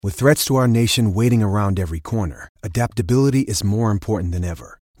With threats to our nation waiting around every corner, adaptability is more important than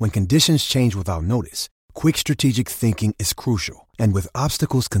ever. When conditions change without notice, quick strategic thinking is crucial. And with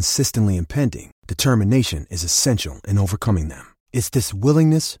obstacles consistently impending, determination is essential in overcoming them. It's this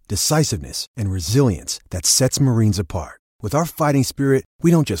willingness, decisiveness, and resilience that sets Marines apart. With our fighting spirit, we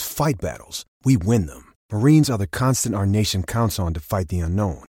don't just fight battles, we win them. Marines are the constant our nation counts on to fight the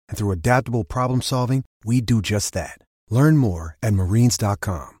unknown. And through adaptable problem solving, we do just that. Learn more at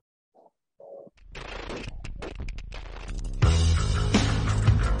marines.com.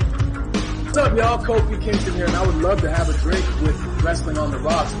 What's up, y'all? Kofi Kingston here, and I would love to have a drink with Wrestling on the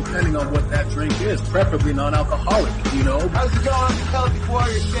Rocks, depending on what that drink is, preferably non-alcoholic, you know? How's it going? I'm Celtic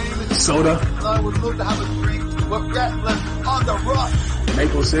Warrior, James. Soda. I would love to have a drink with Wrestling on the Rocks.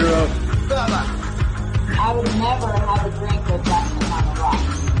 Maple syrup. Fella. I would never have a drink with Wrestling on the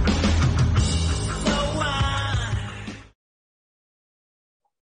Rocks.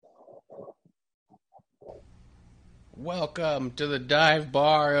 Welcome to the dive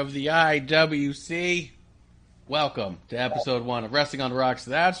bar of the IWC. Welcome to episode 1 of Wrestling on the Rocks.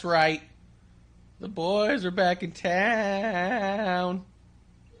 That's right. The boys are back in town.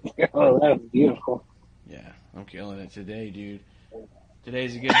 Oh, that was beautiful. Yeah, I'm killing it today, dude.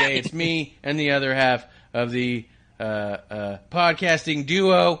 Today's a good day. It's me and the other half of the podcasting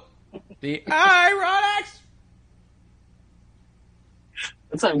duo, the Ironics.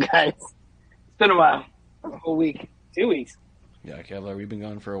 What's up, guys? It's been a while. A whole week. 2 weeks. Yeah, Kevlar, we've been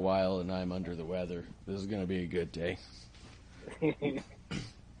gone for a while, and I'm under the weather. This is going to be a good day.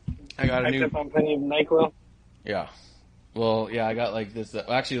 I got a new... Up on plenty of NyQuil. Yeah. Well, yeah, I got like this...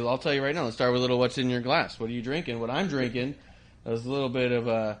 actually, I'll tell you right now. Let's start with a little what's in your glass. What are you drinking? What I'm drinking is a little bit of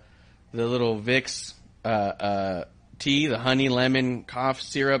the little Vicks tea, the honey lemon cough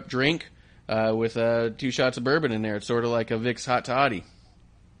syrup drink with 2 shots of bourbon in there. It's sort of like a Vicks hot toddy.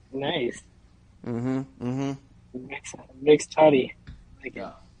 Nice. Mm-hmm. Mixed toddy. Like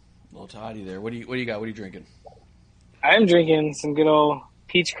yeah. Little toddy there. What do you got? What are you drinking? I'm drinking some good old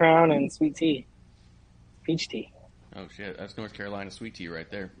peach crown and sweet tea. Peach tea. Oh shit, that's North Carolina sweet tea right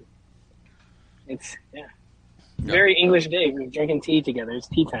there. It's very English day. We're drinking tea together. It's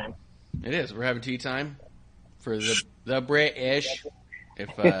tea time. It is. We're having tea time for the British.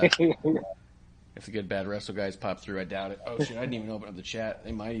 If the good bad wrestle guys pop through, I doubt it. Oh shit, I didn't even open up the chat.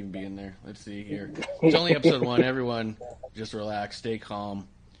 They might even be in there. Let's see here. It's only episode 1. Everyone, just relax, stay calm.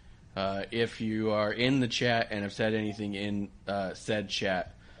 If you are in the chat and have said anything in said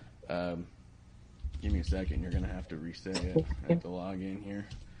chat, give me a second. You're gonna have to reset it. I have to log in here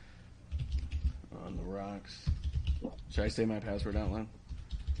on the rocks. Should I say my password out loud?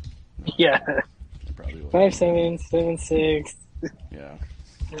 No. Yeah. I probably will. 5776. Yeah.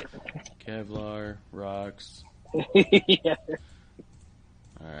 Kevlar, rocks. Yeah.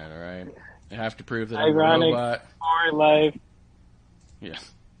 All right. I have to prove that I'm Ironic a robot. For life. Yeah,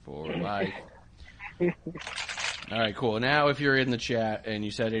 for life. All right, cool. Now, if you're in the chat and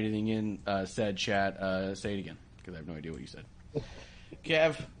you said anything in said chat, say it again, because I have no idea what you said.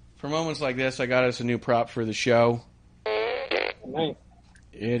 Kev, for moments like this, I got us a new prop for the show. Nice.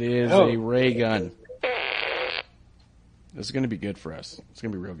 It is a ray gun. This is going to be good for us. It's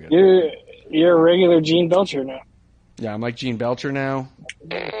going to be real good. You're a regular Gene Belcher now. Yeah, I'm like Gene Belcher now.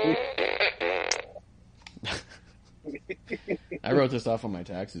 I wrote this off on my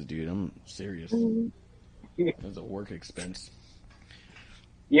taxes, dude. I'm serious. It's a work expense.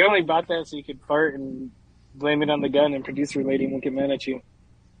 You only bought that so you could fart and blame it on the gun and producer lady won't get mad at you.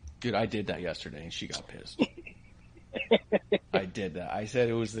 Dude, I did that yesterday and she got pissed. I did that. I said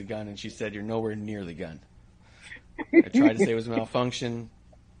it was the gun and she said, "You're nowhere near the gun." I tried to say it was a malfunction.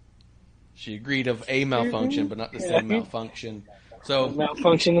 She agreed of a malfunction, but not the same malfunction. So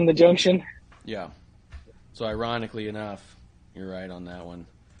malfunction in the junction. Yeah. So ironically enough, you're right on that one.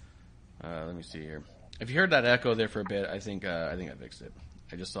 Let me see here. If you heard that echo there for a bit, I think I fixed it.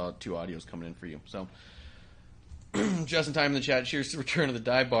 I just saw 2 audios coming in for you. So just in time in the chat. Cheers to the return of the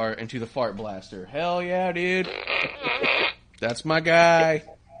dive bar and to the fart blaster. Hell yeah, dude. That's my guy.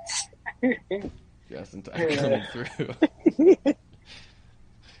 Just in time coming through.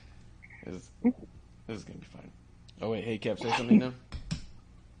 This is going to be fun. Oh, wait. Hey, Kev, say something now.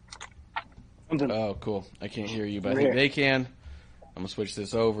 Oh, cool. I can't hear you, but I think they can. I'm going to switch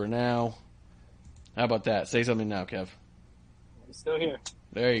this over now. How about that? Say something now, Kev. I'm still here.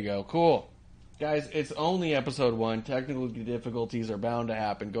 There you go. Cool. Guys, it's only episode 1. Technical difficulties are bound to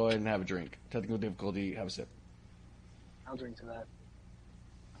happen. Go ahead and have a drink. Technical difficulty, have a sip. I'll drink to that.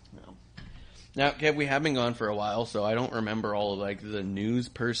 No. Now, Kev, we have been gone for a while, so I don't remember all of, the news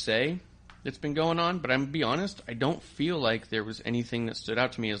per se. that's been going on, but I'm going to be honest, I don't feel like there was anything that stood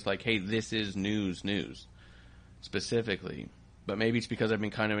out to me as like, hey, this is news specifically. But maybe it's because I've been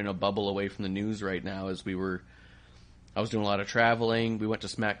kind of in a bubble away from the news right now I was doing a lot of traveling. We went to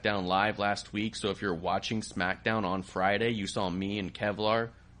SmackDown Live last week, so if you're watching SmackDown on Friday, you saw me and Kevlar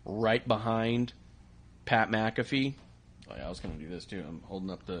right behind Pat McAfee. Oh yeah, I was going to do this too. I'm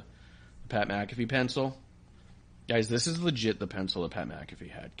holding up the Pat McAfee pencil. Guys, this is legit the pencil that Pat McAfee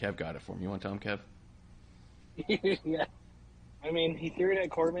had. Kev got it for me. You want to tell him, Kev? Yeah. I mean, he threw it at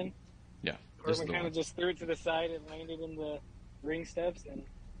Corbin. Yeah. Corbin kind of just threw it to the side and landed in the ring steps. And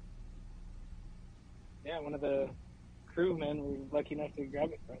yeah, one of the crewmen were lucky enough to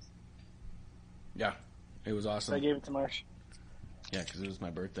grab it for us. Yeah, it was awesome. So I gave it to Marsh. Yeah, because it was my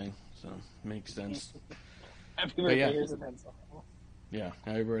birthday, so makes sense. Happy birthday, yeah. Here's a pencil. Yeah,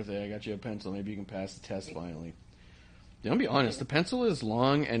 happy birthday. I got you a pencil. Maybe you can pass the test finally. Yeah, I'll be honest, the pencil is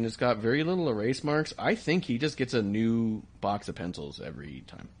long and it's got very little erase marks. I think he just gets a new box of pencils every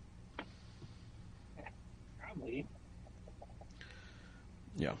time. Probably.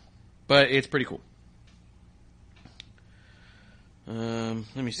 Yeah, but it's pretty cool.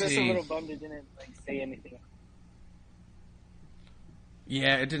 Let me see. Just a little bummed it didn't say anything.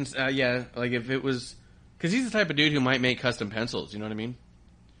 Yeah, it didn't. Yeah, like if it was, because he's the type of dude who might make custom pencils. You know what I mean?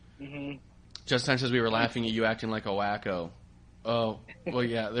 Mm-hmm. Just time says we were laughing at you acting like a wacko. Oh, well,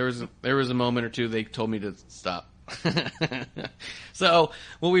 yeah. There was a moment or two they told me to stop. So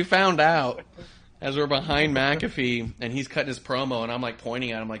what we found out as we're behind McAfee and he's cutting his promo and I'm like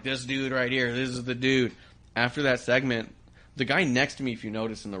pointing at him like this dude right here. This is the dude. After that segment, the guy next to me, if you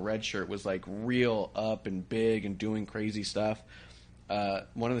notice in the red shirt, was like real up and big and doing crazy stuff.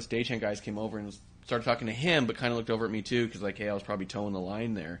 One of the stagehand guys came over and started talking to him, but kind of looked over at me too because like, hey, I was probably towing the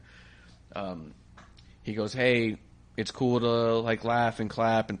line there. He goes, hey, it's cool to like laugh and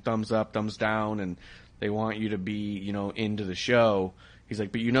clap and thumbs up, thumbs down, and they want you to be, into the show. He's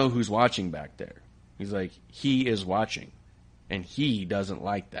like, but you know who's watching back there? He's like, he is watching, and he doesn't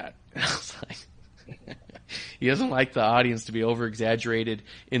like that. I was like, he doesn't like the audience to be over exaggerated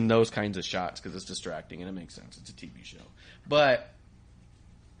in those kinds of shots because it's distracting and it makes sense. It's a TV show, but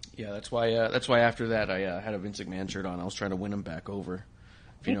yeah, that's why after that I had a Vince McMahon shirt on. I was trying to win him back over.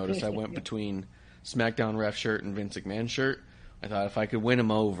 If you notice, I went between SmackDown ref shirt and Vince McMahon shirt. I thought if I could win him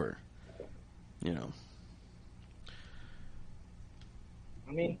over, I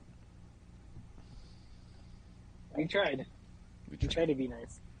mean, we tried. We tried to be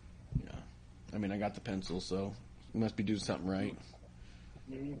nice. Yeah. I mean, I got the pencil, so you must be doing something right.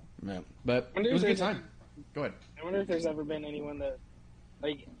 Mm-hmm. Yeah. But it was a good time. Go ahead. I wonder if there's ever been anyone that,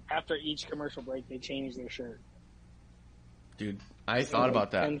 like, after each commercial break, they change their shirt. Dude, I thought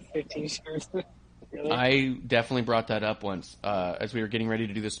about that. 10, 15 shirts. Really? I definitely brought that up once. As we were getting ready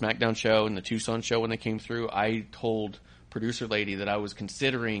to do the SmackDown show and the Tucson show when they came through, I told producer lady that I was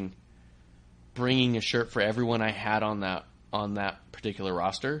considering bringing a shirt for everyone I had on that particular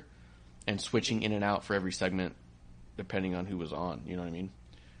roster and switching in and out for every segment depending on who was on. You know what I mean?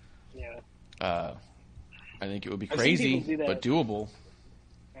 Yeah. I think it would be crazy, but doable.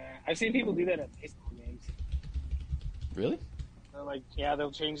 I've seen people do that at baseball games. Really? They're like, yeah,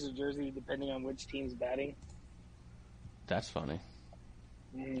 they'll change the jersey depending on which team's batting. That's funny.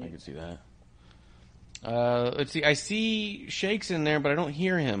 Mm. I can see that. Let's see. I see Shakes in there, but I don't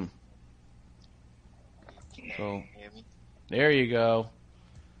hear him. So, hear me? There you go.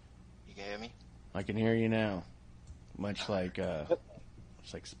 You can hear me? I can hear you now. Much like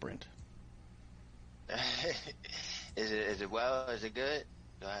Sprint. Is it well? Is it good?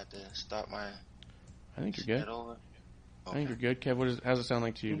 Do I have to start my? I think you're good. Over? I think you're good. Kev, how's it sound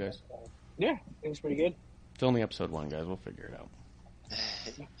like to you guys? Yeah, it was pretty good. It's only episode 1, guys. We'll figure it out.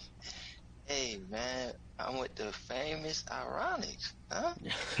 Hey, man, I'm with the famous Ironics, huh?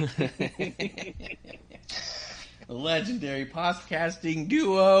 The legendary podcasting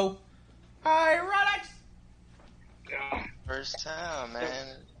duo, Ironics! First time,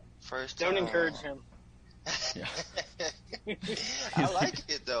 man. First time. Don't encourage him. Yeah. I like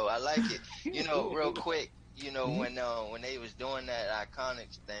it, though. I like it. Real quick, when they was doing that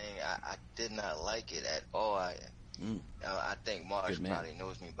Iconics thing, I did not like it at all. I think Marsh probably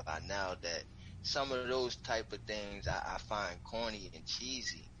knows me by now that some of those type of things I find corny and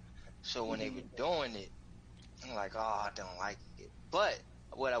cheesy. So when they were doing it, I'm like, oh, I don't like it. But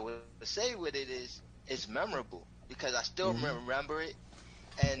what I would say with it is it's memorable because I still remember it,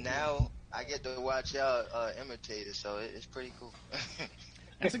 and now I get to watch y'all imitate it, so it's pretty cool.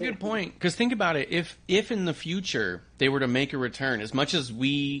 That's a good point. Because think about it. If in the future they were to make a return, as much as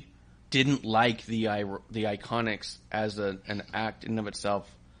we didn't like the Iconics as an act in and of itself,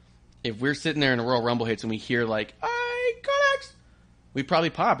 if we're sitting there in a Royal Rumble hits and we hear like, Iconics, we probably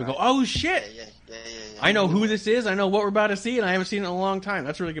pop and go, oh shit. Yeah. I know who this is. I know what we're about to see, and I haven't seen it in a long time.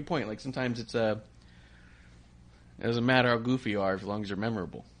 That's a really good point. Like sometimes it doesn't matter how goofy you are as long as you're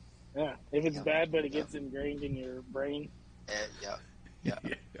memorable. Yeah, if it's bad, but it gets ingrained in your brain. Yeah.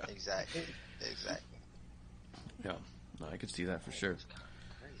 Exactly. Yeah, no, I could see that for sure.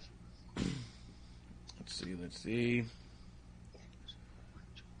 Let's see.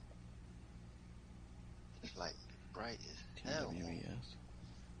 It's like bright as hell.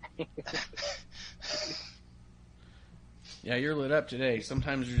 Yeah, you're lit up today.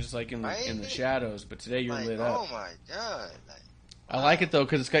 Sometimes you're just like in the shadows, but today you're lit up. Oh my god! I like it though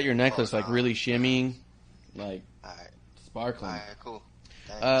because it's got your necklace like really shimmying, like sparkling. All right, cool.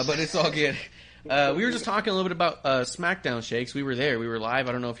 But it's all good. We were just talking a little bit about SmackDown, Shakes. We were there. We were live.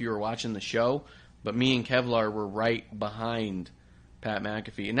 I don't know if you were watching the show, but me and Kevlar were right behind Pat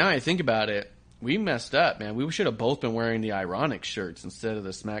McAfee. And now I think about it, we messed up, man. We should have both been wearing the Ironic shirts instead of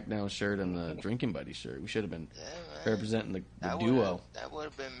the SmackDown shirt and the Drinking Buddy shirt. We should have been representing the duo. That would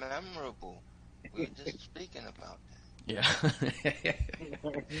have been memorable. We were just speaking about that. Yeah.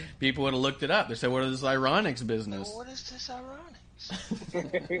 People would have looked it up. They said, what is this Ironics business? What is this Ironics?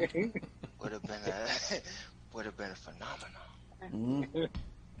 would have been a phenomenon.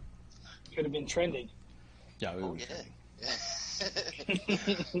 Could have been trending. Yeah, we would.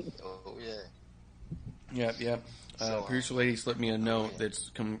 Oh yeah. Yep. Producer lady slipped me a note that's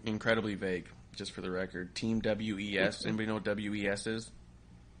incredibly vague, just for the record. Team WES. Anybody know what WES is?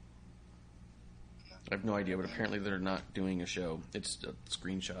 I have no idea, but apparently they're not doing a show. It's a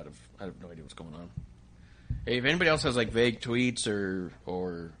screenshot of, I have no idea what's going on. Hey, if anybody else has like vague tweets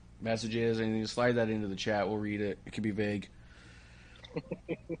or messages, anything, slide that into the chat. We'll read it. It could be vague.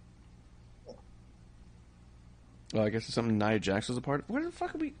 Well, I guess it's something Nia Jax was a part of. Where the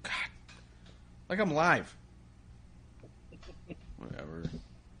fuck are we? God. Like I'm live. Whatever.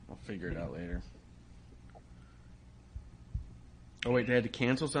 I'll figure it out later. Oh, wait, they had to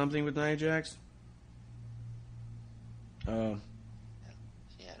cancel something with Nia Jax? She had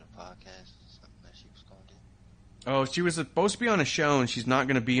a podcast, something that she was going to do. Oh, she was supposed to be on a show, and she's not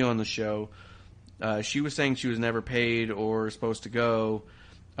going to be on the show. She was saying she was never paid or supposed to go,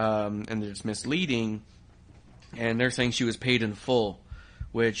 and it's misleading. And they're saying she was paid in full,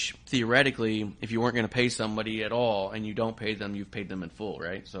 which theoretically, if you weren't going to pay somebody at all and you don't pay them, you've paid them in full,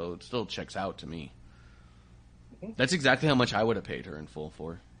 right? So it still checks out to me. That's exactly how much I would have paid her in full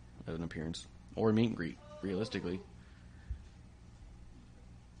for an appearance or a meet and greet, realistically.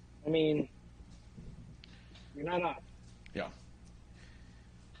 I mean, you're not off. Yeah.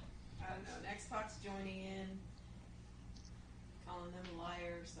 I don't know. Xbox joining in, calling them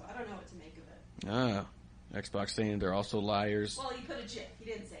liars. So I don't know what to make of it. Xbox saying they're also liars. Well, he put a GIF. He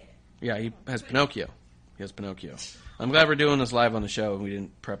didn't say it. Yeah, he has Pinocchio. He has Pinocchio. I'm glad we're doing this live on the show. We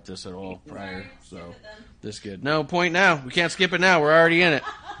didn't prep this at all prior. So this good. No, point now. We can't skip it now. We're already in it.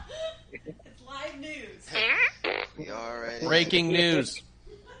 It's live news. We already Breaking news.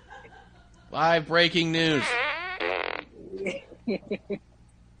 Live breaking news.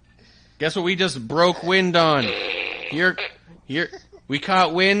 Guess what we just broke wind on? Here, we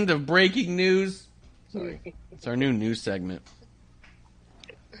caught wind of breaking news. Sorry. It's our new news segment.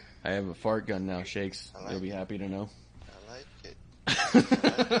 I have a fart gun now, Shakes. You'll be happy to know. I like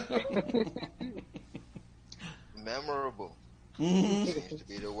it. Memorable. Seems to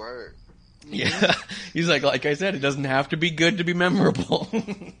be the word. Yeah. He's like I said, it doesn't have to be good to be memorable.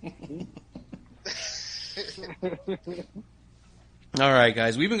 All right,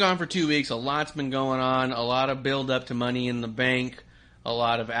 guys. We've been gone for 2 weeks. A lot's been going on. A lot of build up to Money in the Bank. A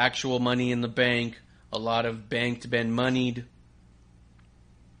lot of actual money in the bank. A lot of banked been moneyed.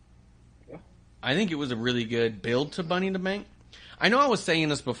 Yeah. I think it was a really good build to Money in the Bank. I know I was saying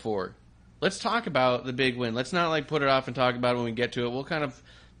this before. Let's talk about the big win. Let's not put it off and talk about it when we get to it. We'll kind of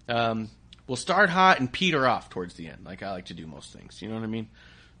we'll start hot and peter off towards the end, like I like to do most things. You know what I mean?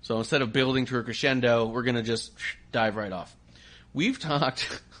 So instead of building to a crescendo, we're gonna just dive right off. We've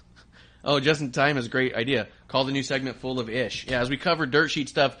talked. Oh, Just in Time is a great idea. Call the new segment Full of Ish. Yeah, as we cover dirt sheet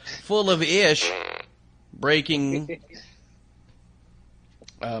stuff, full of ish. Breaking.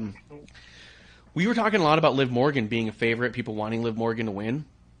 We were talking a lot about Liv Morgan being a favorite, people wanting Liv Morgan to win.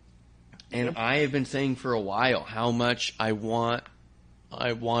 And I have been saying for a while how much I wanted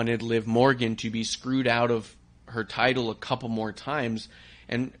Liv Morgan to be screwed out of her title a couple more times.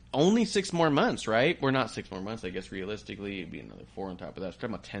 And only 6 more months, right? We're not 6 more months, I guess, realistically. It'd be another 4 on top of that. We're talking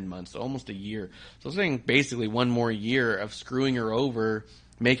about 10 months, so almost a year. So I'm saying basically 1 more year of screwing her over,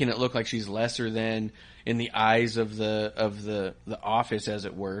 making it look like she's lesser than in the eyes of the office, as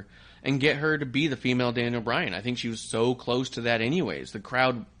it were. and get her to be the female Daniel Bryan. I think she was so close to that anyways. The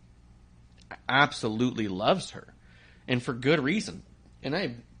crowd absolutely loves her, and for good reason. And I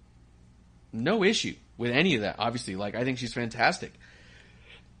have no issue with any of that, obviously. Like, I think she's fantastic.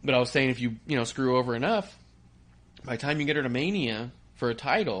 But I was saying, if you screw over enough, by the time you get her to Mania for a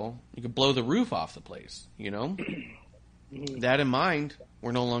title, you could blow the roof off the place, That in mind,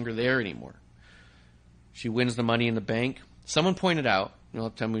 we're no longer there anymore. She wins the Money in the Bank. Someone pointed out,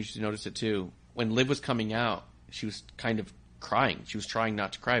 tell me you noticed it too, when Liv was coming out, she was kind of crying. She was trying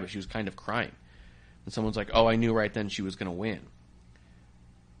not to cry, but she was kind of crying. And someone's like, oh, I knew right then she was going to win.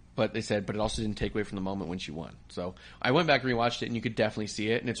 But they said, but it also didn't take away from the moment when she won. So I went back and rewatched it, and you could definitely see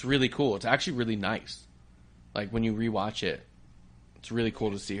it, and it's really cool. It's actually really nice. Like, when you rewatch it, it's really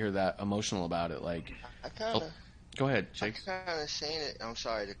cool to see her that emotional about it. Like, go ahead, Shakes. I kind of seen it. I'm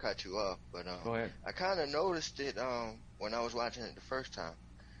sorry to cut you off, but go ahead. I kind of noticed it when I was watching it the first time.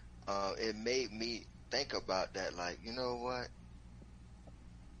 It made me think about that. Like, you know what?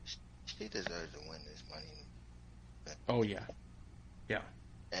 She deserves to win this Money. Oh yeah, yeah.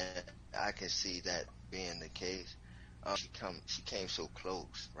 And I can see that being the case. She came so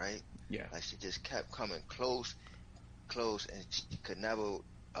close, right? Yeah. Like, she just kept coming close, and she could never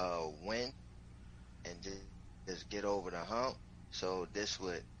win and just get over the hump. So this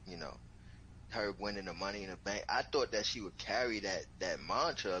would, her winning the Money in the Bank. I thought that she would carry that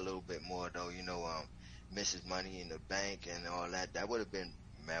mantra a little bit more, though. Mrs. Money in the Bank and all that. That would have been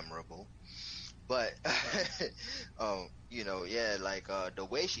memorable. But the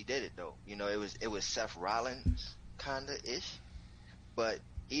way she did it, though, it was Seth Rollins kinda ish, but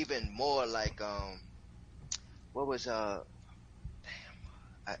even more like what was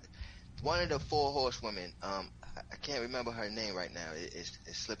one of the 4 horsewomen. I can't remember her name right now. It's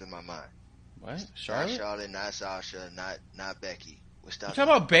slipping my mind. What? Charlotte? Not Charlotte, not Sasha, not Becky. You talking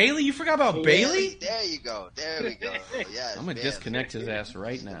about Bailey? You forgot about Bailey? There you go. There we go. Yes, I'm gonna disconnect his ass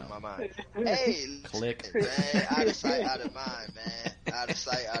right now. My mind. Hey, click. Man, out of sight, out of mind, man. Out of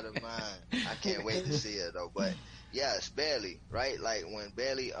sight, out of mind. I can't wait to see her though. But yes, Bailey, right? Like when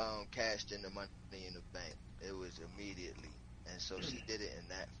Bailey cashed in the Money in the Bank, it was immediately, and so she did it in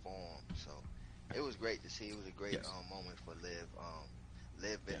that form. So it was great to see. It was a great moment for Liv.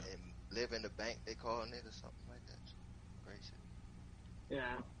 Live in the Bank, they calling it, or something like that. Great shit.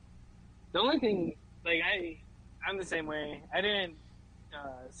 Yeah. The only thing, like, I'm the same way. I didn't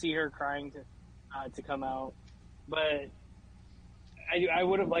see her crying to come out, but I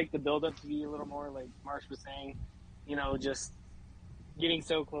would have liked the build-up to be a little more, like Marsh was saying, just getting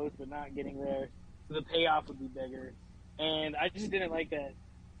so close but not getting there. So the payoff would be bigger. And I just didn't like that.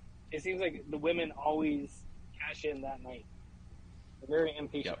 It seems like the women always cash in that night. They're very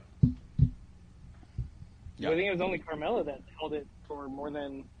impatient. Yep. I think it was only Carmella that held it for more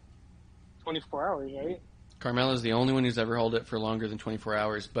than 24 hours, right? Carmella's the only one who's ever held it for longer than 24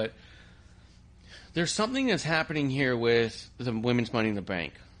 hours, but there's something that's happening here with the women's Money in the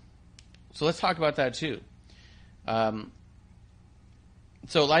Bank. So let's talk about that too.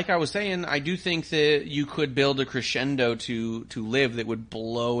 So like I was saying, I do think that you could build a crescendo to Liv that would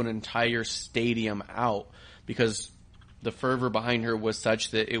blow an entire stadium out, because the fervor behind her was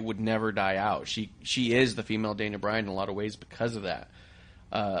such that it would never die out. She is the female Dana Bryan in a lot of ways because of that.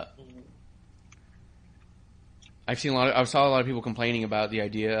 I saw a lot of people complaining about the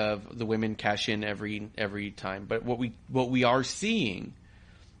idea of the women cash in every time. But what we are seeing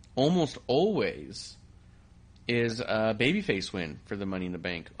almost always is a babyface win for the Money in the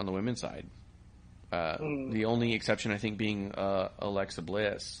Bank on the women's side. The only exception, I think, being Alexa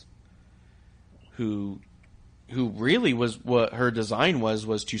Bliss, who really was what her design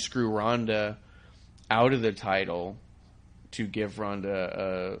was to screw Ronda out of the title to give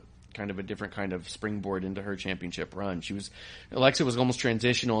Ronda a kind of a different kind of springboard into her championship run. Alexa was almost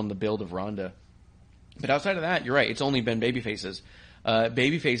transitional in the build of Ronda. But outside of that, you're right. It's only been babyfaces.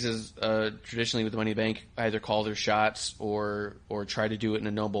 Babyfaces traditionally with the Money in the Bank either call their shots or try to do it in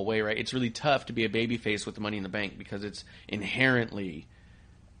a noble way, right? It's really tough to be a babyface with the Money in the Bank because it's inherently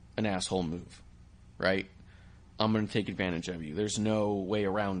an asshole move, right? I'm going to take advantage of you. There's no way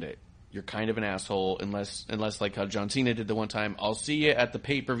around it. You're kind of an asshole unless like how John Cena did the one time, I'll see you at the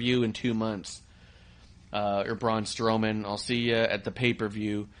pay-per-view in 2 months. Or Braun Strowman, I'll see you at the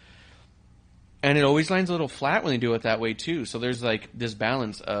pay-per-view. And it always lands a little flat when they do it that way too. So there's like this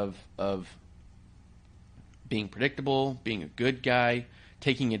balance of being predictable, being a good guy,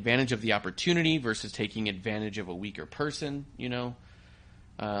 taking advantage of the opportunity versus taking advantage of a weaker person, you know.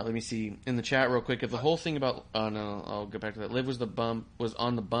 Let me see in the chat real quick. If the whole thing about, no, I'll get back to that. Liv was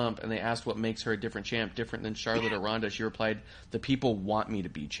on the bump, and they asked what makes her a different champ, different than Charlotte or Ronda. She replied, "The people want me to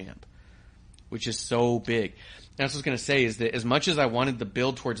be champ," which is so big. And that's what I was going to say is that as much as I wanted the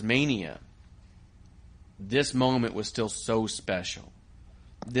build towards Mania, this moment was still so special.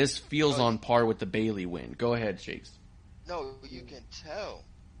 This feels on par with the Bayley win. Go ahead, Shakes. No, you can tell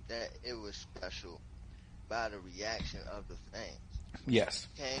that it was special by the reaction of the fans. Yes.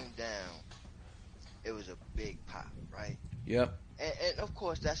 Came down, it was a big pop, right? Yep. And of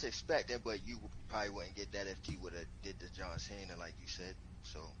course that's expected, but you probably wouldn't get that if he would have did the John Cena like you said.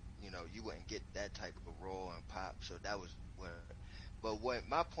 So, you wouldn't get that type of roar and pop. So that was but what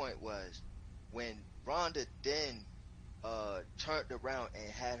my point was, when Ronda then turned around and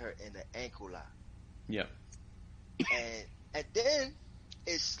had her in the ankle lock. Yep. And then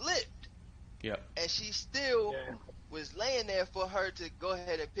it slipped. Yep. And she still was laying there for her to go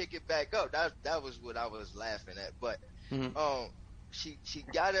ahead and pick it back up. That was what I was laughing at. But she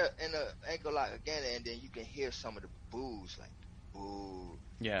got her in the ankle lock again, and then you can hear some of the boos, like boo.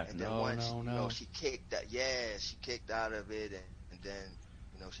 Yeah. And then she kicked that. Yeah, she kicked out of it, and then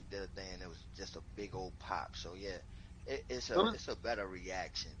she did a thing, and it was just a big old pop. So yeah. It's a better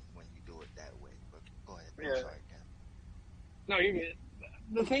reaction when you do it that way. But go ahead. I'm sorry, Ken. No, you're good.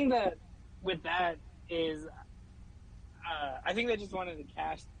 The thing that with that is, I think they just wanted to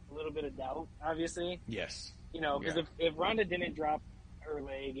cast a little bit of doubt. Obviously, yes. Because if Ronda didn't drop her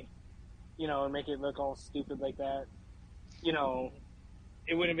leg, and make it look all stupid like that,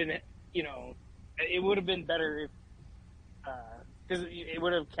 it would have been, it would have been better if, because it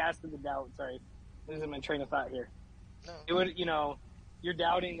would have casted the doubt. Sorry, losing my train of thought here. No. It would, you're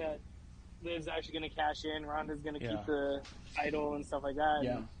doubting that Liv's actually going to cash in, Ronda's going to keep the title and stuff like that.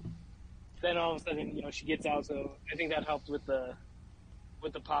 Yeah. And then all of a sudden, she gets out, so I think that helped with the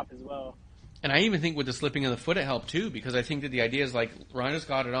pop as well. And I even think with the slipping of the foot it helped too, because I think that the idea is like, Ronda's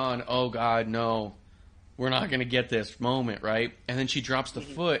got it on, oh God, no, we're not going to get this moment, right? And then she drops the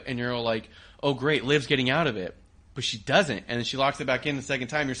foot, and you're all like, oh great, Liv's getting out of it. But she doesn't, and then she locks it back in the second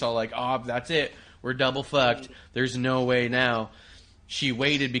time, you're all like, oh, that's it. We're double fucked. There's no way now. She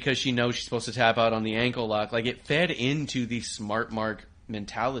waited because she knows she's supposed to tap out on the ankle lock. Like, it fed into the smart mark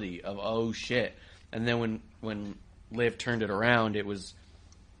mentality of, oh, shit. And then when Liv turned it around, it was,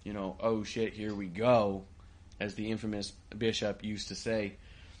 oh, shit, here we go, as the infamous Bishop used to say.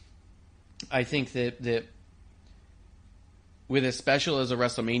 I think that with as special as a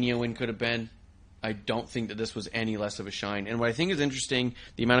WrestleMania win could have been, I don't think that this was any less of a shine. And what I think is interesting,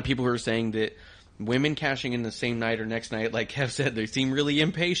 the amount of people who are saying that women cashing in the same night or next night, like Kev said, they seem really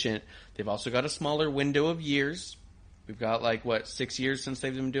impatient. They've also got a smaller window of years. We've got 6 years since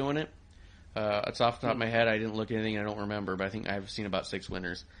they've been doing it. It's off the top of my head. I didn't look at anything. I don't remember, but I think I've seen about 6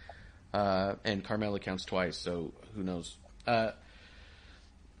 winners. And Carmella counts twice, so who knows? I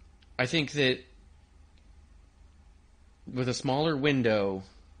think that with a smaller window,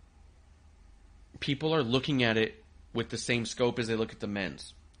 people are looking at it with the same scope as they look at the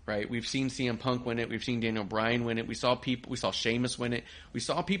men's. Right, we've seen CM Punk win it. We've seen Daniel Bryan win it. We saw Sheamus win it. We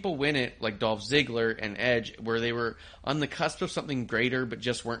saw people win it like Dolph Ziggler and Edge, where they were on the cusp of something greater, but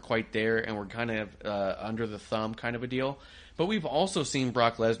just weren't quite there, and were kind of under the thumb kind of a deal. But we've also seen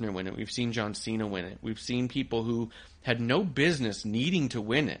Brock Lesnar win it. We've seen John Cena win it. We've seen people who had no business needing to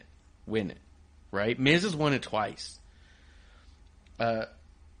win it. Right? Miz has won it twice. Oh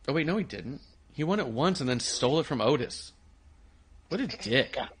wait, no, he didn't. He won it once and then stole it from Otis. What a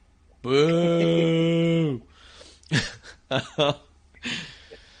dick. Boo! You know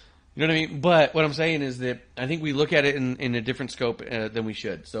what I mean? But what I'm saying is that I think we look at it in a different scope than we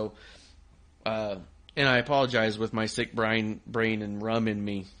should. So, and I apologize with my sick brain and rum in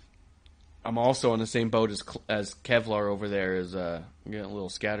me. I'm also on the same boat as Kevlar over there, is getting a little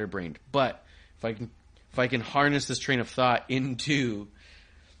scatterbrained. But if I can harness this train of thought into,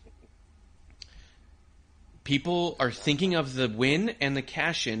 people are thinking of the win and the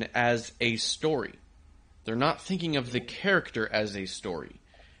cash-in as a story. They're not thinking of the character as a story.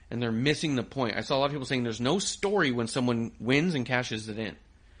 And they're missing the point. I saw a lot of people saying there's no story when someone wins and cashes it in.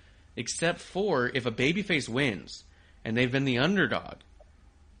 Except for if a babyface wins and they've been the underdog.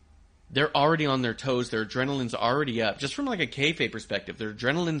 They're already on their toes. Their adrenaline's already up. Just from like a kayfabe perspective, their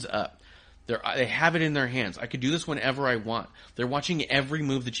adrenaline's up. They have it in their hands. I could do this whenever I want. They're watching every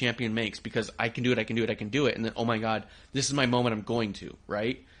move the champion makes because I can do it, I can do it, I can do it. And then, oh my God, this is my moment, I'm going to,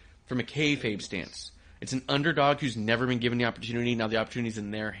 right? From a kayfabe stance. It's an underdog who's never been given the opportunity. Now the opportunity's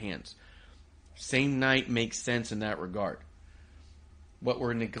in their hands. Same night makes sense in that regard. What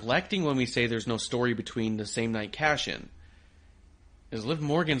we're neglecting when we say there's no story between the same night cash-in is Liv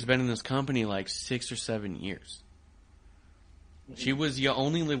Morgan's been in this company like 6 or 7 years. She was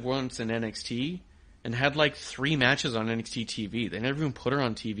only lived once in NXT and had like 3 matches on NXT TV. They never even put her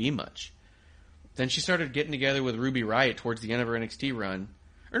on TV much. Then she started getting together with Ruby Riott towards the end of her NXT run.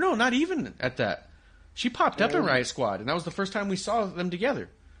 Or no, not even at that. She popped up in Riott Squad, and that was the first time we saw them together.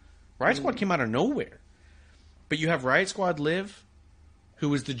 Riott Squad came out of nowhere. But you have Riott Squad Liv, who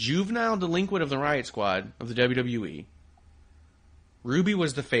was the juvenile delinquent of the Riott Squad of the WWE. Ruby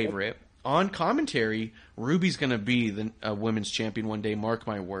was the favorite. On commentary, Ruby's going to be the women's champion one day, mark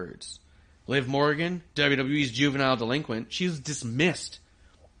my words. Liv Morgan, WWE's juvenile delinquent, she's dismissed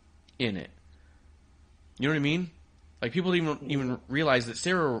in it. You know what I mean? Like, people didn't even realize that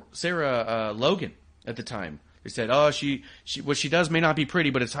Sarah Logan at the time, they said, oh, she what she does may not be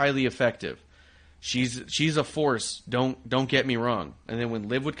pretty, but it's highly effective. She's a force. Don't get me wrong. And then when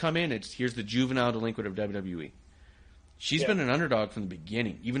Liv would come in, here's the juvenile delinquent of WWE. She's been an underdog from the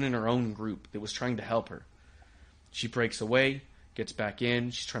beginning, even in her own group that was trying to help her. She breaks away, gets back in.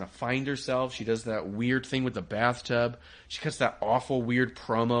 She's trying to find herself. She does that weird thing with the bathtub. She cuts that awful weird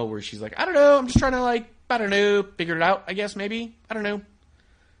promo where she's like, I don't know, I'm just trying to I don't know, figure it out, I guess, maybe. I don't know.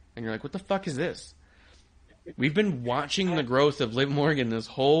 And you're like, what the fuck is this? We've been watching the growth of Liv Morgan this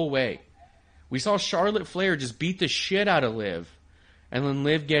whole way. We saw Charlotte Flair just beat the shit out of Liv. And then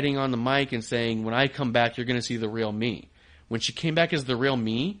Liv getting on the mic and saying, when I come back, you're going to see the real me. When she came back as the real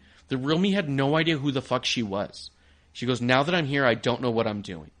me had no idea who the fuck she was. She goes, now that I'm here, I don't know what I'm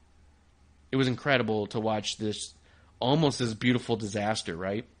doing. It was incredible to watch this almost this beautiful disaster,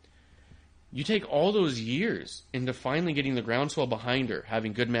 right? You take all those years into finally getting the groundswell behind her,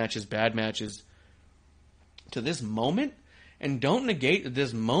 having good matches, bad matches, to this moment, and don't negate that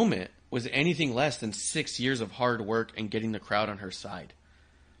this moment was anything less than 6 years of hard work and getting the crowd on her side.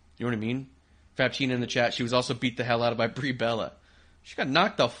 You know what I mean? Fabtina in the chat, she was also beat the hell out of by Brie Bella. She got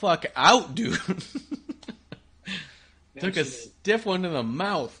knocked the fuck out, dude. Took a stiff one to the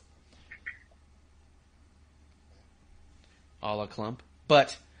mouth. A la Clump.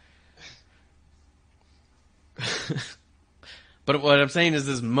 But what I'm saying is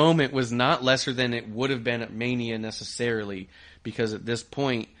this moment was not lesser than it would have been at Mania necessarily, because at this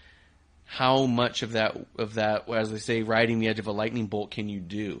point, how much of that, as they say, riding the edge of a lightning bolt can you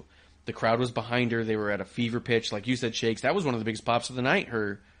do? The crowd was behind her. They were at a fever pitch. Like you said, Shakes, that was one of the biggest pops of the night,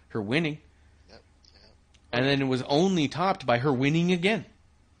 her winning. Yep. And then it was only topped by her winning again.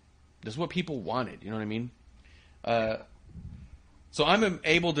 This is what people wanted. You know what I mean? So I'm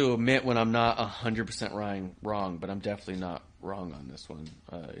able to admit when I'm not 100% wrong, but I'm definitely not wrong on this one.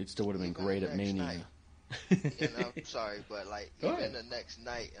 It still would have been great at Mania. I'm sorry, but even the next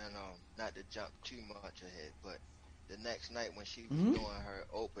night, and not to jump too much ahead, but the next night when she was doing her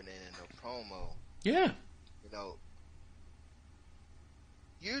opening and her promo,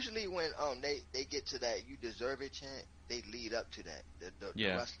 usually when they get to that "you deserve it" chant, they lead up to that. The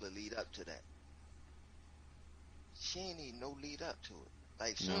wrestler lead up to that. She ain't need no lead up to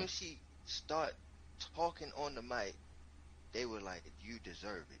it. Soon as she start talking on the mic, they were like, "You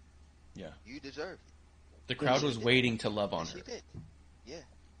deserve it." Yeah, you deserve it. The crowd was waiting to love on her. She did. Yeah.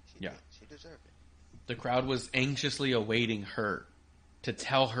 She did. She deserved it. The crowd was anxiously awaiting her to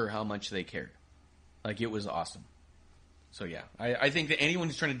tell her how much they cared. It was awesome. So yeah, I think that anyone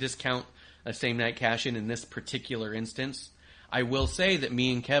who's trying to discount a same night cash in this particular instance, I will say that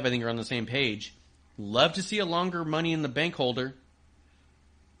me and Kev, I think, are on the same page. Love to see a longer Money in the Bank holder.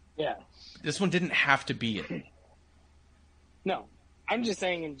 Yeah. This one didn't have to be it. No, I'm just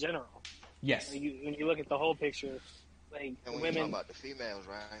saying in general. Yes. When you look at the whole picture, and when women. you're talking about the females,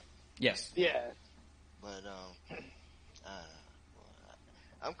 right? Yes. Yeah. But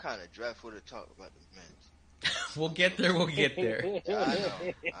I'm kind of dreadful to talk about the men's. We'll get there. Yeah,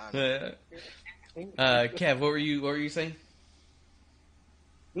 I know. Kev, what were you saying?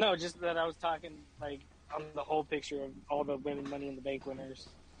 No, just that I was talking on the whole picture of all the women Money in the Bank winners.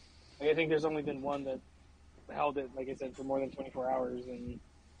 I think there's only been one that held it, like I said, for more than 24 hours, and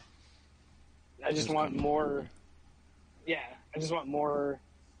I just want more. Yeah, I just want more,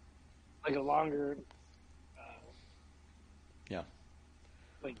 a longer.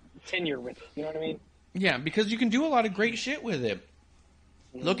 Tenure with it. You know what I mean? Yeah, because you can do a lot of great shit with it.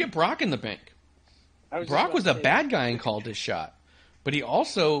 Mm-hmm. Look at Brock in the Bank. Brock was a bad guy and called his shot. But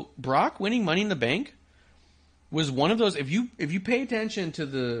Brock winning Money in the Bank was one of those, if you pay attention to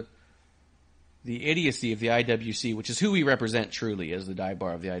the idiocy of the IWC, which is who we represent truly as the dive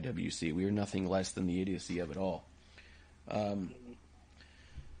bar of the IWC. We are nothing less than the idiocy of it all.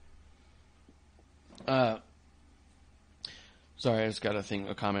 Sorry, I just got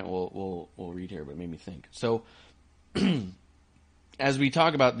a comment we'll read here, but it made me think. So, as we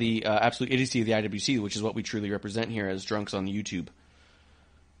talk about the absolute idiocy of the IWC, which is what we truly represent here as drunks on the YouTube,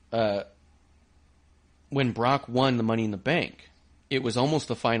 when Brock won the Money in the Bank, it was almost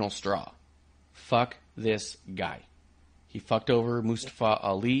the final straw. Fuck this guy. He fucked over Mustafa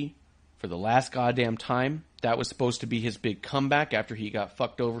Ali for the last goddamn time. That was supposed to be his big comeback after he got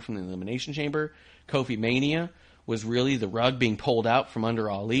fucked over from the Elimination Chamber. Kofi Mania was really the rug being pulled out from under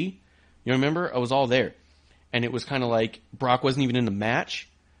Ali. You remember? I was all there. And it was kind of like Brock wasn't even in the match.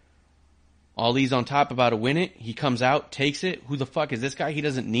 Ali's on top, about to win it. He comes out, takes it. Who the fuck is this guy? He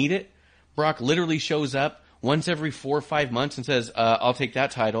doesn't need it. Brock literally shows up once every 4 or 5 months and says, I'll take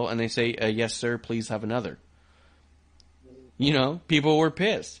that title. And they say, yes, sir, please have another. You know, people were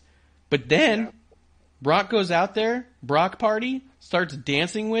pissed. But then Brock goes out there, Brock Party, starts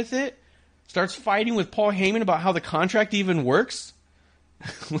dancing with it, starts fighting with Paul Heyman about how the contract even works.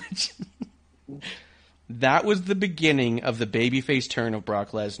 Which, that was the beginning of the babyface turn of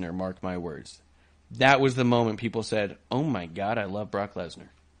Brock Lesnar, mark my words. That was the moment people said, oh my God, I love Brock Lesnar.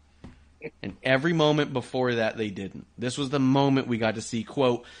 And every moment before that, they didn't. This was the moment we got to see,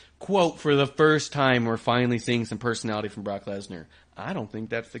 quote, for the first time, we're finally seeing some personality from Brock Lesnar. I don't think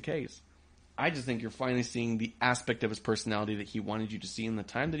that's the case. I just think you're finally seeing the aspect of his personality that he wanted you to see in the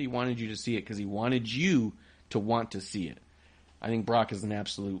time that he wanted you to see it, because he wanted you to want to see it. I think Brock is an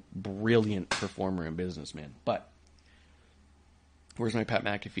absolute brilliant performer and businessman. But where's my Pat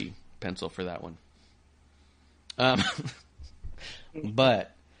McAfee pencil for that one?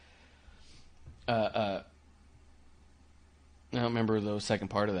 But I don't remember the second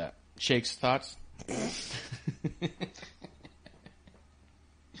part of that. Shake's thoughts?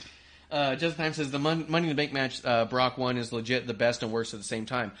 Just Time says the Money in the Bank match Brock won is legit the best and worst at the same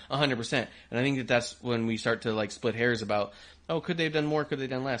time. 100%. And I think that that's when we start to like split hairs about, oh, could they have done more? Could they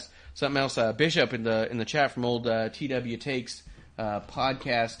have done less? Something else. Bishop in the chat from old TW Takes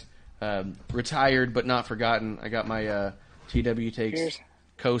podcast, retired but not forgotten. I got my TW Takes Cheers.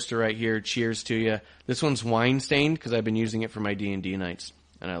 Coaster right here. Cheers to you. This one's wine stained because I've been using it for my D&D nights,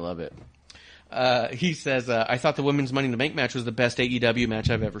 and I love it. He says, I thought the women's Money in the Bank match was the best AEW match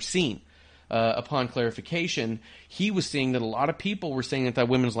I've ever seen. Upon clarification, he was saying that a lot of people were saying that that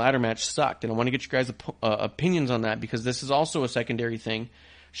women's ladder match sucked, and I want to get you guys' opinions on that, because this is also a secondary thing.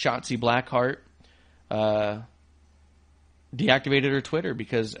 Shotzi Blackheart deactivated her Twitter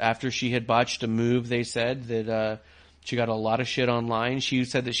because after she had botched a move, they said that she got a lot of shit online. She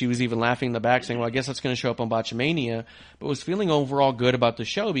said that she was even laughing in the back, saying, well, I guess that's going to show up on Botchamania, but was feeling overall good about the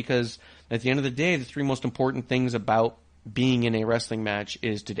show because at the end of the day, the three most important things about being in a wrestling match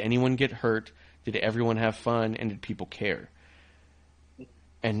is, did anyone get hurt? Did everyone have fun? And did people care?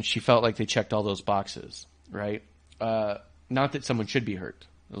 And she felt like they checked all those boxes, right? Not that someone should be hurt.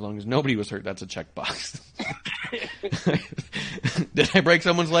 As long as nobody was hurt, that's a check box. Did I break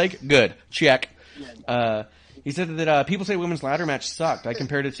someone's leg? Good. Check. He said that people say women's ladder match sucked. I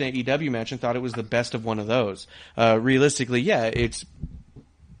compared it to an AEW match and thought it was the best of one of those. Realistically, yeah, it's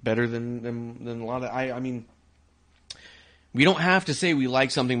better than a lot of... I mean, we don't have to say we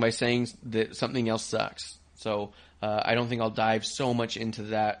like something by saying that something else sucks. So I don't think I'll dive so much into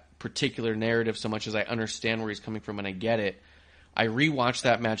that particular narrative so much as I understand where he's coming from and I get it. I rewatched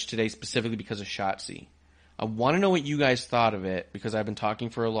that match today specifically because of Shotzi. I want to know what you guys thought of it because I've been talking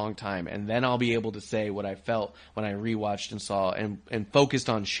for a long time, and then I'll be able to say what I felt when I rewatched and saw and focused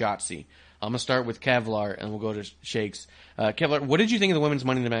on Shotzi. I'm going to start with Kevlar, and we'll go to Shakes. Kevlar, what did you think of the women's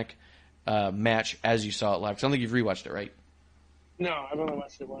Money in the Bank match as you saw it live? Because I don't think you've rewatched it, right? No, I've only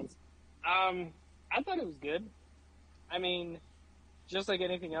watched it once. I thought it was good. I mean, just like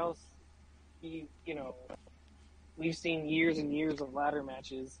anything else, you know, we've seen years and years of ladder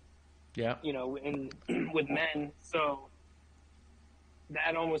matches. Yeah. You know, with men, so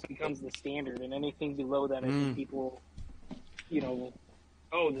that almost becomes the standard, and anything below that, I think people, you know,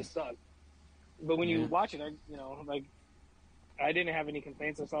 oh, this sucks. But when you watch it, I didn't have any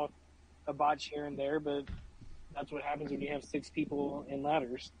complaints. I saw a botch here and there, but that's what happens when you have 6 people in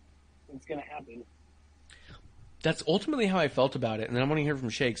ladders. It's going to happen. That's ultimately how I felt about it, and then I want to hear from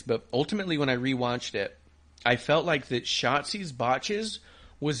Shakes, but ultimately when I rewatched it, I felt like that Shotzi's botches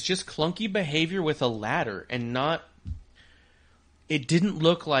was just clunky behavior with a ladder and not... It didn't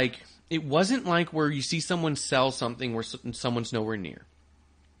look like... It wasn't like where you see someone sell something where someone's nowhere near.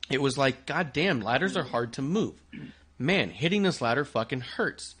 It was like, God damn, ladders are hard to move. Man, hitting this ladder fucking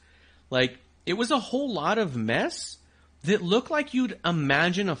hurts. Like, it was a whole lot of mess that looked like you'd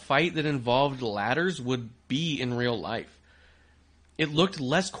imagine a fight that involved ladders would be in real life. It looked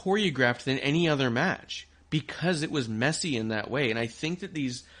less choreographed than any other match because it was messy in that way. And I think that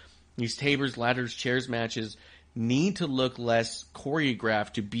these tables, ladders, chairs matches, need to look less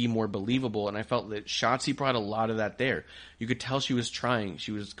choreographed to be more believable. And I felt that Shotzi brought a lot of that there. You could tell she was trying.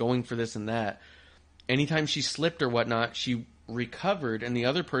 She was going for this and that. Anytime she slipped or whatnot, she recovered, and the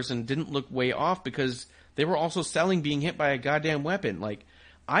other person didn't look way off because they were also selling being hit by a goddamn weapon. Like,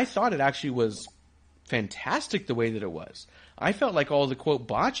 I thought it actually was fantastic the way that it was. I felt like all the, quote,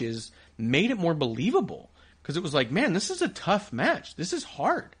 botches made it more believable. Because it was like, man, this is a tough match. This is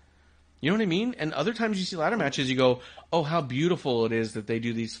hard. You know what I mean? And other times you see ladder matches, you go, oh, how beautiful it is that they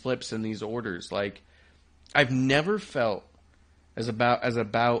do these flips and these orders. Like, I've never felt as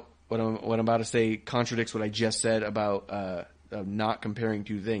about what I'm about to say contradicts what I just said about not comparing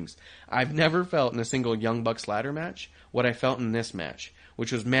two things. I've never felt in a single Young Bucks ladder match what I felt in this match,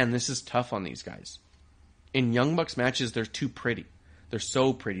 which was, man, this is tough on these guys. In Young Bucks matches, they're too pretty. They're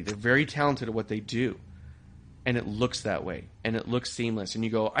so pretty. They're very talented at what they do. And it looks that way. And it looks seamless. And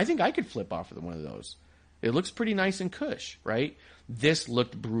you go, I think I could flip off of one of those. It looks pretty nice and cush, right? This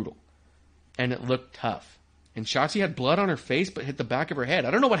looked brutal. And it looked tough. And Shotzi had blood on her face but hit the back of her head.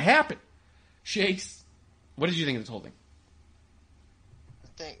 I don't know what happened. Shakes, what did you think of this whole thing? I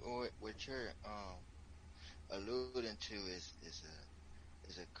think what you're alluding to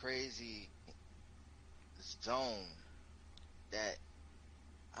is a crazy zone that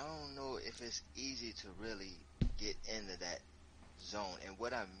I don't know if it's easy to really get into that zone. And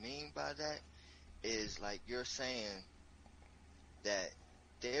what I mean by that is, like you're saying, that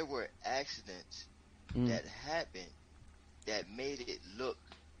there were accidents that happened that made it look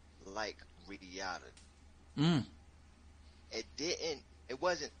like reality. It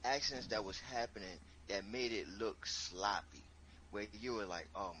wasn't accidents that was happening that made it look sloppy, where you were like,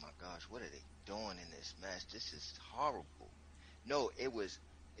 oh my gosh, what are they doing in this match? This is horrible. No, it was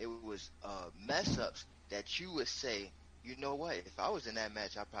mess ups that you would say, you know what, if I was in that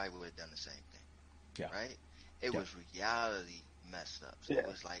match, I probably would have done the same thing. Yeah. Right? It was reality mess ups. Yeah. It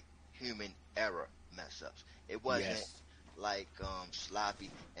was like human error mess ups. It wasn't like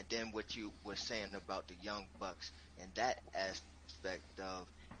sloppy. And then what you were saying about the Young Bucks and that aspect of,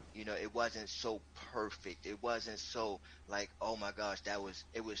 you know, it wasn't so perfect. It wasn't so like, oh my gosh, it was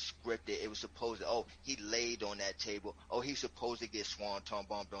scripted. It was supposed to, oh, he laid on that table. Oh, he's supposed to get swanton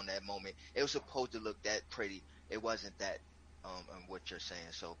bombed on that moment. It was supposed to look that pretty. It wasn't that, what you're saying.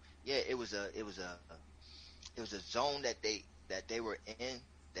 So yeah, it was a zone that they were in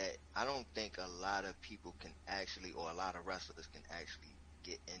that I don't think a lot of people can actually, or a lot of wrestlers can actually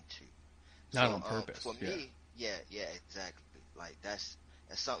get into. Not on purpose. For me, yeah, exactly. Like that's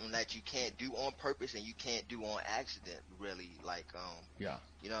something that you can't do on purpose and you can't do on accident, really. Like, you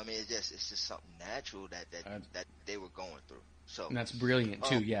know what I mean? It's just something natural that they were going through. So, and that's brilliant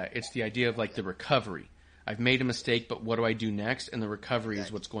too. Yeah, it's the idea of like the recovery. I've made a mistake, but what do I do next? And the recovery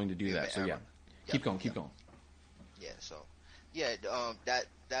is what's going to do that. So keep going. Yeah. So,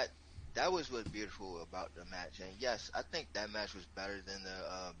 that was what's beautiful about the match. And yes, I think that match was better than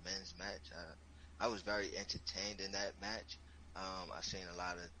the men's match. I was very entertained in that match. I seen a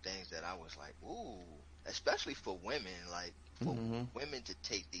lot of things that I was like, ooh, especially for women, like for women to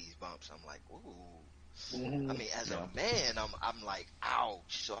take these bumps. I'm like, ooh. I mean, as a man, I'm like,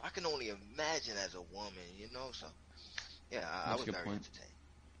 ouch. So I can only imagine as a woman, you know. So yeah, I was very entertained.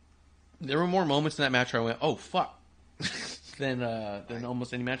 There were more moments in that match where I went, oh fuck, than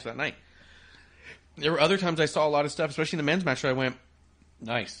almost any match that night. There were other times I saw a lot of stuff, especially in the men's match, where I went,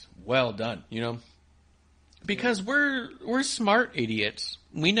 nice, well done, you know. Because we're smart idiots.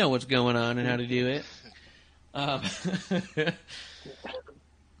 We know what's going on and how to do it.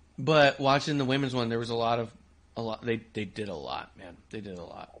 But watching the women's one, there was a lot. They did a lot, man. They did a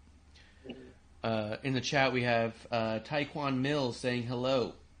lot. In the chat, we have Taekwon Mills saying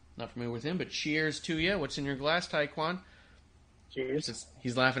hello. Not familiar with him, but cheers to you. What's in your glass, Taekwon? Cheers.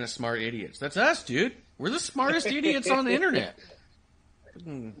 He's laughing at smart idiots. That's us, dude. We're the smartest idiots on the internet.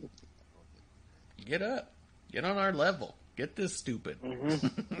 Get up. Get on our level. Get this stupid.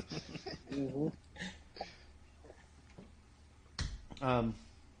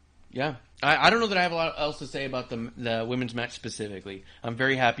 Yeah. I don't know that I have a lot else to say about the women's match specifically. I'm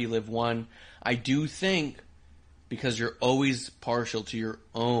very happy Liv won. I do think, because you're always partial to your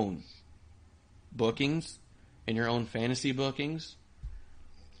own bookings and your own fantasy bookings,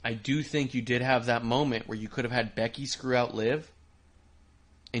 I do think you did have that moment where you could have had Becky screw out Liv,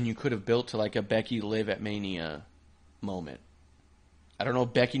 and you could have built to like a Becky Liv at Mania moment. I don't know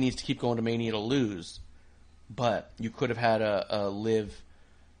if Becky needs to keep going to Mania to lose, but you could have had a Liv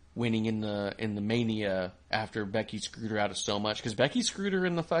winning in the Mania after Becky screwed her out of so much, because Becky screwed her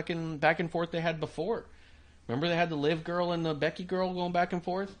in the fucking back and forth they had before. Remember they had the Liv girl and the Becky girl going back and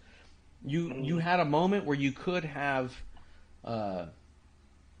forth? You had a moment where you could have escalated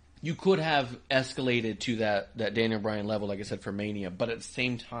to that Daniel Bryan level, like I said, for Mania, but at the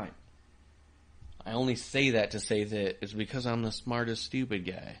same time, I only say that to say that it's because I'm the smartest stupid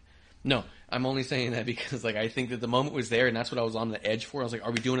guy. No, I'm only saying that because like I think that the moment was there, and that's what I was on the edge for. I was like,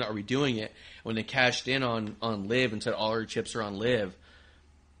 are we doing it? Are we doing it? When they cashed in on Liv and said all our chips are on Liv,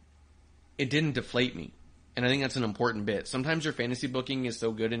 it didn't deflate me. And I think that's an important bit. Sometimes your fantasy booking is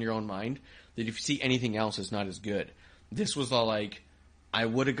so good in your own mind that if you see anything else, it's not as good. This was all like, I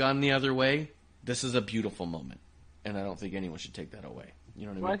would have gone the other way. This is a beautiful moment. And I don't think anyone should take that away. You know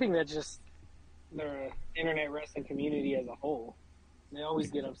what I mean? Well, I think that's just the internet wrestling community as a whole. They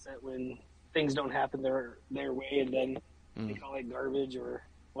always get upset when things don't happen their way, and then they call it garbage or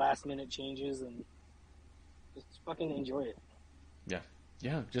last-minute changes, and just fucking enjoy it.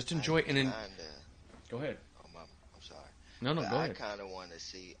 Yeah, just enjoy it. And then... Go ahead. I'm sorry. No, go ahead. I kind of want to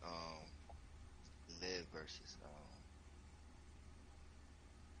see Liv versus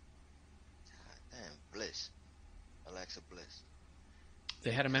Bliss, Alexa Bliss.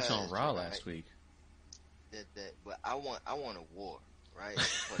 They had a match on Raw last week. But I want a war, right?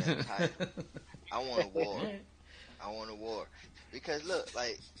 For that title. I want a war. Because look,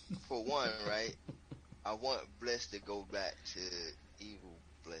 like, for one, right? I want Bliss to go back to evil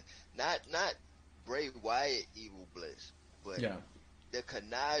Bliss. Not Bray Wyatt evil Bliss, but the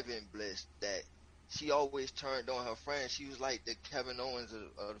conniving Bliss that she always turned on her friends. She was like the Kevin Owens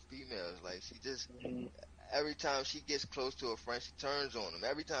of the females. Like, she just, every time she gets close to a friend, she turns on them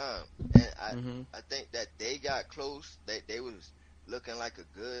every time. And I think that they got close, that they was looking like a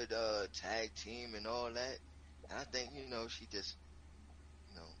good tag team and all that. And I think, she just,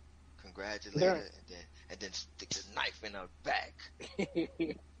 congratulated her and then stick the knife in her back.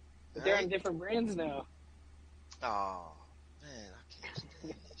 They're on different brands now. Oh, man, I can't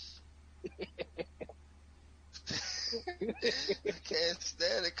stand this. I can't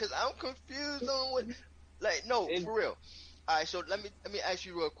stand it because I'm confused on what. Like, no, for real. All right, so let me ask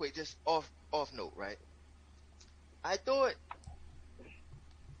you real quick, just off note, right? I thought,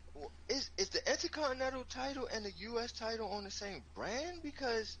 is the Intercontinental title and the U.S. title on the same brand?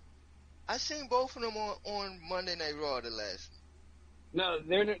 Because I seen both of them on Monday Night Raw the last. No,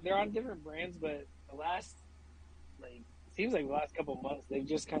 they're on different brands, but the last, seems like the last couple of months, they've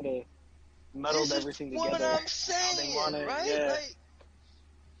just kind of muddled everything together. What I'm saying, right? Yeah. Like,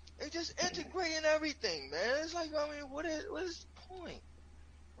 they're just integrating everything, man. It's like, I mean, what is the point?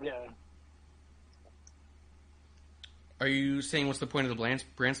 Yeah. Are you saying what's the point of the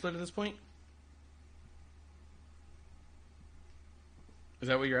brand split at this point? Is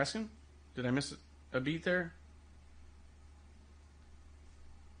that what you're asking? Did I miss a beat there?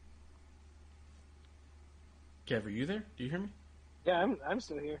 Kev, are you there? Do you hear me? Yeah, I'm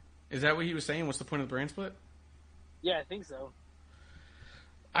still here. Is that what he was saying? What's the point of the brand split? Yeah, I think so.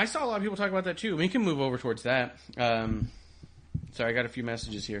 I saw a lot of people talk about that too. We can move over towards that. Sorry, I got a few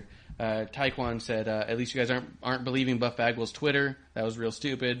messages here. Taekwon said, "At least you guys aren't believing Buff Bagwell's Twitter. That was real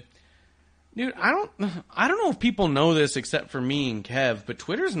stupid." Dude, I don't know if people know this except for me and Kev, but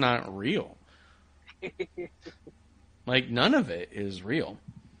Twitter's not real. Like, none of it is real.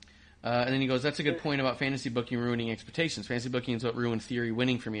 And then he goes, that's a good point about fantasy booking ruining expectations. Fantasy booking is what ruined Theory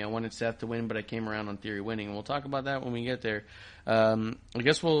winning for me. I wanted Seth to win, but I came around on Theory winning. And we'll talk about that when we get there. I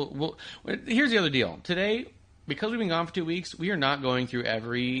guess we'll here's the other deal. Today, because we've been gone for 2 weeks, we are not going through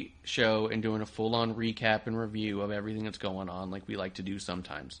every show and doing a full-on recap and review of everything that's going on like we like to do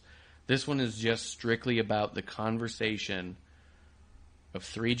sometimes. This one is just strictly about the conversation of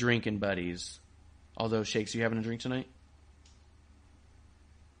three drinking buddies. Although, Shakes, you having a drink tonight?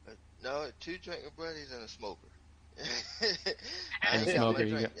 No, 2 drinking buddies and a smoker. And a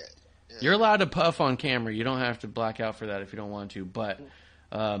smoker. You're allowed to puff on camera. You don't have to black out for that if you don't want to. But,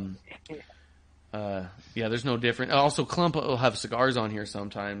 yeah, there's no different. Also, Clump will have cigars on here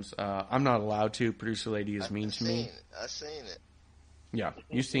sometimes. I'm not allowed to. Producer lady is mean to me. I've seen it. Yeah,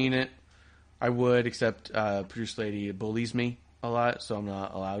 you've seen it. I would, except producer lady bullies me a lot, so I'm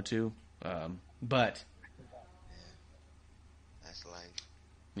not allowed to. But that's life.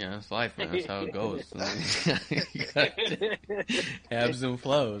 Yeah, it's life, man. That's how it goes. Ebbs and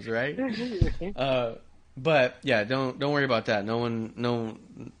flows, right? But yeah, don't worry about that.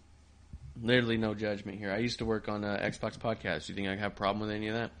 Literally no judgment here. I used to work on Xbox Podcast. Do you think I have a problem with any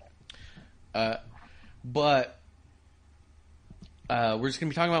of that? But we're just going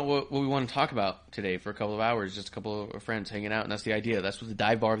to be talking about what we want to talk about today for a couple of hours, just a couple of friends hanging out, and that's the idea. That's what the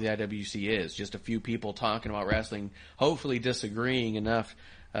dive bar of the IWC is, just a few people talking about wrestling, hopefully disagreeing enough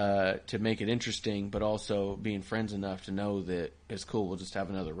to make it interesting, but also being friends enough to know that it's cool. We'll just have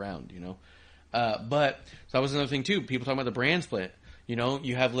another round, But so that was another thing too. People talking about the brand split.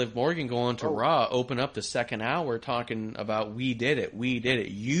 You have Liv Morgan go on to Raw, open up the second hour talking about we did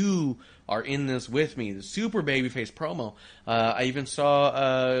it. You are in this with me. The super babyface promo. I even saw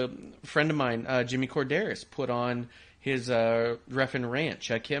a friend of mine, Jimmy Corderas, put on his Ref and Rant.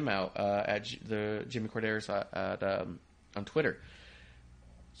 Check him out at the Jimmy Corderas on Twitter.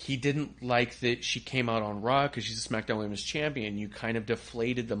 He didn't like that she came out on Raw because she's a SmackDown Women's Champion. You kind of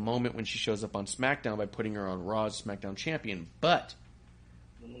deflated the moment when she shows up on SmackDown by putting her on Raw as SmackDown Champion. But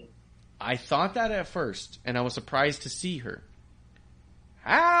I thought that at first, and I was surprised to see her.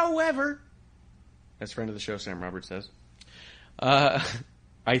 However, as friend of the show Sam Roberts says,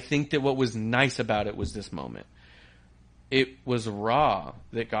 I think that what was nice about it was this moment. It was Raw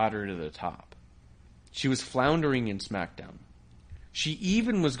that got her to the top. She was floundering in SmackDown. She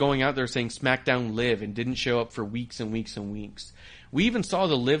even was going out there saying SmackDown Live and didn't show up for weeks and weeks and weeks. We even saw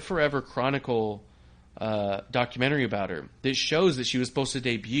the Live Forever Chronicle documentary about her that shows that she was supposed to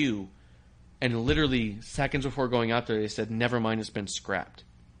debut, and literally seconds before going out there, they said, never mind, it's been scrapped.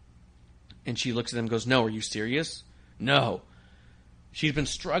 And she looks at them and goes, no, are you serious? No. She's been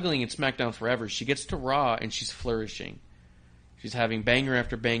struggling in SmackDown forever. She gets to Raw, and she's flourishing. She's having banger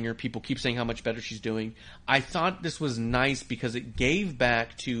after banger. People keep saying how much better she's doing. I thought this was nice because it gave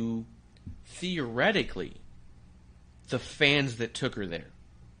back to, theoretically, the fans that took her there,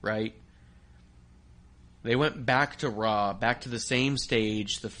 right? They went back to Raw, back to the same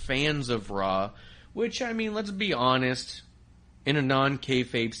stage, the fans of Raw, which, I mean, let's be honest, in a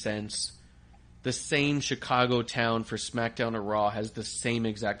non-kayfabe sense, the same Chicago town for SmackDown or Raw has the same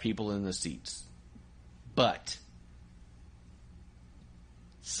exact people in the seats. But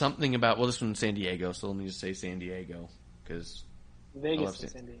something about, well, this one's San Diego, so let me just say San Diego, because Vegas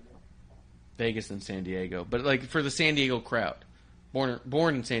and San Diego. Vegas and San Diego. But, like, for the San Diego crowd.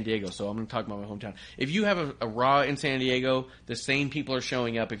 Born in San Diego, so I'm going to talk about my hometown. If you have a Raw in San Diego, the same people are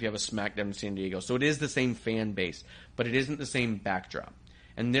showing up if you have a SmackDown in San Diego. So it is the same fan base, but it isn't the same backdrop.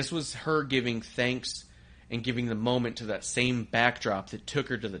 And this was her giving thanks and giving the moment to that same backdrop that took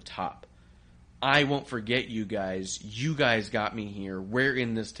her to the top. I won't forget you guys. You guys got me here. We're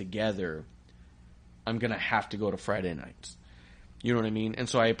in this together. I'm going to have to go to Friday nights. You know what I mean? And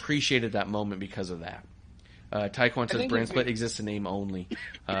so I appreciated that moment because of that. Taekwon says brand split exists in name only.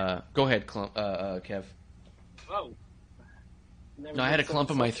 Go ahead, Kev. Oh. No, I had a clump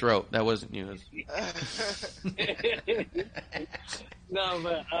in my throat. That wasn't you. No,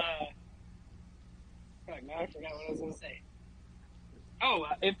 but now I forgot what I was going to say. Oh,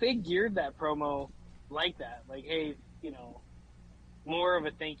 if they geared that promo like that, like, hey, more of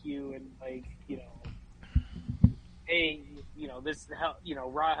a thank you and, like, hey, this help,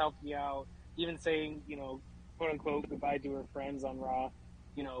 Raw helped me out. Even saying, quote unquote, goodbye to her friends on Raw,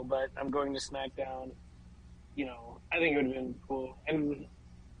 but I'm going to SmackDown. I think it would have been cool. And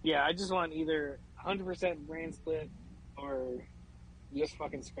yeah, I just want either 100% brand split or just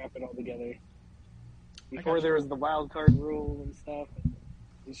fucking scrap it all together. Before there was the wild card rule and stuff.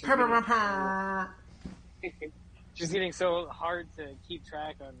 Just getting so hard to keep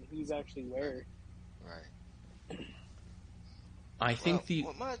track on who's actually where. Right. I think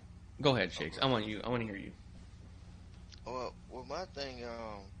Go ahead, Shakes. I want to hear you. Well, my thing,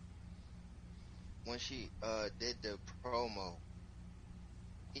 when she did the promo,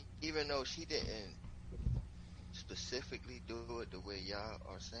 even though she didn't specifically do it the way y'all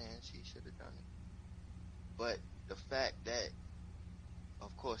are saying she should have done it, but the fact that,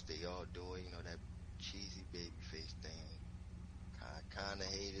 of course, they all do it, that cheesy babyface thing. I kind of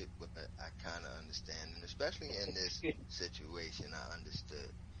hate it, but I kind of understand, and especially in this situation, I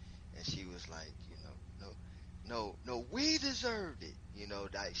understood. And she was like, no, we deserved it.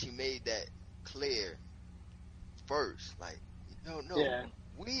 Like she made that clear first. Like, no, yeah.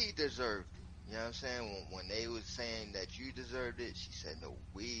 We deserved it. You know what I'm saying? When they was saying that you deserved it, she said, no,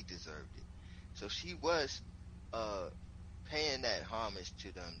 we deserved it. So she was paying that homage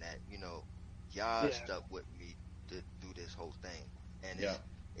to them that, y'all stuck with me through this whole thing. And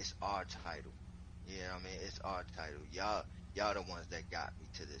it's our title. You know what I mean? It's our title. Y'all the ones that got me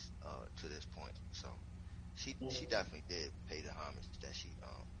to this point. So she definitely did pay the homage that she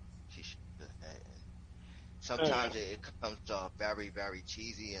should have had. And sometimes it comes very, very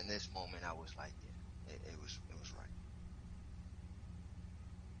cheesy. In this moment, I was like, yeah, it was right.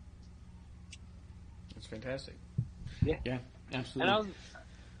 That's fantastic. Yeah, absolutely. And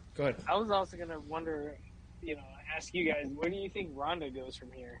Go ahead. I was also gonna wonder, ask you guys, where do you think Ronda goes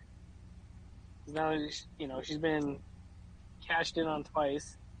from here? Now, she's been cashed in on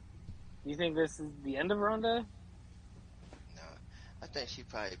twice. you think this is the end of Ronda? No, I think she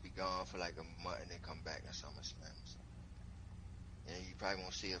probably be gone for like a month and then come back at SummerSlam. So. And you probably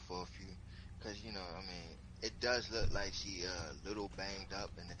won't see her for a few, because I mean, it does look like she a little banged up,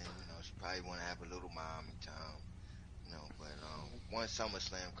 and then she probably want to have a little Miami time, But once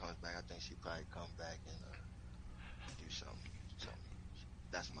SummerSlam comes back, I think she probably come back and do something.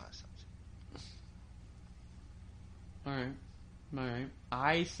 That's my assumption. All right.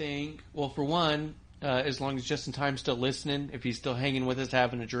 I think, well, for one, as long as Just in Time's still listening, if he's still hanging with us,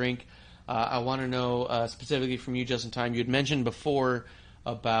 having a drink, I want to know specifically from you, Just in Time. You had mentioned before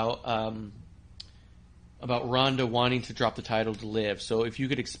about Ronda wanting to drop the title to Liv. So if you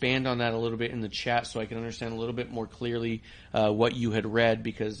could expand on that a little bit in the chat, so I can understand a little bit more clearly what you had read,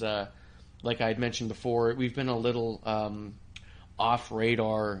 because like I had mentioned before, we've been a little off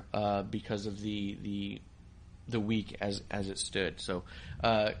radar because of the week as it stood. So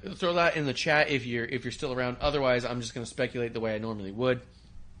throw that in the chat if you're still around. Otherwise, I'm just going to speculate the way I normally would.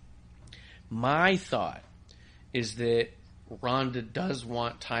 My thought is that Ronda does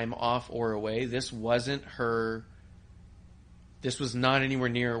want time off or away. This was not anywhere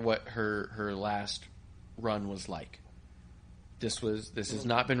near what her last run was like. This has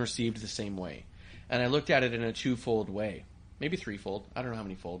not been received the same way. And I looked at it in a twofold way. Maybe threefold. I don't know how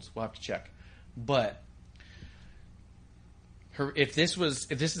many folds. We'll have to check. But if this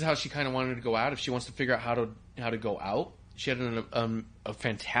is how she kind of wanted to go out, if she wants to figure out how to go out, she had a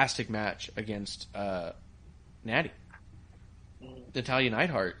fantastic match against Natty. Natalya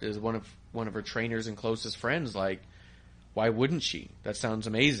Neidhart is one of her trainers and closest friends. Like, why wouldn't she? That sounds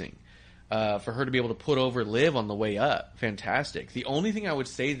amazing. For her to be able to put over Liv on the way up, fantastic. The only thing I would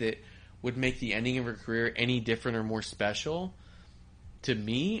say that would make the ending of her career any different or more special to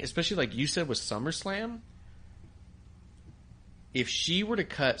me, especially like you said with SummerSlam, if she were to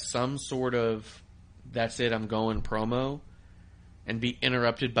cut some sort of "that's it, I'm going" promo and be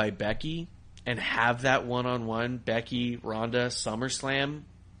interrupted by Becky and have that one-on-one Becky Ronda SummerSlam,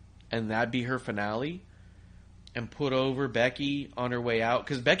 and that be her finale, and put over Becky on her way out,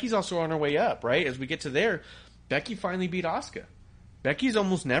 because Becky's also on her way up, right? As we get to there, Becky finally beat Asuka. Becky's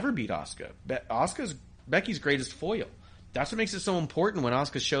almost never beat Asuka. Asuka's Becky's greatest foil. That's what makes it so important when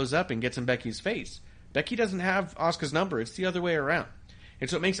Asuka shows up and gets in Becky's face. Becky doesn't have Asuka's number. It's the other way around. And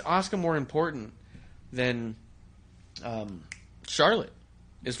so it makes Asuka more important than Charlotte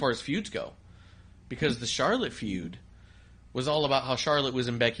as far as feuds go. Because the Charlotte feud was all about how Charlotte was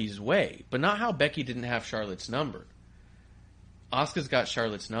in Becky's way, but not how Becky didn't have Charlotte's number. Asuka's got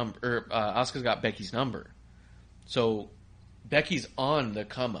Charlotte's number, or Asuka's got Becky's number. So Becky's on the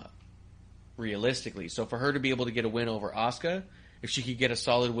come up, realistically. So for her to be able to get a win over Asuka, if she could get a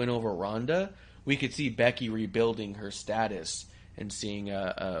solid win over Ronda, we could see Becky rebuilding her status and seeing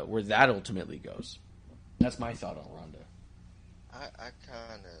where that ultimately goes. That's my thought on Ronda. I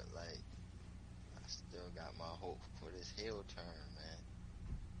kind of I still got my hope for this heel turn, man.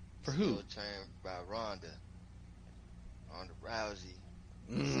 For who? Heel turn by Ronda. Ronda Rousey.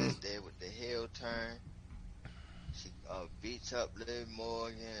 Sits there with the heel turn. She beats up Liv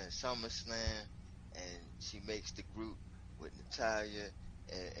Morgan and SummerSlam, and she makes the group with Natalya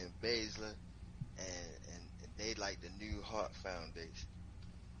and Baszler, and they like the new Hart Foundation.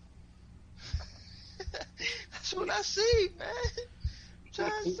 That's what I see, man. I'm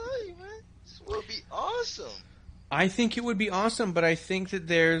trying to say, man. This would be awesome. I think it would be awesome, but I think that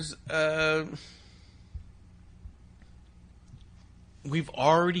there's we've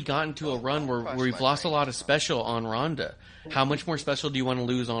already gotten to a run where we've lost a lot of special on Ronda. How much more special do you want to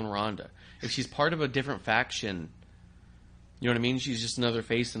lose on Ronda? If she's part of a different faction, you know what I mean? She's just another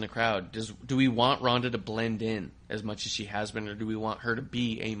face in the crowd. Do we want Ronda to blend in as much as she has been, or do we want her to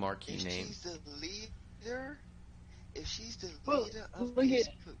be a marquee name? She's the leader, if she's the leader of this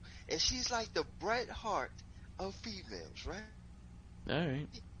group, if she's like the Bret Hart of females, right? All right.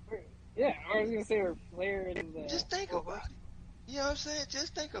 Yeah, I was gonna say we're Flair in the. Just think about it. You know what I'm saying?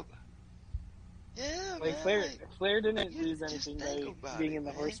 Just think about it. Yeah, like man. Flair didn't lose anything by being in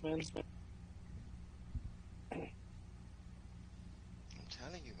the Horsemen. I'm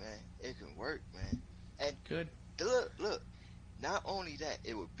telling you, man, it can work, man. And good. Look. Not only that,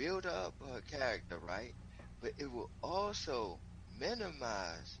 it would build up her character, right? But it will also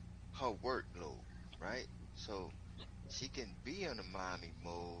minimize her workload, right? So she can be in a mommy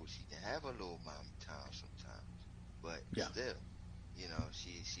mode. She can have a little mommy time sometimes, but still, you know,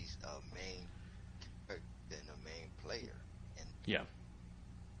 she's a main character and a main player. And yeah.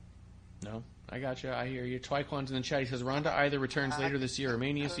 No, I got you. I hear you. Twyquan's in the chat. He says Ronda either returns later this year or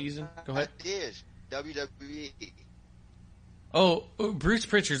Mania season. Go ahead. It is WWE. Oh, Bruce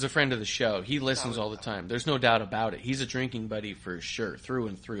Pritchard's a friend of the show. He listens all the time. There's no doubt about it. He's a drinking buddy for sure, through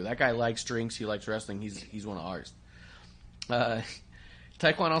and through. That guy likes drinks. He likes wrestling. He's one of ours.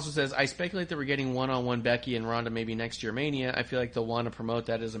 Taekwon also says, I speculate that we're getting one-on-one Becky and Ronda maybe next year Mania. I feel like they'll want to promote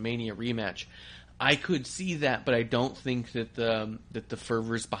that as a Mania rematch. I could see that, but I don't think that the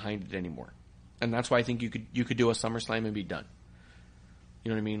fervor's behind it anymore. And that's why I think you could do a SummerSlam and be done. You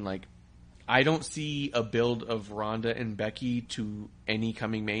know what I mean? Like, I don't see a build of Ronda and Becky to any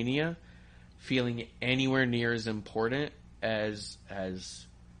coming Mania feeling anywhere near as important as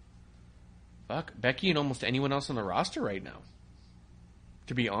Becky and almost anyone else on the roster right now.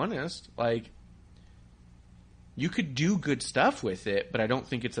 To be honest, like, you could do good stuff with it, but I don't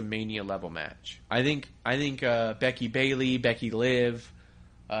think it's a Mania level match. I think Becky Bayley, Becky Liv,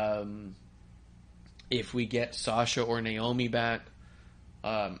 if we get Sasha or Naomi back,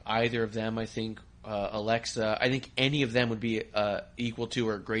 either of them, I think Alexa, I think any of them would be equal to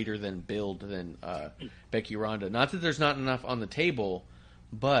or greater than build than Becky Ronda. Not that there's not enough on the table,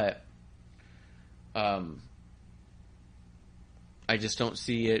 but I just don't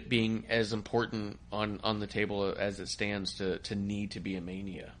see it being as important on the table as it stands to need to be a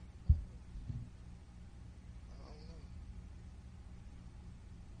Mania.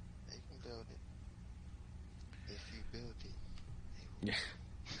 They can build it. If you build it, yeah.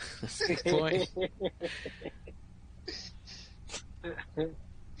 That's a good point.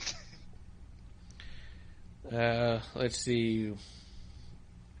 Let's see.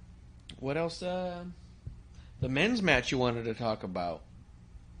 What else? The men's match you wanted to talk about.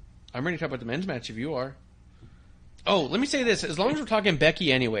 I'm ready to talk about the men's match if you are. Oh, let me say this. As long as we're talking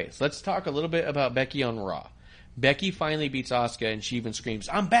Becky anyways, let's talk a little bit about Becky on Raw. Becky finally beats Asuka and she even screams,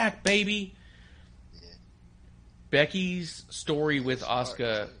 "I'm back, baby!" yeah. Becky's story with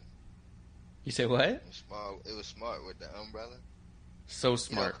Asuka. You say what? It was smart with the umbrella. So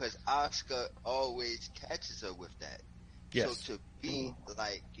smart. Because Asuka always catches her with that. Yes. So to be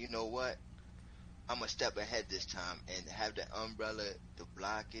like, you know what? I'm a step ahead this time and have the umbrella to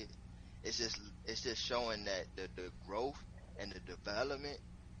block it. It's just showing that the growth and the development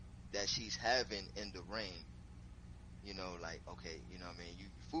that she's having in the ring. You know, like, okay, you know what I mean? You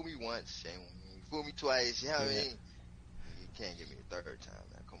fool me once, and you fool me twice, you know what I mean? You can't give me a third time,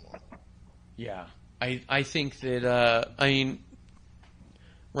 man. Come on. Yeah. I think that,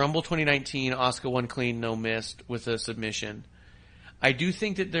 Rumble 2019, Asuka won clean, no missed with a submission. I do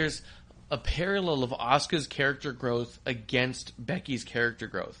think that there's a parallel of Asuka's character growth against Becky's character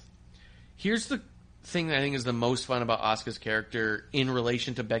growth. Here's the thing that I think is the most fun about Asuka's character in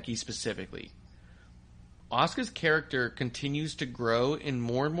relation to Becky specifically. Asuka's character continues to grow in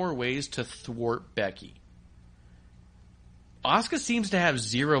more and more ways to thwart Becky. Asuka seems to have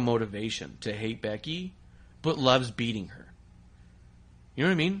zero motivation to hate Becky, but loves beating her. You know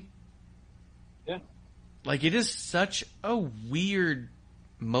what I mean? Yeah. Like, it is such a weird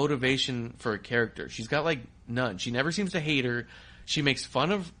motivation for a character. She's got, like, none. She never seems to hate her. She makes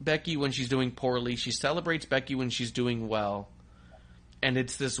fun of Becky when she's doing poorly. She celebrates Becky when she's doing well. And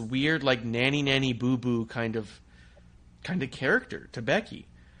it's this weird, like, nanny boo-boo kind of character to Becky.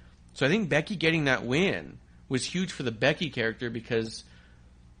 So I think Becky getting that win was huge for the Becky character because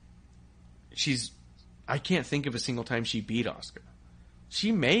I can't think of a single time she beat Asuka.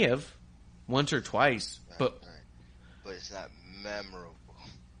 She may have once or twice, but it's not memorable.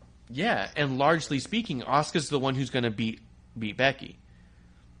 Yeah, and largely speaking, Asuka's the one who's going to beat Becky.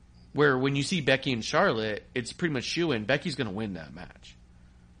 Where when you see Becky and Charlotte, it's pretty much shoo-in. Becky's going to win that match.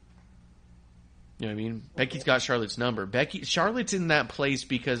 You know what I mean? Becky's got Charlotte's number. Charlotte's in that place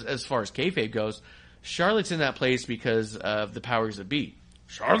because, as far as kayfabe goes, Charlotte's in that place because of the powers that be.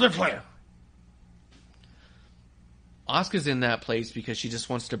 Charlotte Flair. Asuka's in that place because she just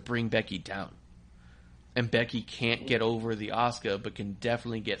wants to bring Becky down. And Becky can't get over the Asuka, but can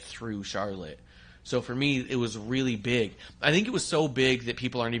definitely get through Charlotte. So for me, it was really big. I think it was so big that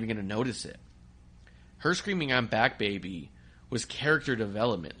people aren't even going to notice it. Her screaming, "I'm back, baby," was character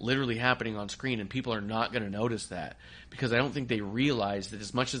development, literally happening on screen, and people are not going to notice that. Because I don't think they realize that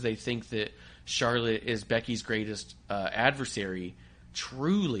as much as they think that Charlotte is Becky's greatest adversary,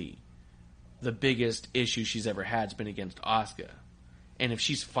 truly the biggest issue she's ever had has been against Asuka. And if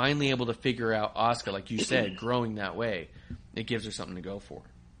she's finally able to figure out Asuka, like you said, growing that way, it gives her something to go for.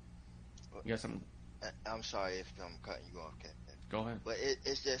 You got something? I'm sorry if I'm cutting you off, Captain. Go ahead. But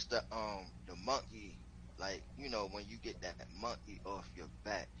it's just the monkey, like, you know, when you get that monkey off your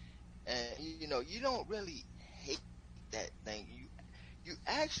back, and you know, you don't really hate that thing. You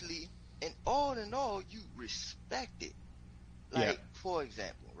actually, in all, you respect it. Like, for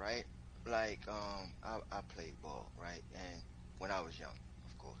example, right? Like, I play ball, right? And when I was young,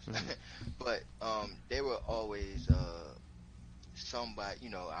 of course. But they were always somebody,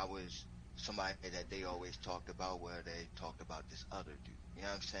 I was somebody that they always talked about, where they talked about this other dude. You know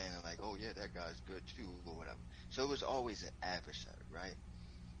what I'm saying? And like, oh yeah, that guy's good too, or whatever. So it was always an adversary, right?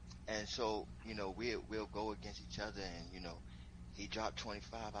 And so, we'll go against each other, and he dropped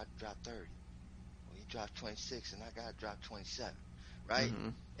 25, I dropped 30. Or he dropped 26, and I got dropped 27, right? Mm-hmm.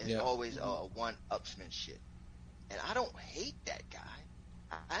 It's Yeah. always a one-upsmanship. And I don't hate that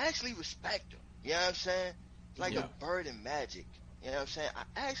guy. I actually respect him. You know what I'm saying? It's like Yeah. a bird in magic. You know what I'm saying? I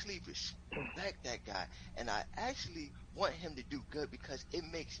actually respect that guy, and I actually want him to do good because it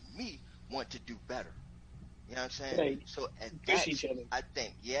makes me want to do better. You know what I'm saying? Right. So, and Push each other. I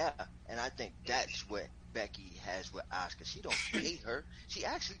think, yeah, and I think that's what Becky has with Asuka. She don't hate her. She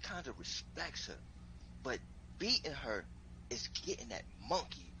actually kind of respects her. But beating her is getting that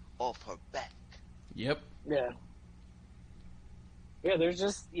monkey off her back. Yep. Yeah. Yeah, there's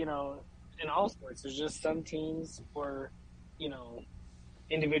just, in all sports, there's just some teams or,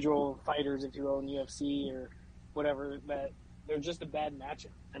 individual fighters, if you will, in UFC or whatever, that they're just a bad matchup.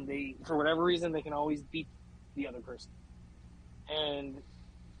 And they, for whatever reason, they can always beat the other person. And,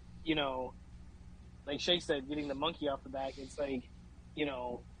 like Shake said, getting the monkey off the back, it's like,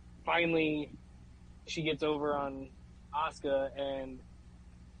 finally she gets over on Asuka and,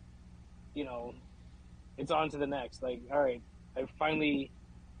 it's on to the next. Like, all right, I finally,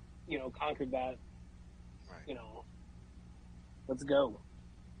 conquered that. Right. Let's go.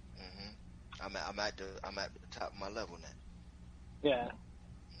 I'm at the top of my level now. Yeah.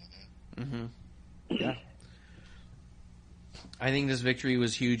 Mm-hmm. Yeah. I think this victory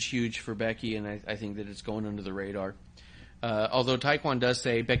was huge for Becky, and I think that it's going under the radar. Although Taekwon does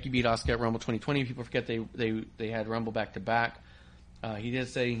say Becky beat Asuka at Rumble 2020, people forget they had Rumble back to back. He did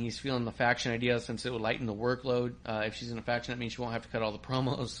say he's feeling the faction idea since it would lighten the workload. If she's in a faction, that means she won't have to cut all the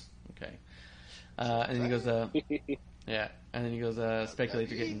promos. Okay. And then he goes, yeah. And then he goes, speculate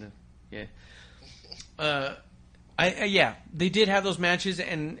to get into, yeah. Yeah, they did have those matches,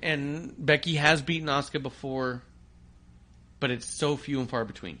 and Becky has beaten Asuka before, but it's so few and far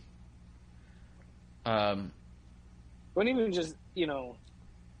between. But even just,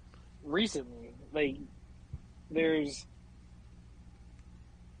 recently, like, there's,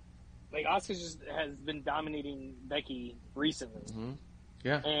 like, Asuka just has been dominating Becky recently. Mm-hmm.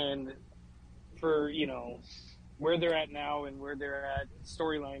 Yeah. And for, where they're at now and where they're at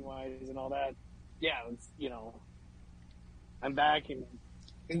storyline-wise and all that, yeah, it's, I'm back, and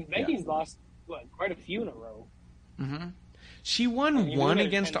Becky's lost, quite a few in a row. Mm-hmm. She won one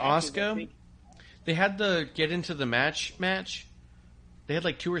against Asuka. They had the get into the match. They had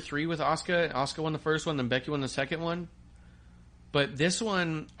like 2 or 3 with Asuka. Asuka won the first one, then Becky won the second one. But this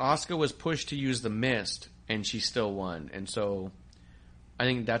one, Asuka was pushed to use the mist, and she still won. And so, I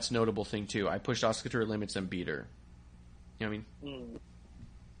think that's a notable thing too. I pushed Asuka to her limits and beat her. You know what I mean?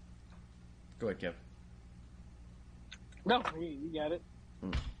 Go ahead, Kev. No, you got it.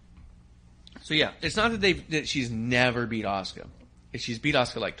 So yeah, it's not that she's never beat Asuka. She's beat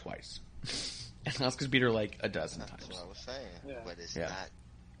Asuka like twice. And Asuka's beat her like a dozen times. That's what I was saying. Yeah. But it's not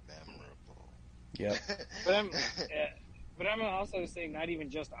memorable. Yep. But I'm also saying not even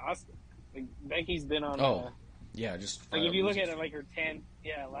just Asuka. Like, Becky's been on. Yeah, just like if you look at it, like her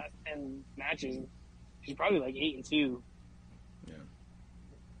last 10 matches, she's probably like 8-2. Yeah.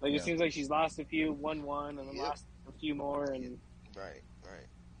 Like it seems like she's lost a few, won one, and then lost a few more, and right.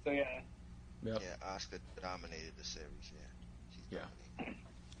 So yeah. Yep. Yeah, Asuka dominated the series. Yeah. She's dominated.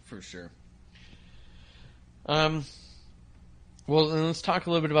 For sure. Well, then let's talk a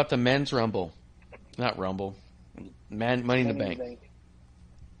little bit about the men's Rumble. Not Rumble. Money in the Bank.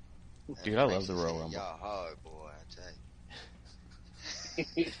 Dude, I love the Royal Rumble. Y'all hard, boy, I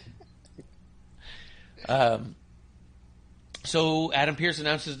tell you. So Adam Pearce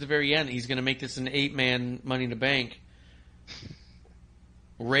announces at the very end he's going to make this an 8-man Money in the Bank.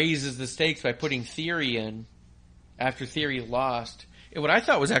 Raises the stakes by putting Theory in after Theory lost. What I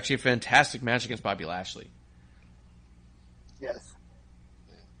thought was actually a fantastic match against Bobby Lashley. Yes.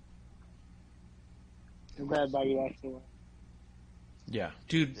 I'm glad Bobby Lashley won. Yeah.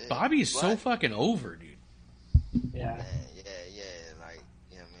 Dude, Bobby is so fucking over, dude. Yeah. Man, yeah. Like,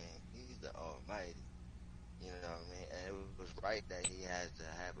 you know what I mean? He's the almighty. You know what I mean? And it was right that he has to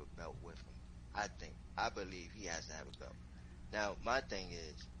have a belt with him. I believe he has to have a belt. Now, my thing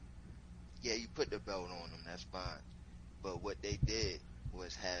is, yeah, you put the belt on him, that's fine. But what they did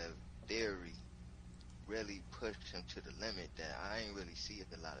was have Theory really push him to the limit that I ain't really see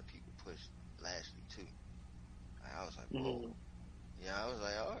a lot of people push Lashley to. I was like, whoa. Yeah, I was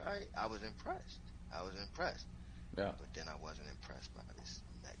like, all right. I was impressed. Yeah. But then I wasn't impressed by this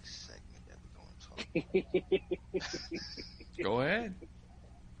next segment that we're going to talk about. Go ahead.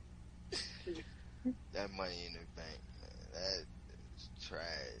 That Money in the Bank, man, that is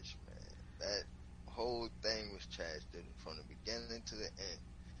trash, man. That whole thing was trash from the beginning to the end.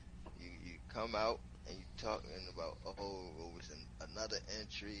 You come out and you talking about, it was another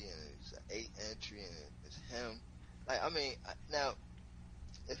entry and it's an 8 entry and it's him. Like, I mean, now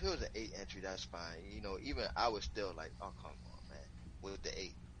if it was an 8 entry, that's fine. Even I was still like, oh, come on, man, with the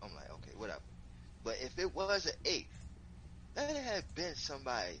 8. I'm like, okay, whatever. But if it was an 8, let it have been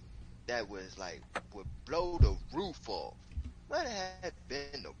somebody that was like would blow the roof off. Let it have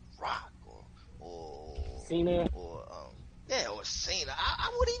been The Rock or Cena. or Cena.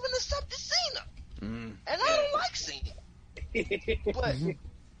 I would even accept Cena. Mm. And I don't like Cena. But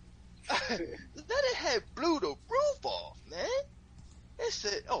let it have blew the roof off, man. It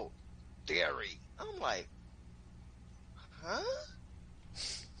said, oh, Theory. I'm like, huh?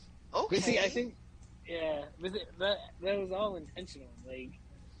 Okay. But see, I think, that was all intentional. Like,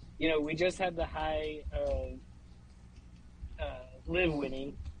 we just had the high of Liv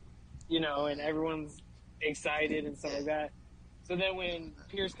winning, and everyone's excited and stuff like that. So then when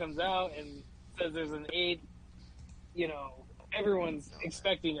Pierce comes out and says there's an 8, everyone's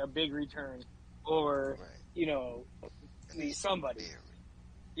expecting a big return or, somebody.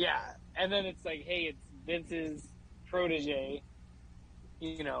 Yeah. And then it's like, hey, it's Vince's protege,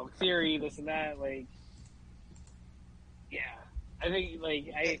 Theory, this and that. Like, yeah. I think,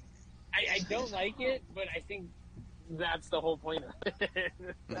 like, I don't like it, but I think that's the whole point of it.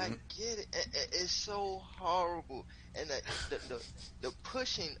 I get it. It's so horrible. And the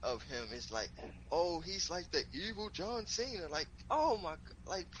pushing of him is like, oh, he's like the evil John Cena. Like, oh my,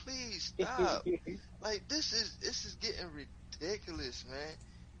 like, please stop. Like, this is getting ridiculous, man.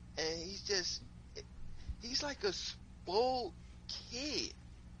 And he's like a spoiled kid.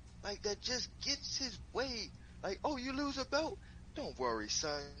 Like, that just gets his way. Like, oh, you lose a belt? Don't worry,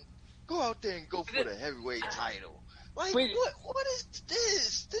 son. Go out there and go for the heavyweight title. Like, what is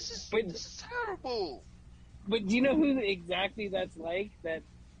this? This is terrible. But do you know who exactly that's like? That,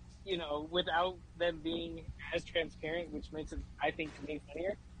 without them being as transparent, which makes it, I think, to me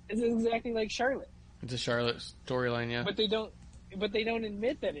funnier, it's exactly like Charlotte. It's a Charlotte storyline, yeah. But they don't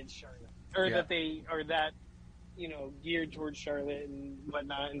admit that it's Charlotte, or that they are that, geared towards Charlotte and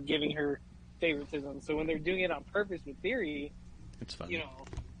whatnot, and giving her favoritism. So when they're doing it on purpose with Theory, it's funny.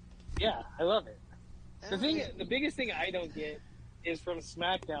 Yeah, I love it. The biggest thing I don't get is from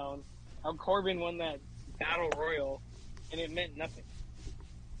SmackDown how Corbin won that Battle Royal and it meant nothing.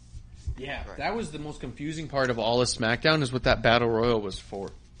 Yeah, that was the most confusing part of all of SmackDown is what that Battle Royal was for.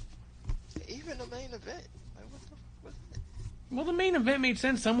 Even the main event. Like, what the fuck was that? Well, the main event made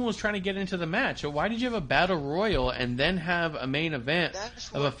sense. Someone was trying to get into the match. So why did you have a Battle Royal and then have a main event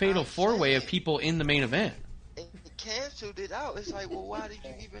of a fatal 4-way of people in the main event? And canceled it out. It's like, well, why did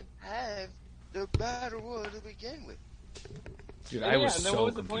you even have the Battle Royal to begin with? Dude, I was so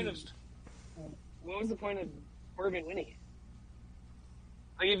confused. What was the point of Corbin winning it?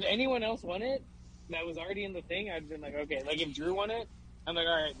 Like, if anyone else won it that was already in the thing, I'd been like, okay. Like, if Drew won it, I'm like,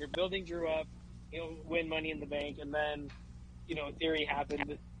 all right, you're building Drew up, win Money in the Bank, and then, Theory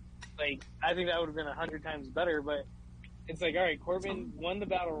happened. Like, I think that would have been 100 times better, but it's like, all right, Corbin won the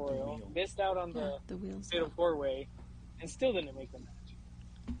Battle Royal, missed out on the Fatal 4-Way, and still didn't make the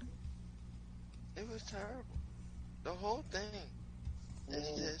match. It was terrible. The whole thing is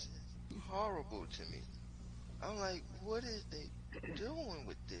just horrible to me. I'm like, what is they doing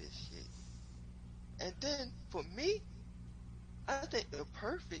with this shit? And then, for me, I think the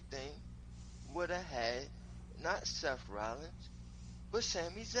perfect thing would have had not Seth Rollins, but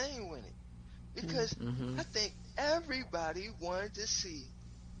Sami Zayn win it. Because I think everybody wanted to see,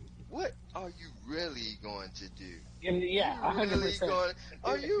 what are you really going to do? Yeah, 100%.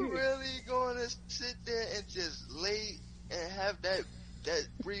 Are you really going to sit there and just lay and have that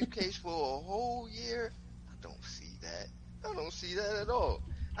briefcase for a whole year? I don't see that. I don't see that at all.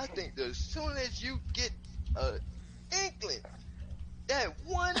 I think that as soon as you get a inkling, that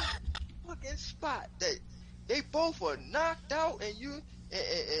one fucking spot that they both are knocked out and you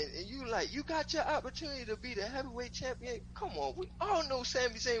like, you got your opportunity to be the heavyweight champion. Come on, we all know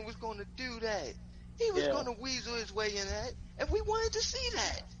Sami Zayn was going to do that. He was going to weasel his way in that, and we wanted to see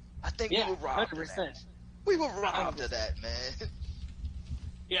that. I think we were robbed 100%. Of that. We were robbed 100%. Of that, man.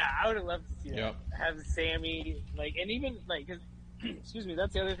 Yeah, I would have loved to see that. Have Sammy, like, and even, like, cause, excuse me,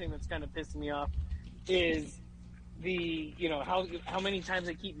 that's the other thing that's kind of pissing me off is the, how many times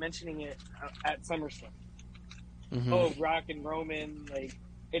they keep mentioning it at SummerSlam. Oh, Rock and Roman, like,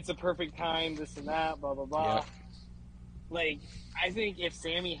 it's a perfect time, this and that, blah, blah, blah. like, I think if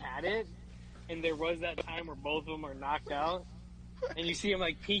Sammy had it, and there was that time where both of them are knocked out, and you see him,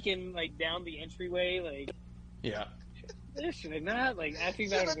 like, peeking, like, down the entryway, like... Yeah. Should I not? Like, I think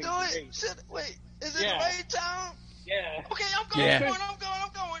that would be great. Wait, is it the right time? Yeah. Okay, I'm going.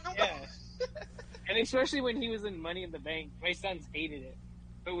 Yeah. And especially when he was in Money in the Bank, my sons hated it.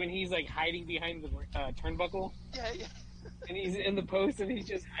 But when he's, like, hiding behind the turnbuckle... Yeah. And he's in the post and he's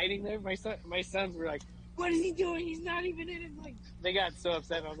just hiding there, my sons were like, what is he doing? He's not even in it. Like, they got so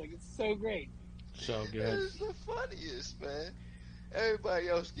upset. I was like, it's so great. So good. It's the funniest, man. Everybody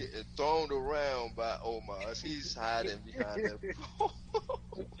else getting thrown around by Omar. He's hiding behind that pole.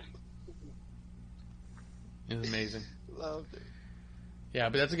 It was amazing. Loved it. Yeah,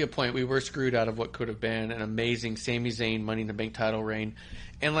 but that's a good point. We were screwed out of what could have been an amazing Sami Zayn Money in the Bank title reign.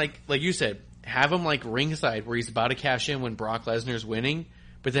 And like you said, have him like ringside where he's about to cash in when Brock Lesnar's winning,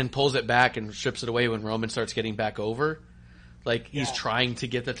 but then pulls it back and strips it away when Roman starts getting back over. Like, he's trying to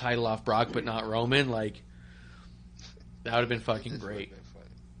get the title off Brock, but not Roman. Like, that would have been fucking great.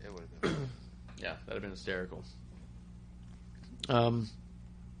 It would have been. Yeah, that would have been hysterical.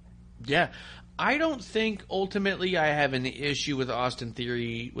 Yeah. I don't think, ultimately, I have an issue with Austin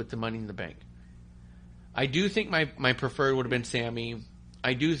Theory with the Money in the Bank. I do think my preferred would have been Sammy.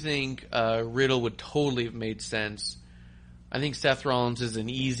 I do think Riddle would totally have made sense. I think Seth Rollins is an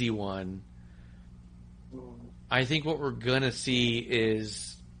easy one. I think what we're going to see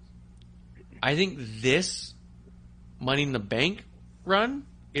is... I think this Money in the Bank run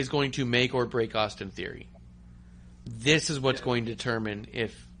is going to make or break Austin Theory. This is what's going to determine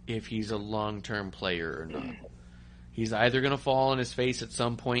if he's a long-term player or not. He's either going to fall on his face at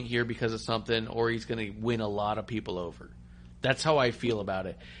some point here because of something, or he's going to win a lot of people over. That's how I feel about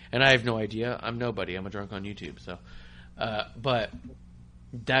it. And I have no idea. I'm nobody. I'm a drunk on YouTube. So, but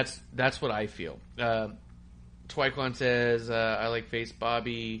that's what I feel. Twyquan says, I like face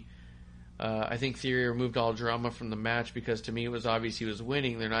Bobby. I think Theory removed all drama from the match because to me it was obvious he was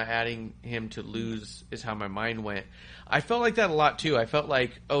winning. They're not adding him to lose is how my mind went. I felt like that a lot too. I felt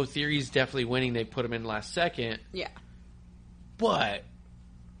like, oh, Theory's definitely winning. They put him in last second. Yeah. But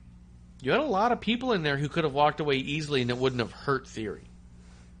you had a lot of people in there who could have walked away easily and it wouldn't have hurt Theory.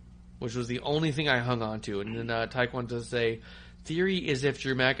 Which was the only thing I hung on to. And then Taekwon does say, Theory is if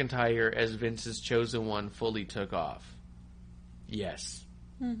Drew McIntyre as Vince's chosen one fully took off. Yes.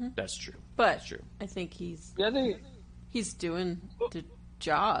 Mm-hmm. That's true. But that's true. I think he's doing the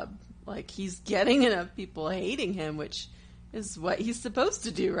job. Like, he's getting enough people hating him, which is what he's supposed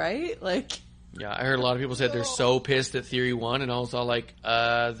to do, right? Like, yeah, I heard a lot of people said they're so pissed that Theory won, and I was all like,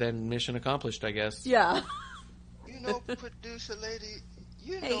 then mission accomplished, I guess. Yeah. You know, producer lady,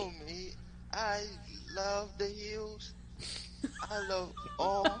 know me. I love the heels. I love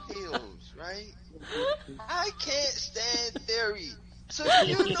all heels, right? I can't stand Theory. So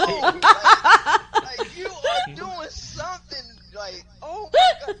you know, like you are doing something like, oh my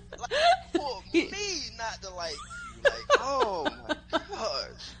god, like, for me not to like you, like, oh my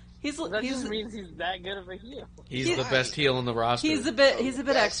gosh. That just means he's that good of a heel. He's the best heel in the roster. He's a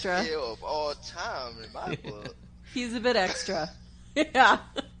bit extra. Heel of all time in my book. He's a bit extra. Yeah,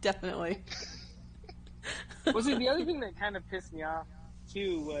 definitely. Well, see, the other thing that kind of pissed me off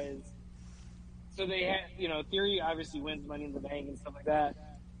too was. So they had, Theory obviously wins Money in the Bank and stuff like that.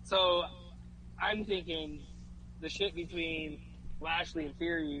 So I'm thinking the shit between Lashley and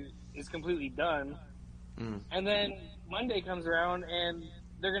Theory is completely done. Mm. And then Monday comes around and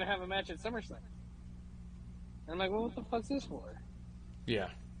they're going to have a match at SummerSlam. And I'm like, well, what the fuck's this for? Yeah.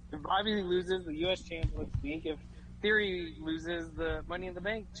 If Bobby loses, the U.S. champ looks weak. If Theory loses, the Money in the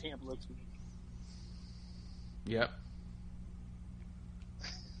Bank champ looks weak. Yep.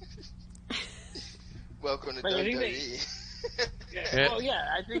 Welcome to WWE.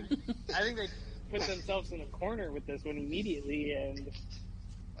 I think they put themselves in a corner with this one immediately, and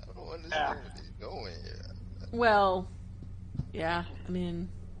I don't understand where they're going here. Well, yeah, I mean,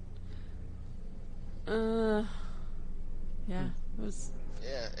 yeah, it was.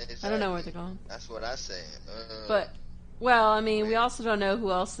 Yeah, exactly. I don't know where they're going. That's what I say. But, well, I mean, we also don't know who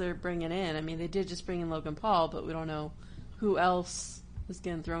else they're bringing in. I mean, they did just bring in Logan Paul, but we don't know who else is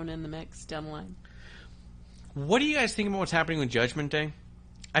getting thrown in the mix down the line. What do you guys think about what's happening with Judgment Day?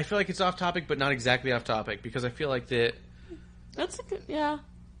 I feel like it's off topic, but not exactly off topic, because I feel like that... That's a good... Yeah.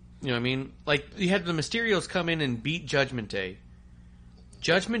 You know what I mean? Like, you had the Mysterios come in and beat Judgment Day.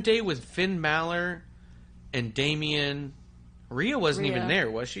 Judgment Day with Finn Balor and Damian. Rhea wasn't even there,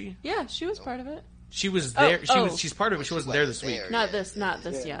 was she? Yeah, she was part of it. She was there. She's part of it, but she wasn't there this week. Not this,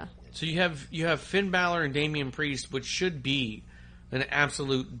 yeah. So you have Finn Balor and Damian Priest, which should be an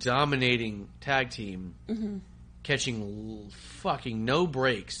absolute dominating tag team. Mm-hmm. catching fucking no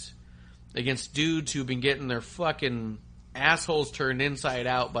breaks against dudes who've been getting their fucking assholes turned inside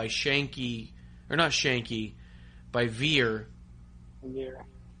out by by Veer. Yeah.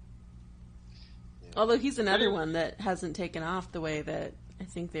 Although he's another one that hasn't taken off the way that I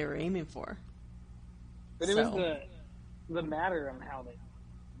think they were aiming for. But it was the matter on how they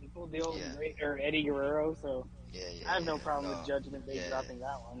people deal with Eddie Guerrero, so I have no problem with Judgment Day dropping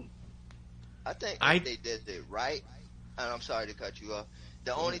that one. I think they did it right, and I'm sorry to cut you off.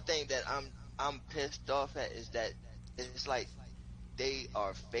 The only thing that I'm pissed off at is that it's like they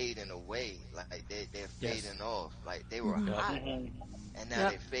are fading away, like they're fading off, like they were hot, and now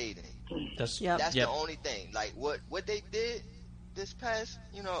they're fading. That's the only thing. Like what they did this past,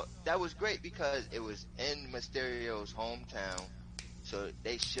 that was great because it was in Mysterio's hometown, so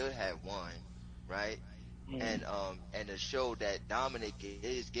they should have won, right? And to show that Dominic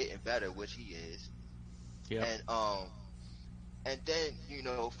is getting better, which he is. Yeah. And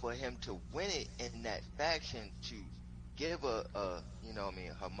then for him to win it in that faction, to give a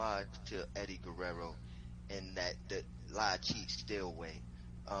homage to Eddie Guerrero in that the lie, cheat, steal way.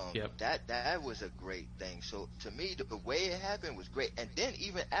 That was a great thing. So to me, the way it happened was great. And then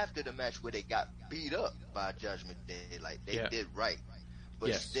even after the match where they got beat up by Judgment Day, like they did right.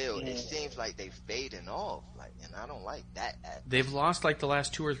 But still, it seems like they fading off, and I don't like that. They've lost like the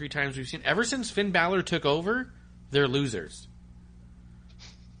last 2 or 3 times we've seen. Ever since Finn Balor took over, they're losers.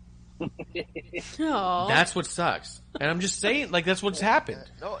 That's what sucks, and I'm just saying, like that's what's happened.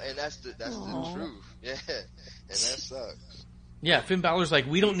 No, and that's the truth. Yeah, and that sucks. Yeah, Finn Balor's like,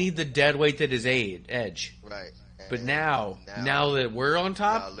 we don't need the dead weight that is Edge. Right. But now that we're on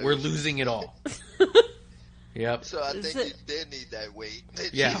top, we're losing it all. Yep. So I think you did need that weight.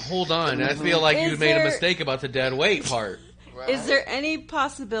 Yeah, hold on. I feel like you made a mistake about the dead weight part. Right. Is there any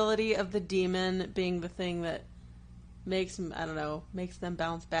possibility of the demon being the thing that makes them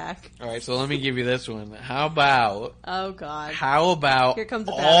bounce back? All right, so let me give you this one. How about... Oh, God. How about Here comes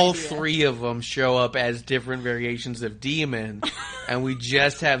a bad all idea. 3 of them show up as different variations of demon, and we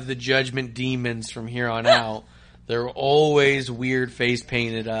just have the Judgment Demons from here on out. They're always weird face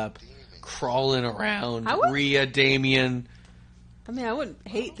painted up, crawling around. Rhea, Damien. I mean, I wouldn't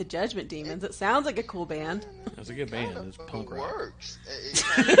hate the Judgment Demons. It sounds like a cool band. That's a good band. It's punk rock. Works.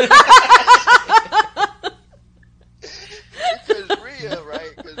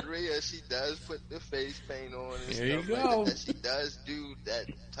 Because Rhea, she does put the face paint on and there stuff you go. like that. She does do that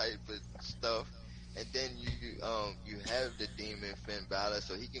type of stuff. And then you have the demon Finn Balor,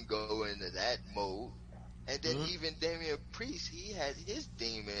 so he can go into that mode. And then even Damian Priest, he has his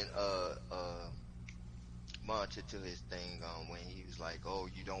demon mantra to his thing when he was like, "Oh,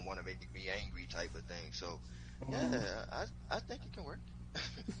 you don't want to make me angry," type of thing. So I think it can work.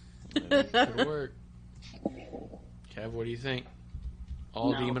 It could work. Kev, what do you think?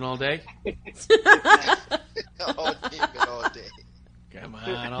 All demon all day? All demon all day. Come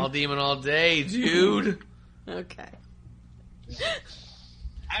on, all demon all day, dude. Okay.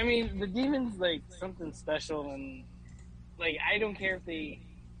 I mean, the demon's like something special, and like I don't care if they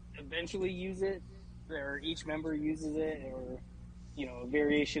eventually use it, or each member uses it, or a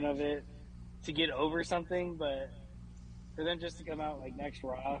variation of it to get over something. But for them just to come out like next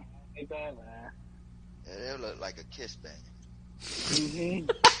Raw like that, they look like a Kiss band. Mm-hmm.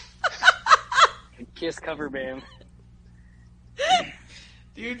 Kiss cover band.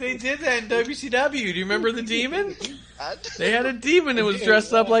 Dude, they did that in WCW. Do you remember the demon? They had a demon that was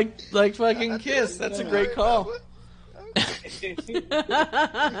dressed up like fucking Kiss. That's a great call.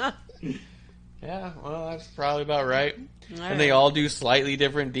 Yeah, well, that's probably about right. And they all do slightly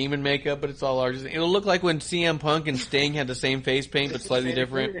different demon makeup, but it's all ours. It'll look like when CM Punk and Sting had the same face paint, but slightly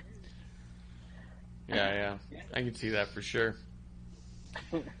different. Yeah, I can see that for sure.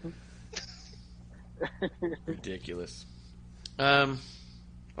 Ridiculous.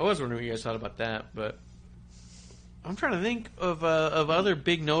 I was wondering what you guys thought about that, but I'm trying to think of other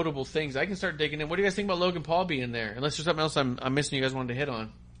big notable things. I can start digging in. What do you guys think about Logan Paul being there? Unless there's something else I'm missing you guys wanted to hit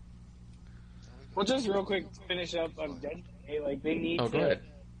on. Well, just real quick to finish up on Judgment Day, like they need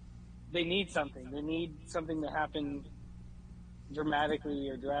they need something. They need something to happen dramatically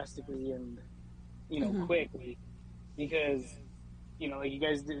or drastically and quickly, because like you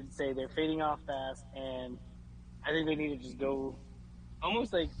guys did say, they're fading off fast, and I think they need to just go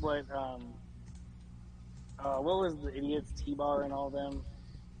almost like what was the idiots T-Bar and all them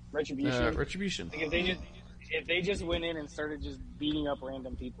Retribution. Retribution. Like if they just went in and started just beating up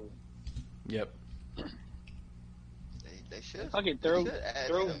random people. Yep. They should. Okay, throw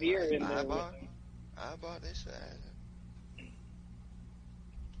beer in there. They should add him.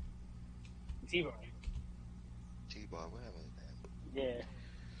 T-Bar. basketball. Whatever his name.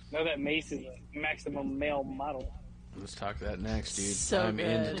 Yeah. Know that Mace is a maximum male model. Let's talk that next, dude. So I'm good.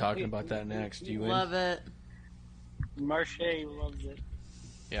 into talking about that next. You Love in? it. Marche loves it.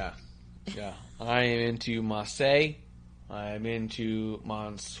 Yeah. Yeah. I am into Marseille. I'm into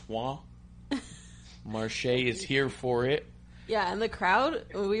Mansoir. Marche is here for it. Yeah, and the crowd,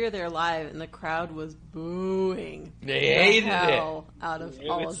 we were there live, and the crowd was booing They hated the hell out of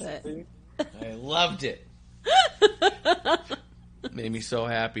all of it. I loved it. Made me so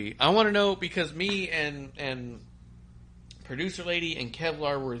happy. I want to know, because me and producer lady and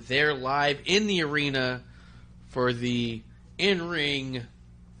Kevlar were there live in the arena for the in-ring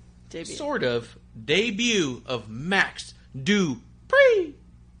sort of debut of Max Dupree.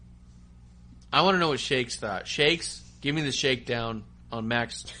 I want to know what Shakes thought. Shakes, give me the shakedown on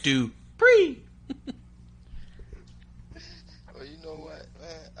Max Dupree. Well, you know what,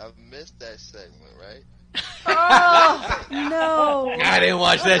 man? I missed that segment, right? Oh, no. I didn't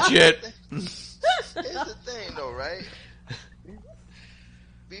watch that shit. Here's the thing, though, right?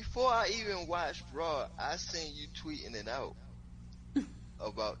 Before I even watched Raw, I seen you tweeting it out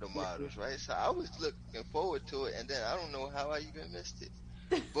about the models, right? So I was looking forward to it, and then I don't know how I even missed it.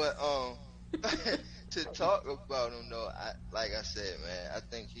 But to talk about him, though, like I said, man, I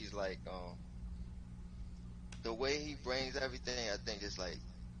think he's like the way he brings everything. I think it's like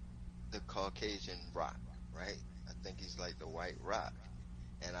the Caucasian Rock, right? I think he's like the White Rock,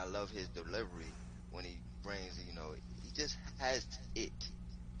 and I love his delivery when he brings. You know, he just has it.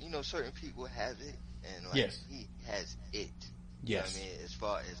 You know, certain people have it, and like Yes. he has it. Yes. You know what I mean, as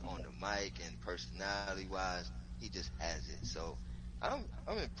far as on the mic and personality wise, he just has it. So I'm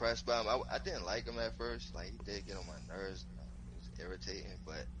impressed by him. I didn't like him at first. Like, he did get on my nerves. It was irritating,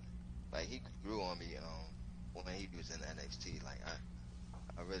 but like he grew on me when he was in NXT. Like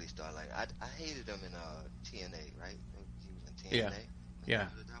I really started like I hated him in TNA, right? He was in TNA. Yeah.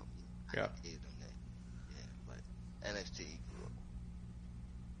 I hated him there. Yeah, but NXT he grew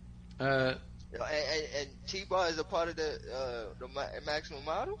up. And T-Bar is a part of the Maximum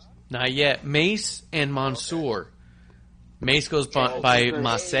Models? Not yet. Mace and Mansoor. Okay. Mace goes by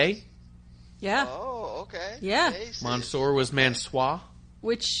Marseille. Yeah. Oh, okay. Yeah. Mansoor was Mansoir.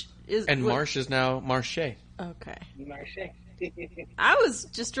 Which is... And Marsh is now Marche. Okay. Marche. I was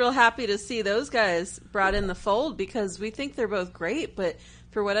just real happy to see those guys brought in the fold, because we think they're both great, but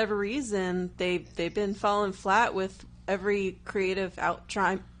for whatever reason, they've been falling flat with every creative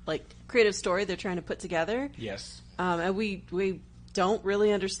creative story they're trying to put together. Yes. And we don't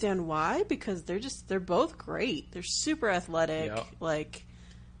really understand why, because they're both great. They're super athletic. Yep. Like,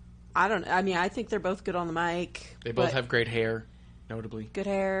 I think they're both good on the mic. They both have great hair, notably. Good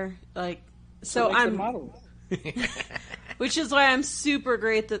hair. Like, so I'm models. Which is why I'm super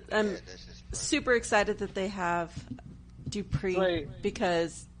super excited that they have Dupree,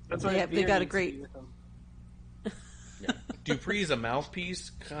 because they got a great. Yeah. Dupree's a mouthpiece?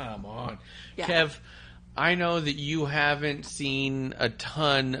 Come on. Yeah. Kev, I know that you haven't seen a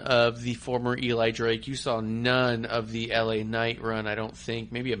ton of the former Eli Drake. You saw none of the LA Knight run, I don't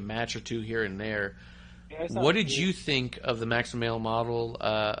think. Maybe a match or two here and there. Yeah, what did you think of the Max Male Model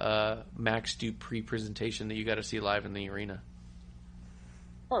Max Dupree presentation that you got to see live in the arena?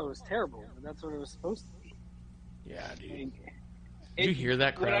 Oh, it was terrible. But that's what it was supposed to be. Yeah, dude. Did you hear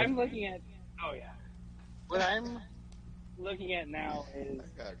that crowd? What I'm looking at... Oh, yeah. What I'm looking at now is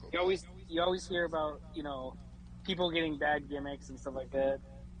you always hear about, you know, people getting bad gimmicks and stuff like that,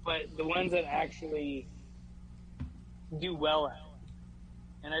 but the ones that actually do well at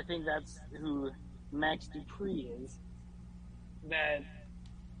it, and I think that's who Max Dupree is, that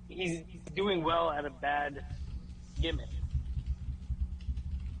he's doing well at a bad gimmick.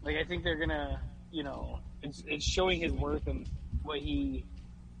 Like, I think they're gonna, you know, it's showing his worth and what he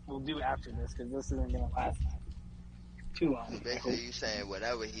will do after this, because this isn't gonna last too long. Basically, you saying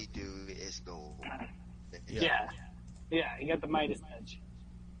whatever he do is gold. Yeah, he got the Midas touch.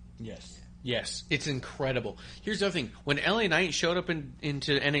 Yes, it's incredible. Here's the other thing: when LA Knight showed up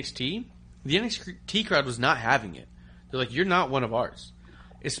into NXT, the NXT crowd was not having it. They're like, "You're not one of ours,"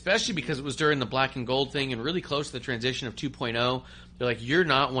 especially because it was during the Black and Gold thing and really close to the transition of 2.0. They're like, "You're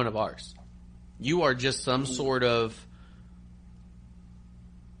not one of ours. You are just some sort of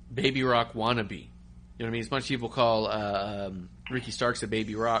Baby Rock wannabe." You know what I mean? As much as people call Ricky Starks a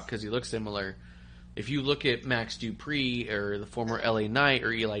Baby Rock because he looks similar. If you look at Max Dupree or the former LA Knight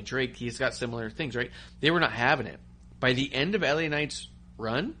or Eli Drake, he's got similar things, right? They were not having it. By the end of LA Knight's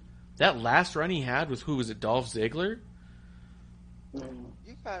run, that last run he had with, who was it, Dolph Ziggler?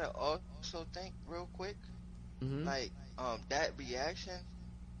 You gotta also think real quick, like, that reaction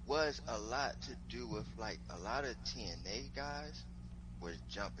was a lot to do with, like, a lot of TNA guys was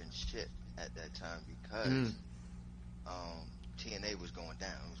jumping ship at that time because TNA was going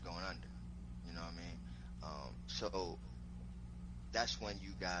down, it was going under. You know what I mean? So that's when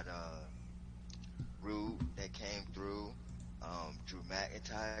you got Rude that came through. Drew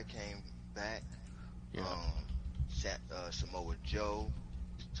McIntyre came back. Samoa Joe.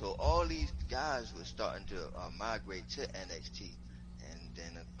 So all these guys were starting to migrate to NXT, and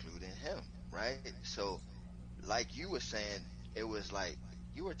then including him, right? So, like you were saying, it was like,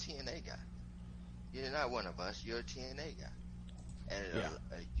 you were a TNA guy. You're not one of us. You're a TNA guy. And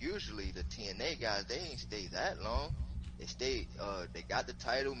usually the TNA guys, they ain't stay that long. They stayed, they got the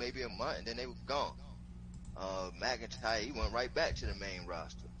title maybe a month, and then they were gone. McIntyre, he went right back to the main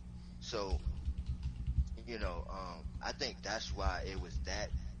roster. So, you know, I think that's why it was that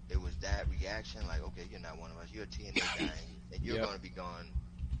reaction. Like, okay, you're not one of us. You're a TNA guy, and you're going to be gone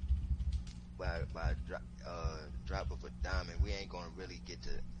by a drop of a dime, and we ain't going to really get to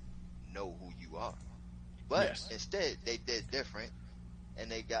know who you are. But instead, they did different, and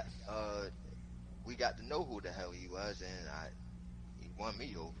they got we got to know who the hell he was, and he won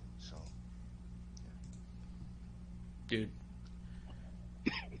me over. So, dude,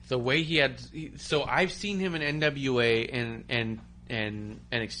 the way so I've seen him in NWA and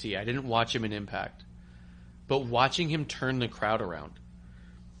NXT. I didn't watch him in Impact, but watching him turn the crowd around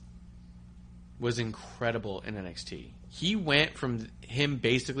was incredible in NXT. He went from him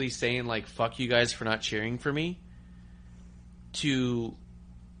basically saying, like, fuck you guys for not cheering for me, to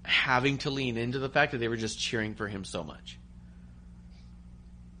having to lean into the fact that they were just cheering for him so much.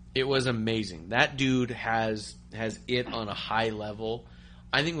 It was amazing. That dude has it on a high level.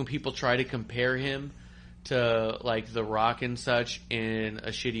 I think when people try to compare him to, like, The Rock and such in a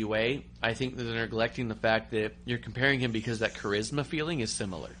shitty way, I think that they're neglecting the fact that you're comparing him because that charisma feeling is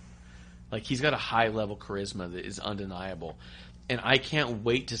similar. Like, he's got a high-level charisma that is undeniable. And I can't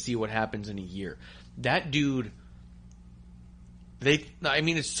wait to see what happens in a year. That dude,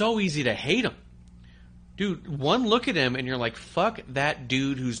 it's so easy to hate him. Dude, one look at him and you're like, fuck that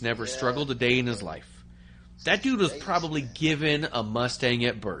dude who's never struggled a day in his life. That dude was probably given a Mustang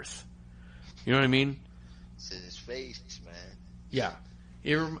at birth. You know what I mean? It's his face, man. Yeah.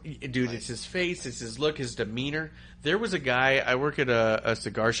 Dude, it's his face, it's his look, his demeanor. There was a guy, I work at a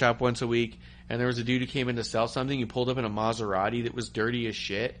cigar shop once a week, and there was a dude who came in to sell something. He pulled up in a Maserati that was dirty as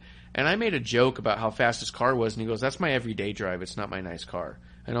shit. And I made a joke about how fast his car was, and he goes, that's my everyday drive, it's not my nice car.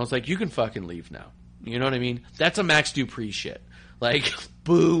 And I was like, you can fucking leave now. You know what I mean? That's a Max Dupree shit. Like,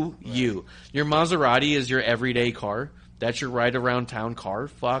 boo you. Your Maserati is your everyday car. That's your ride around town car.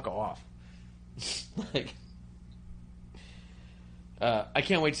 Fuck off. Like, I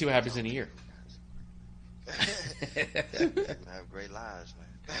can't wait to see what happens in a year. Have great lives,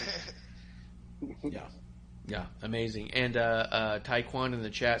 man. Yeah, amazing. And Taekwon in the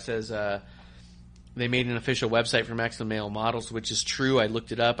chat says they made an official website for Maximum Male Models, which is true. I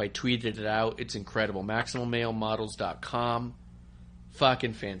looked it up. I tweeted it out. It's incredible. MaximumMaleModels.com.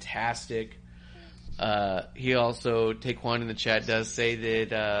 Fucking fantastic. He also, Taekwon in the chat does say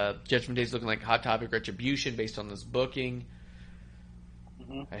that Judgment Day is looking like Hot Topic Retribution based on this booking.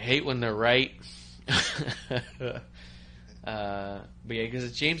 I hate when they're right. But yeah, because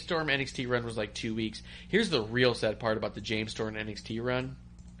the James Storm NXT run was like 2 weeks. Here's the real sad part about the James Storm NXT run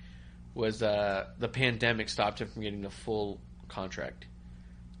was the pandemic stopped him from getting the full contract.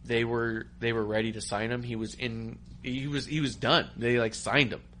 They were ready to sign him. He was done. They like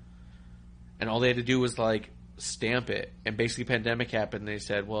signed him, and all they had to do was like stamp it. And basically, pandemic happened. They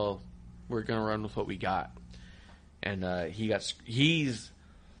said, "Well, we're gonna run with what we got." And he's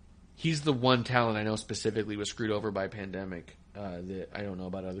the one talent I know specifically was screwed over by pandemic. That I don't know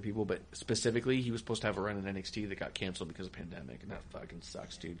about other people, but specifically, he was supposed to have a run in NXT that got canceled because of pandemic, and that fucking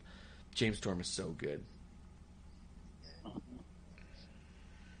sucks, dude. James Storm is so good.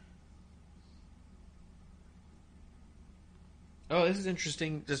 Oh, this is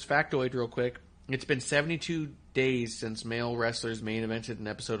interesting. Just factoid real quick. It's been 72 days since male wrestlers main evented an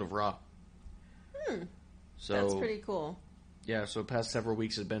episode of Raw. So that's pretty cool. Yeah, so the past several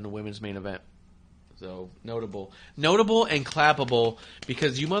weeks has been the women's main event. So, notable and clappable,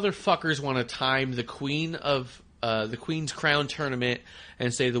 because you motherfuckers want to time the Queen's Crown tournament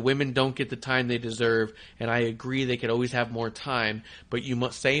and say the women don't get the time they deserve, and I agree they could always have more time, but you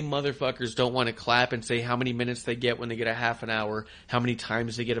same motherfuckers don't want to clap and say how many minutes they get when they get a half an hour, how many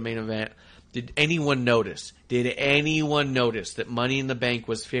times they get a main event. Did anyone notice that Money in the Bank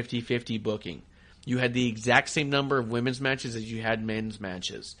was 50-50 booking? You had the exact same number of women's matches as you had men's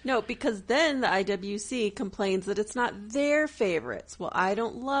matches. No, because then the IWC complains that it's not their favorites. Well, I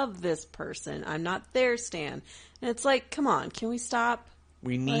don't love this person. I'm not their stan. And it's like, come on, can we stop?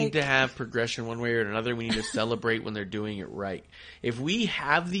 We need to have progression one way or another. We need to celebrate when they're doing it right. If we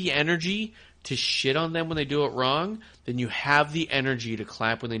have the energy to shit on them when they do it wrong, then you have the energy to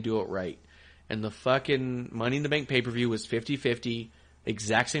clap when they do it right. And the fucking Money in the Bank pay-per-view was 50-50,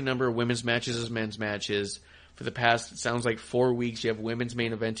 exact same number of women's matches as men's matches. For the past, it sounds like 4 weeks, you have women's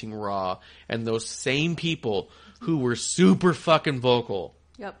main eventing Raw. And those same people who were super fucking vocal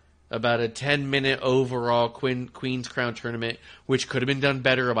about a 10-minute overall Queen's Crown tournament, which could have been done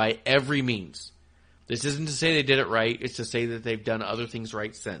better by every means. This isn't to say they did it right. It's to say that they've done other things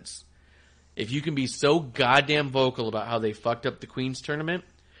right since. If you can be so goddamn vocal about how they fucked up the Queen's tournament,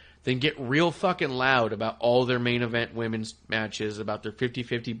 then get real fucking loud about all their main event women's matches, about their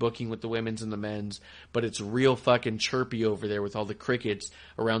 50-50 booking with the women's and the men's, but it's real fucking chirpy over there with all the crickets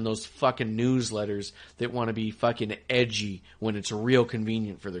around those fucking newsletters that want to be fucking edgy when it's real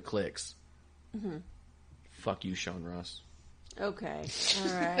convenient for their clicks. Mm-hmm. Fuck you, Sean Ross. Okay,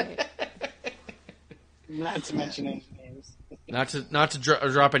 all right. Not to mention any names. Not to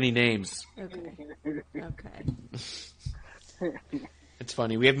drop any names. Okay. It's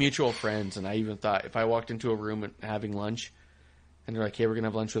funny. We have mutual friends, and I even thought if I walked into a room and having lunch, and they're like, "Hey, we're gonna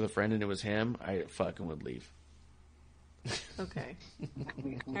have lunch with a friend," and it was him, I fucking would leave. Okay.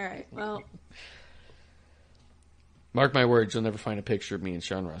 All right. Well, mark my words, you'll never find a picture of me and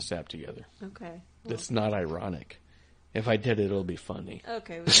Sean Ross Sapp together. Okay. Well, That's not ironic. If I did it, it'll be funny.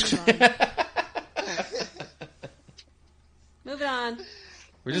 Okay, we move on. Moving on.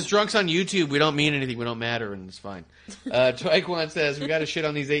 We're just drunks on YouTube. We don't mean anything. We don't matter, and it's fine. Taekwondo says, we got to shit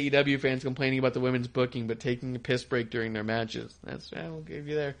on these AEW fans complaining about the women's booking, but taking a piss break during their matches. We'll give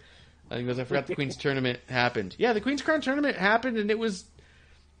you there. He goes, I forgot the Queen's Tournament happened. Yeah, the Queen's Crown Tournament happened, and it was...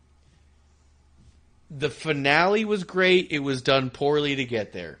 The finale was great. It was done poorly to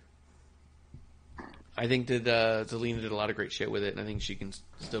get there. I think that Zelina did a lot of great shit with it, and I think she can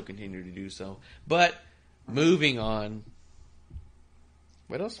still continue to do so. But, moving on...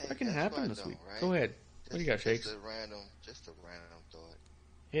 What else fucking happened this week? Right? Go ahead. What do you got, Shakes? Just a random thought.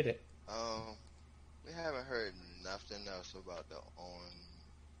 Hit it. We haven't heard nothing else about the Owen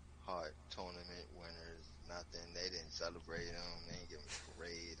Hart tournament winners. Nothing. They didn't celebrate them. They didn't give them a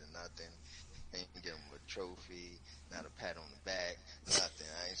parade or nothing. They didn't give them a trophy. Not a pat on the back. Nothing.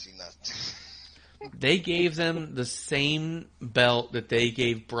 I ain't seen nothing. They gave them the same belt that they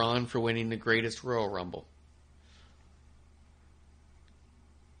gave Braun for winning the greatest Royal Rumble.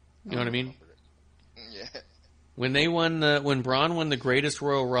 You know what I mean? Yeah. When Braun won the greatest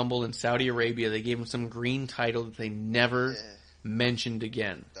Royal Rumble in Saudi Arabia, they gave him some green title that they never mentioned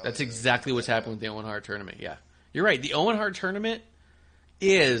again. That's exactly what's happened with the Owen Hart tournament. Yeah. You're right. The Owen Hart tournament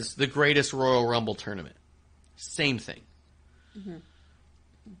is the greatest Royal Rumble tournament. Same thing. Mm-hmm.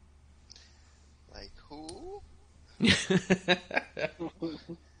 Like who?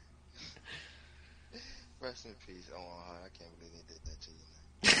 Rest in peace, Owen Hart. I can't believe they did that to you.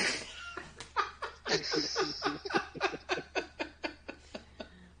 I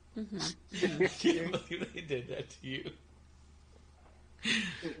can't believe they did that to you.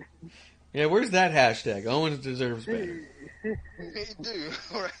 Yeah, where's that hashtag? Owens deserves better. They do,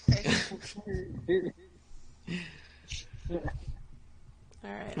 right? All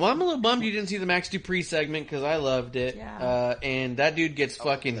right. Well, I'm a little bummed you didn't see the Max Dupree segment because I loved it. Yeah. And that dude gets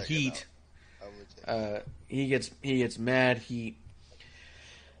fucking heat. He gets mad heat.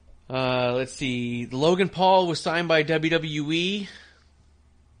 Let's see. Logan Paul was signed by WWE.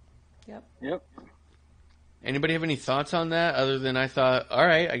 Yep. Anybody have any thoughts on that other than I thought, all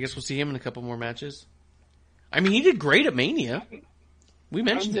right, I guess we'll see him in a couple more matches? I mean, he did great at Mania. We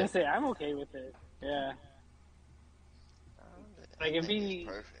mentioned I was gonna say, I'm okay with it. Yeah. Like if he,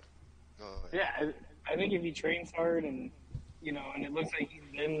 perfect. Go ahead. I think if he trains hard and and it looks like he's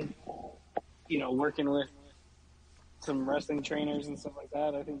been, working with some wrestling trainers and stuff like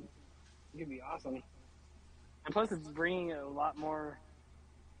that, I think it could be awesome. And plus, it's bringing a lot more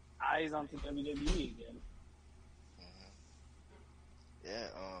eyes onto WWE again. Mm-hmm. Yeah.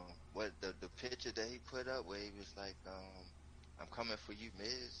 What the picture that he put up where he was like, "I'm coming for you,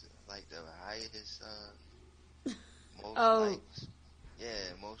 Miz," like the highest, most likes.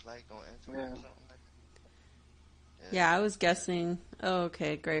 Yeah, most liked on Instagram or something like that. Yeah, I was guessing. Oh,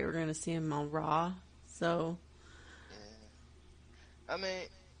 okay, great. We're gonna see him on Raw. So. Yeah. I mean,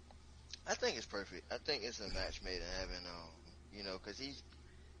 I think it's perfect. I think it's a match made in heaven. Because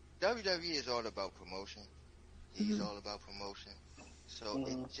WWE is all about promotion. He's all about promotion. So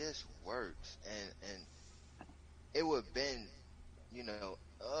it just works, and it would have been,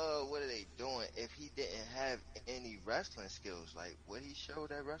 what are they doing if he didn't have any wrestling skills? Like what he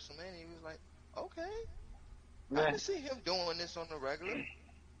showed at WrestleMania, he was like, okay, I can see him doing this on the regular.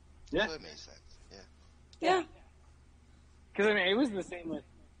 Yeah. So it made sense. Yeah. Because I mean, it was the same with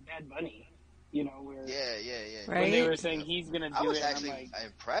Bad Bunny. Where Right? when they were saying he's gonna do it, I was and actually I'm like,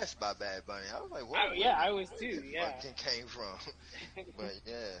 impressed by Bad Bunny. I was like, "What? I was too. Yeah, fucking came from."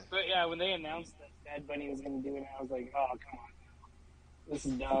 But when they announced that Bad Bunny was gonna do it, I was like, "Oh, come on, this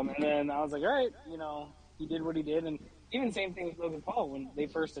is dumb." And then I was like, "All right, he did what he did." And even same thing with Logan Paul when they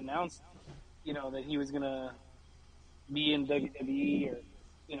first announced, that he was gonna be in WWE,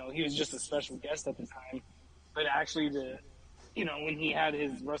 or he was just a special guest at the time. But actually, when he had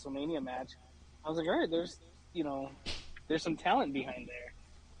his WrestleMania match, I was like, all right, there's some talent behind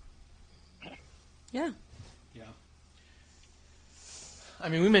there. Yeah. Yeah. I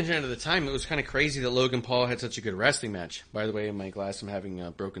mean, we mentioned at the time it was kind of crazy that Logan Paul had such a good wrestling match. By the way, in my glass, I'm having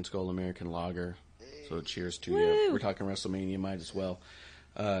a Broken Skull American Lager. So cheers to you. We're talking WrestleMania, might as well.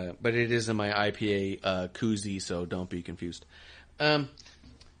 But it is in my IPA koozie, so don't be confused.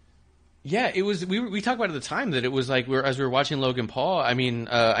 Yeah, it was. We talked about at the time that it was like as we were watching Logan Paul. I mean,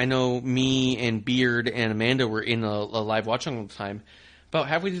 I know me and Beard and Amanda were in a live watching all the time. About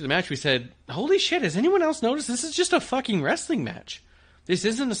halfway through the match, we said, "Holy shit! Has anyone else noticed this is just a fucking wrestling match? This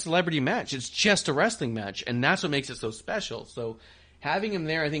isn't a celebrity match. It's just a wrestling match, and that's what makes it so special." So having him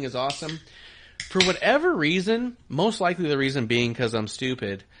there, I think, is awesome. For whatever reason, most likely the reason being because I'm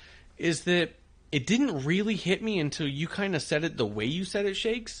stupid, is that it didn't really hit me until you kind of said it the way you said it,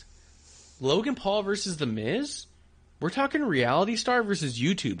 Shakes. Logan Paul versus The Miz? We're talking reality star versus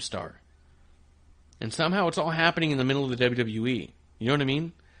YouTube star. And somehow it's all happening in the middle of the WWE. You know what I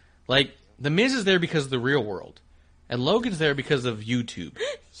mean? Like, The Miz is there because of the real world. And Logan's there because of YouTube.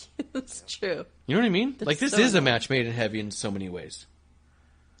 That's true. You know what I mean? That's like, this so is a annoying. match made in heaven in so many ways.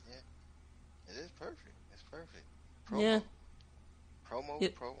 Yeah. It is perfect. It's perfect. Promo. Yeah.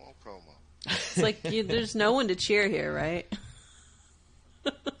 Promo. It's like there's no one to cheer here, right?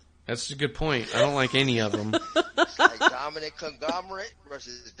 That's a good point. I don't like any of them. It's like Dominic Conglomerate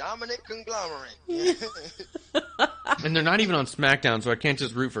versus Dominic Conglomerate. And they're not even on SmackDown, so I can't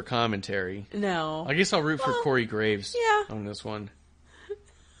just root for commentary. No. I guess I'll root for Corey Graves on this one.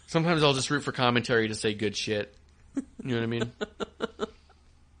 Sometimes I'll just root for commentary to say good shit. You know what I mean?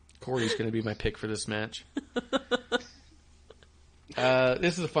 Corey's going to be my pick for this match.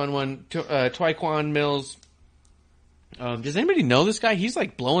 This is a fun one. Twyquan Mills. Does anybody know this guy? He's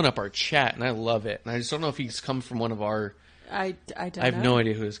like blowing up our chat, and I love it. And I just don't know if he's come from one of our... I don't know. I have no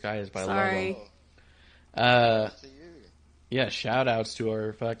idea who this guy is, but Sorry. I love him. Yeah, shout outs to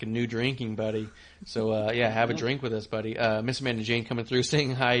our fucking new drinking buddy. So, have a drink with us, buddy. Miss Amanda Jane coming through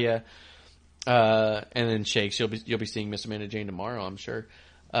saying hi, and then Shakes. You'll be seeing Miss Amanda Jane tomorrow, I'm sure.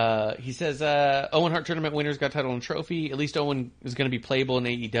 He says, Owen Hart tournament winners got title and trophy. At least Owen is going to be playable in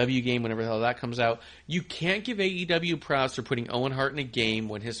an AEW game whenever the hell that comes out. You can't give AEW props for putting Owen Hart in a game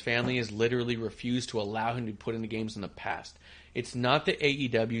when his family has literally refused to allow him to put in the games in the past. It's not that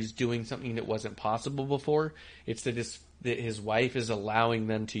AEW is doing something that wasn't possible before. It's that his wife is allowing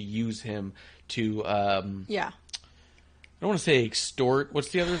them to use him to, I don't want to say extort. What's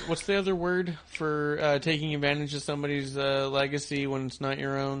the other word for taking advantage of somebody's legacy when it's not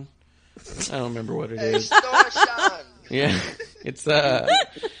your own? I don't remember what it is. Extortion. Yeah, it's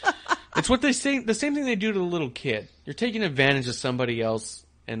what they say. The same thing they do to the little kid. You're taking advantage of somebody else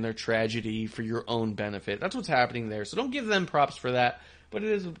and their tragedy for your own benefit. That's what's happening there. So don't give them props for that. But it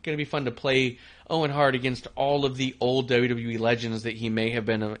is going to be fun to play Owen Hart against all of the old WWE legends that he may have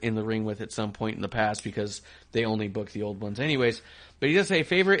been in the ring with at some point in the past because they only book the old ones anyways. But he does say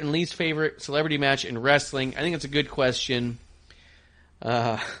favorite and least favorite celebrity match in wrestling. I think it's a good question.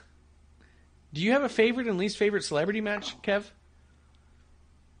 Do you have a favorite and least favorite celebrity match, Kev?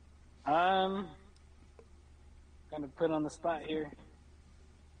 Kind of put on the spot here.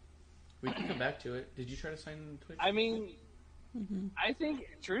 We can come back to it. Did you try to sign in Twitch? I mean... Mm-hmm. I think,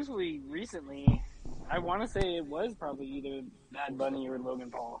 truthfully, recently, I want to say it was probably either Bad Bunny or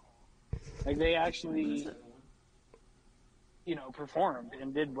Logan Paul. Like, they actually, performed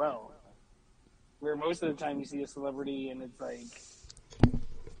and did well. Where most of the time you see a celebrity and it's like,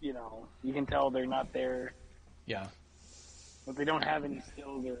 you can tell they're not there. Yeah. But they don't have any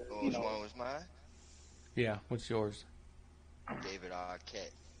skills or, Which one was mine? Yeah, what's yours? David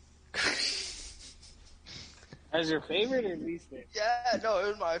Arquette. As your favorite or least favorite? Yeah, no, it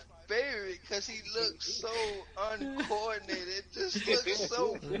was my favorite because he looked so uncoordinated. It just looks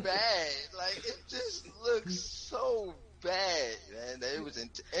so bad. Like, it just looks so bad, man. It was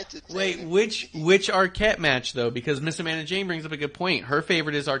entertaining. Wait, which Arquette match though? Because Miss Amanda Jane brings up a good point. Her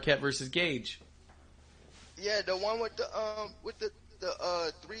favorite is Arquette versus Gage. Yeah, the one with the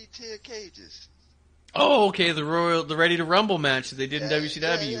 3-tier cages. Oh, okay, the Ready to Rumble match that they did in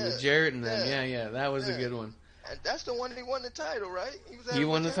WCW with Jarrett and them. Yeah. That was a good one. And that's the one he won the title, right? He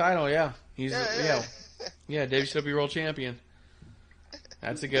won the title, yeah. He's WCW World Champion.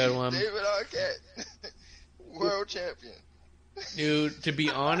 That's a good one. David Arquette, World Champion. Dude, to be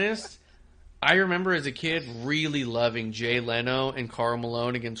honest, I remember as a kid really loving Jay Leno and Karl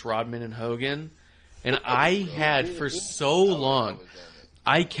Malone against Rodman and Hogan. And I had for so long,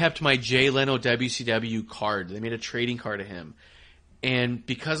 I kept my Jay Leno WCW card. They made a trading card of him. And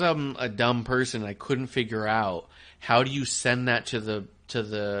because I'm a dumb person, I couldn't figure out how do you send that to the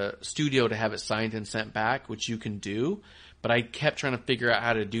studio to have it signed and sent back, which you can do. But I kept trying to figure out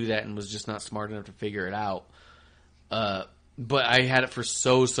how to do that and was just not smart enough to figure it out. But I had it for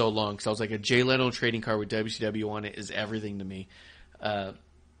so long because I was like, a Jay Leno trading card with WCW on it is everything to me. I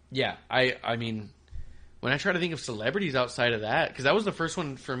mean, when I try to think of celebrities outside of that, because that was the first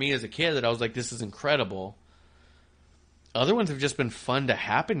one for me as a kid that I was like, this is incredible. Other ones have just been fun to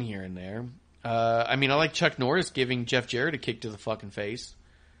happen here and there. I mean, I like Chuck Norris giving Jeff Jarrett a kick to the fucking face.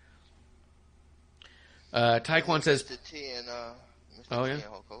 Taekwon says, Mr. T and Hulk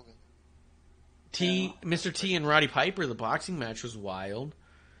Hogan. Mr. T and Roddy Piper, the boxing match was wild.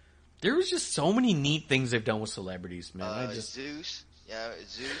 There was just so many neat things they've done with celebrities, man. Zeus. Yeah,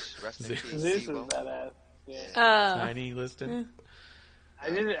 Zeus. Rest in peace. Zeus is badass. Yeah. Tiny Liston.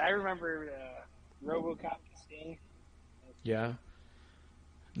 I remember RoboCop and Sting. Yeah.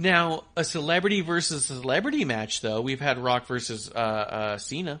 Now, a celebrity versus celebrity match, though. We've had Rock versus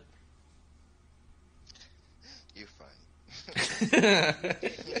Cena. You're funny.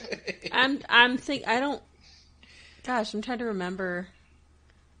 I'm trying to remember.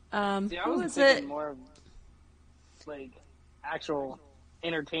 See, I was thinking more of like actual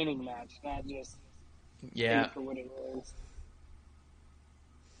entertaining match, not just for what it was.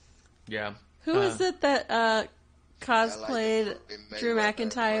 Yeah. Who is it that cosplayed Drew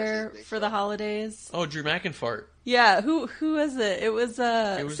McIntyre for the holidays? Oh, Drew McIntyre. Yeah, who is it? It was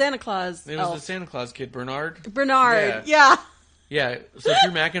Santa Claus. It was the Santa Claus kid, Bernard. Yeah. Yeah, so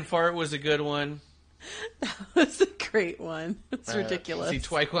Drew McIntyre was a good one. That was a great one. It's ridiculous. See,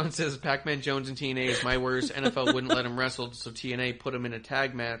 Twyquan says Pac-Man Jones and TNA is my worst. NFL wouldn't let him wrestle, so TNA put him in a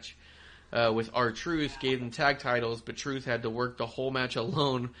tag match with R-Truth, gave them tag titles, but Truth had to work the whole match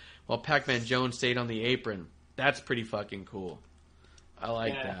alone while Pac-Man Jones stayed on the apron. That's pretty fucking cool. I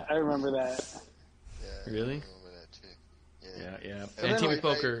like that. I remember that. Yeah, really? I remember that too. Yeah. And Timmy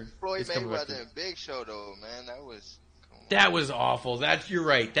Poker. Floyd Mayweather and Big Show, though, man, that was awful. You're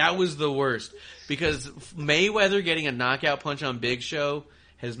right. That was the worst. Because Mayweather getting a knockout punch on Big Show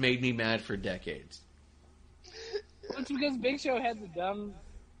has made me mad for decades. Well, it's because Big Show had the dumb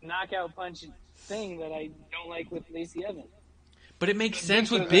knockout punch thing that I don't like with Lacey Evans. But it makes sense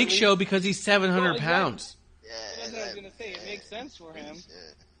with Big Show because he's 700 pounds. Yeah, that's what I was going to say. It makes sense for him.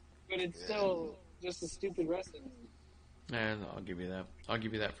 But it's still just a stupid wrestling. And I'll give you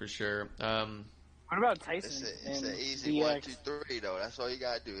that for sure. What about Tyson? It's an easy DX? 1, 2, 3 though. That's all you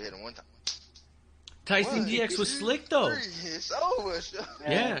gotta do. Hit him one time. Tyson DX was slick though. It's over.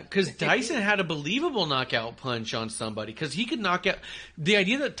 Yeah, because Tyson had a believable knockout punch on somebody. Because he could knock out. The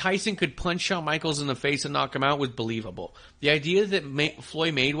idea that Tyson could punch Shawn Michaels in the face and knock him out was believable. The idea that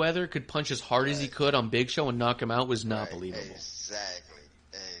Floyd Mayweather could punch as hard as he could on Big Show and knock him out was not believable. Exactly.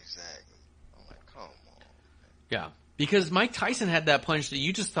 I'm like, come on. Yeah. Because Mike Tyson had that punch that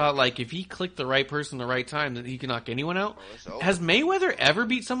you just thought, like, if he clicked the right person the right time, that he could knock anyone out. Has Mayweather ever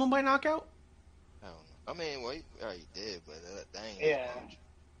beat someone by knockout? I don't know. I mean, well, he did, but that ain't his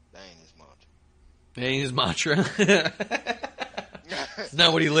mantra. That ain't his mantra. It's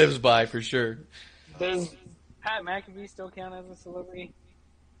not what he lives by, for sure. Does Pat McAfee still count as a celebrity?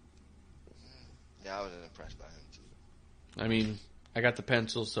 Yeah, I was impressed by him, too. I mean, I got the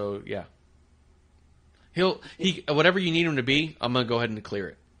pencil, so, yeah. He whatever you need him to be, I'm gonna go ahead and clear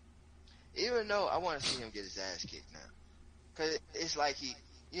it. Even though I want to see him get his ass kicked now, because it's like he,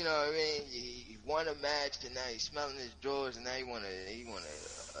 you know what I mean? He won a match and now he's smelling his drawers and now he wanna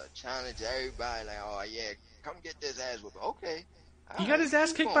challenge everybody like, oh yeah, come get this ass whooping. Okay, he got his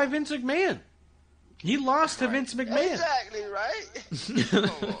ass kicked by Vince McMahon. He lost to Vince McMahon. Exactly right.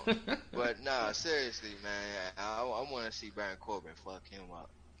 Come on. But nah, seriously, man, I want to see Baron Corbin fuck him up.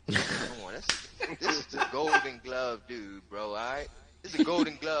 Come on, this is the Golden Glove dude, bro, alright? This is a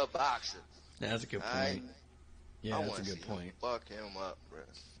Golden Glove boxer. That's a good point. Right? Yeah, that's a good point. Fuck him up, bro.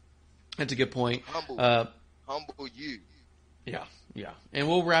 That's a good point. Humble. humble you. Yeah, yeah. And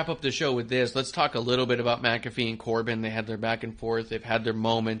we'll wrap up the show with this. Let's talk a little bit about McAfee and Corbin. They had their back and forth. They've had their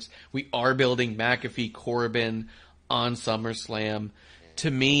moments. We are building McAfee Corbin on SummerSlam.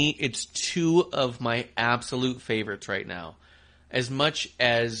 To me, it's two of my absolute favorites right now. As much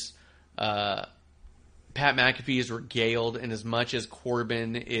as Pat McAfee is regaled and as much as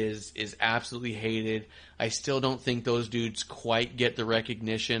Corbin is absolutely hated, I still don't think those dudes quite get the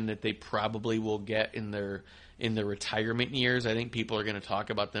recognition that they probably will get in their retirement years. I think people are going to talk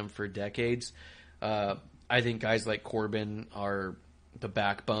about them for decades. I think guys like Corbin are the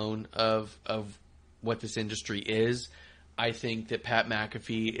backbone of what this industry is. I think that Pat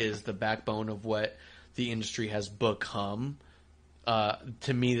McAfee is the backbone of what the industry has become.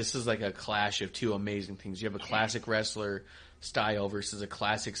 To me, this is like a clash of two amazing things. You have a classic wrestler style versus a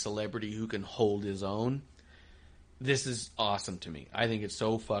classic celebrity who can hold his own. This is awesome to me. I think it's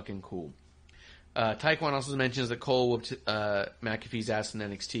so fucking cool. Taekwon also mentions that Cole whooped McAfee's ass in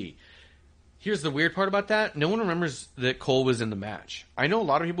NXT. Here's the weird part about that. No one remembers that Cole was in the match. I know a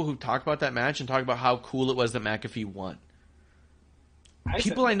lot of people who talk about that match and talk about how cool it was that McAfee won.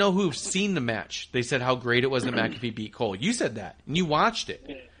 People I know who've seen the match, they said how great it was that McAfee beat Cole. You said that, and you watched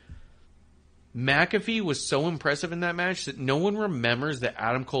it. McAfee was so impressive in that match that no one remembers that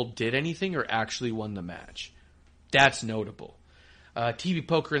Adam Cole did anything or actually won the match. That's notable. TV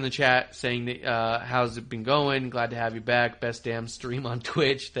Poker in the chat saying that, how's it been going? Glad to have you back. Best damn stream on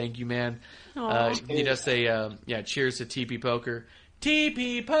Twitch. Thank you, man. He does say, cheers to TP Poker.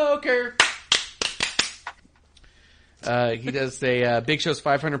 TP Poker! He does say, Big Show's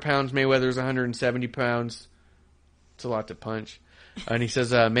 500 pounds, Mayweather's 170 pounds. It's a lot to punch. And he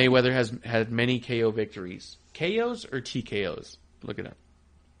says, Mayweather has had many KO victories. KOs or TKOs? Look it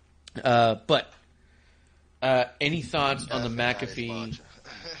up. But any thoughts on the McAfee?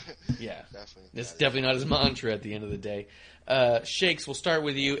 Yeah, it's definitely not his mantra at the end of the day. Shakes, we'll start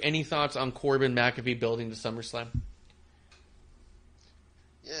with you. Any thoughts on Corbin McAfee building to SummerSlam?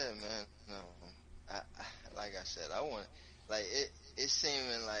 Yeah, man. No, like I said, I want like it's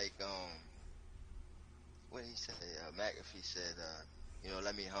seeming like what did he say? McAfee said,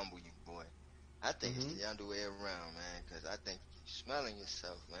 let me humble you, boy. I think it's the other way around, man, because I think you're smelling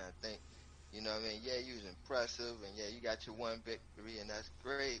yourself, man. I think. You know what I mean? Yeah, you was impressive, and yeah, you got your one victory, and that's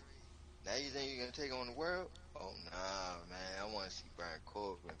great. Now you think you're going to take on the world? Oh, nah, man. I want to see Baron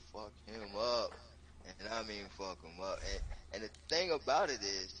Corbin fuck him up. And I mean fuck him up. And the thing about it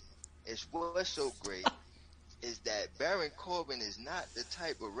is what's so great is that Baron Corbin is not the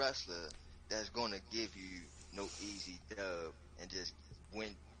type of wrestler that's going to give you no easy dub and just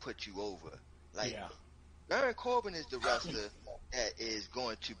put you over. Like, yeah. Baron Corbin is the wrestler that is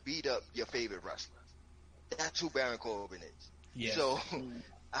going to beat up your favorite wrestler. That's who Baron Corbin is. Yes. So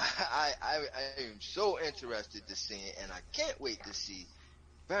I am so interested to see it, and I can't wait to see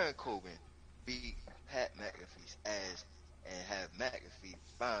Baron Corbin beat Pat McAfee's ass and have McAfee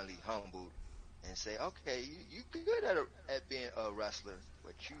finally humbled and say, okay, you good at being a wrestler,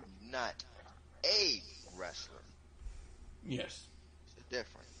 but you're not a wrestler. Yes. It's a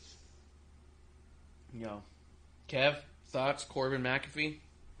difference. No. Kev, thoughts? Corbin McAfee?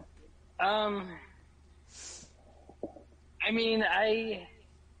 I mean, I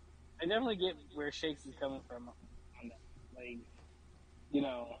definitely get where Shakes is coming from on that. Like,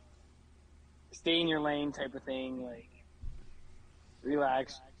 stay in your lane type of thing. Like,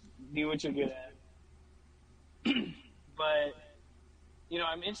 relax, do what you're good at. But,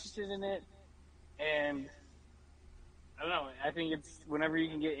 I'm interested in it, and I don't know. I think it's whenever you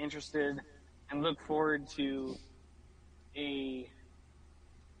can get interested and look forward to I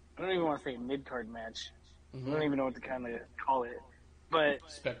don't even want to say a mid-card match. I don't even know what to kind of call it. But,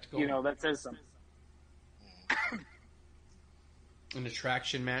 spectacle. That says something. An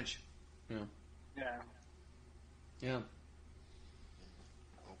attraction match? Yeah. Yeah.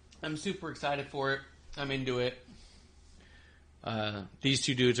 I'm super excited for it. I'm into it. These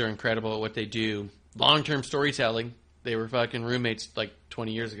two dudes are incredible at what they do. Long-term storytelling. They were fucking roommates like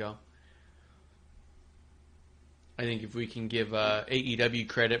 20 years ago. I think if we can give AEW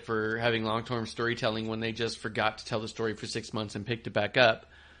credit for having long-term storytelling when they just forgot to tell the story for 6 months and picked it back up,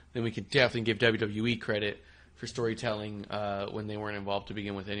 then we could definitely give WWE credit for storytelling when they weren't involved to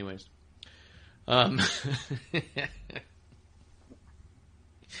begin with anyways. But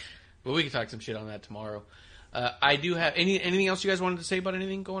we can talk some shit on that tomorrow. I do have... anything else you guys wanted to say about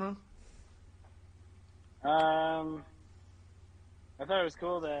anything going on? I thought it was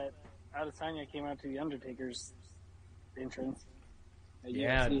cool that Adesanya came out to the Undertaker's entrance.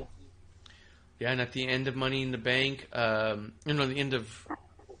 Yeah. Yeah, and at the end of Money in the Bank, the end of...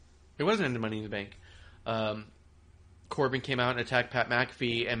 It wasn't end of Money in the Bank. Corbin came out and attacked Pat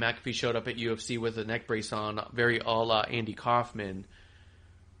McAfee, and McAfee showed up at UFC with a neck brace on, very a la Andy Kaufman.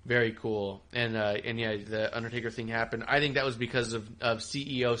 Very cool. And yeah, the Undertaker thing happened. I think that was because of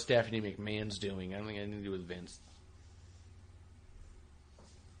CEO Stephanie McMahon's doing. I don't think it had anything to do with Vince.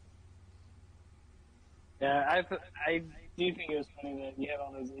 Yeah, I do think it was funny that you had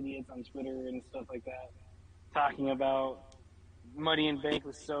all those idiots on Twitter and stuff like that talking about Money in Bank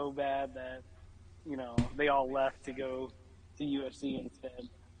was so bad that, you know, they all left to go to UFC instead.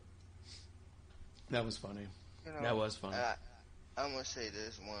 That was funny. You know, that was funny. I'm gonna say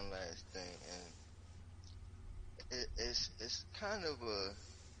this one last thing, and it's kind of a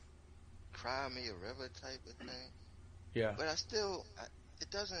cry me a river type of thing. Yeah. But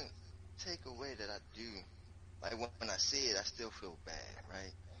it doesn't take away that I do. Like when I see it, I still feel bad,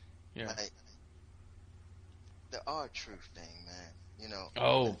 right? Yeah. Like the R-Truth thing, man. You know.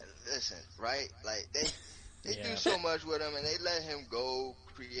 Oh. Listen, right? Like they do so much with him, and they let him go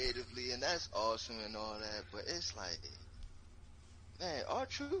creatively, and that's awesome and all that. But it's like, man,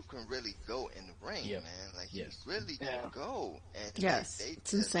 R-Truth can really go in the ring, man. Like he really can go, and yes, they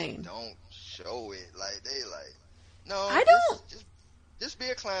it's just insane. Don't show it. Like they like, no, I don't. Just be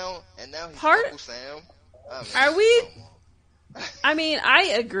a clown, and now he's Uncle Sam. Are we? I mean, I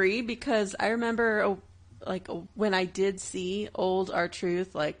agree because I remember, like, when I did see old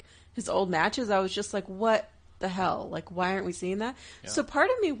R-Truth, like his old matches, I was just like, what the hell? Like, why aren't we seeing that? Yeah. So part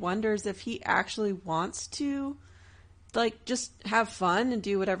of me wonders if he actually wants to, like, just have fun and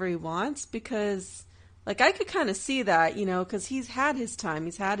do whatever he wants, because, like, I could kind of see that, you know, because he's had his time,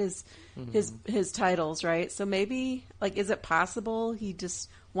 he's had his titles, right? So maybe, like, is it possible he just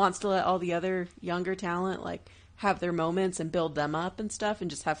wants to let all the other younger talent, like, have their moments and build them up and stuff and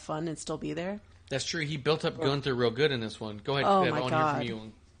just have fun and still be there? That's true. He built up Gunther real good in this one. Go ahead, oh Viv. My I want God. to hear from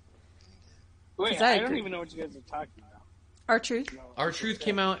you. Wait, I don't even know what you guys are talking about. R-Truth? R-Truth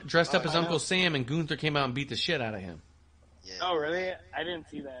came out dressed up as Uncle Sam, and Gunther came out and beat the shit out of him. Yeah. Oh, really? I didn't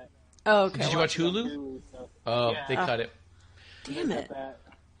see that. Oh, okay. Did you watch Hulu? Oh, yeah. They cut it. Damn it.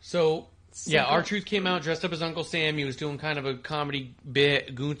 So yeah, R-Truth came out dressed up as Uncle Sam. He was doing kind of a comedy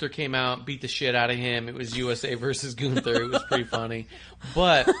bit. Gunther came out, beat the shit out of him. It was USA versus Gunther. It was pretty funny.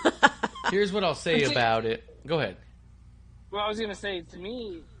 But here's what I'll say about it. Go ahead. Well, I was going to say, to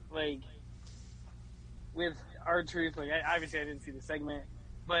me, like, with R-Truth, like, obviously I didn't see the segment,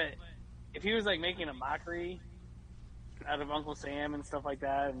 but if he was, like, making a mockery out of Uncle Sam and stuff like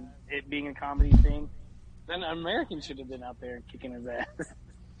that, and it being a comedy thing, then American should have been out there kicking his ass.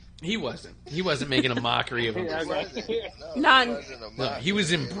 He wasn't. He wasn't making a mockery of Uncle Sam. No, he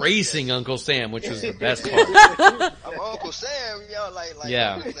was embracing Uncle Sam, which was the best part. I'm Uncle Sam, y'all like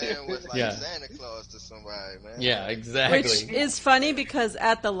yeah. Uncle Sam was like Santa Claus to somebody, man. Yeah, exactly. Which is funny because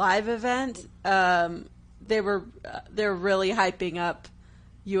at the live event, they were really hyping up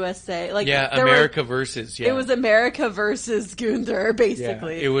USA. Like, America versus. Yeah, it was America versus Gunther,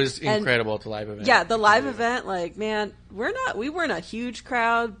 basically. Yeah, it was incredible at the live event. Yeah, the live event, like, man, we weren't a huge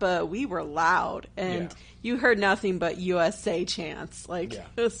crowd, but we were loud, and you heard nothing but USA chants. Like, it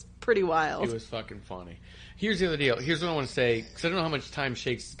was pretty wild. It was fucking funny. Here's the other deal. Here's what I want to say, because I don't know how much time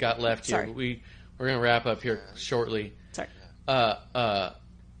Shake's got left here, but we're going to wrap up here shortly. Sorry.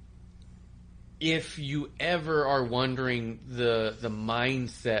 If you ever are wondering the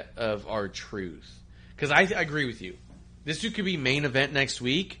mindset of R-Truth, because I agree with you, this dude could be main event next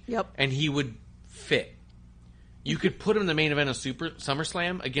week, and he would fit. You could put him in the main event of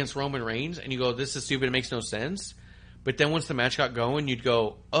SummerSlam against Roman Reigns, and you go, "This is stupid. It makes no sense." But then once the match got going, you'd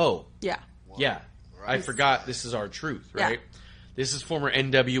go, "Oh, yeah, I forgot this is R-Truth, right? Yeah. This is former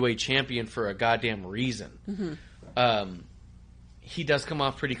NWA champion for a goddamn reason." Mm-hmm. He does come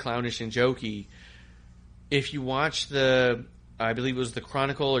off pretty clownish and jokey. If you watch I believe it was the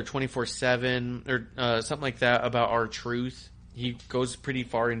Chronicle or 24/7 or something like that about R-Truth, he goes pretty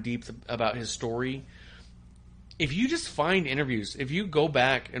far in deep about his story. If you just find interviews, if you go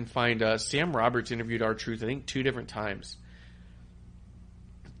back and find Sam Roberts interviewed R-Truth, I think 2 different times,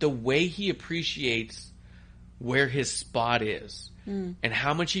 the way he appreciates where his spot is and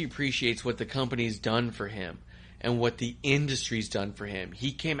how much he appreciates what the company's done for him and what the industry's done for him.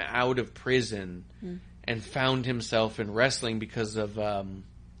 He came out of prison and found himself in wrestling because of, God,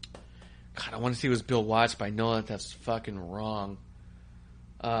 I want to say it was Bill Watts, but I know that's fucking wrong.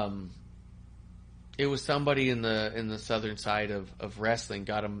 It was somebody in the southern side of wrestling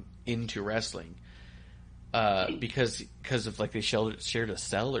got him into wrestling because of, like, they shared a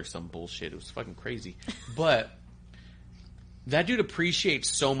cell or some bullshit. It was fucking crazy. But that dude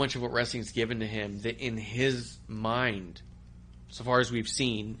appreciates so much of what wrestling's given to him that in his mind, so far as we've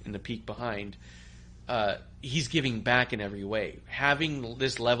seen in the peek behind, he's giving back in every way. Having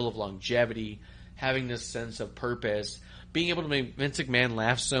this level of longevity, having this sense of purpose, being able to make Vince McMahon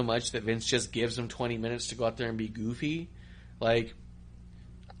laugh so much that Vince just gives him 20 minutes to go out there and be goofy. Like,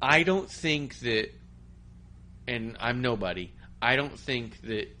 I don't think that, and I'm nobody, I don't think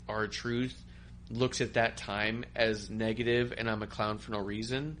that R-Truth looks at that time as negative and I'm a clown for no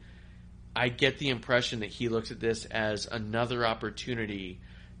reason. I get the impression that he looks at this as another opportunity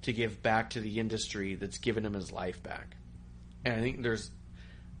to give back to the industry that's given him his life back. And I think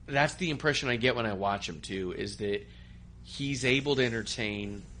that's the impression I get when I watch him too, is that he's able to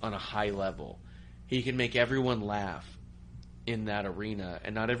entertain on a high level. He can make everyone laugh in that arena,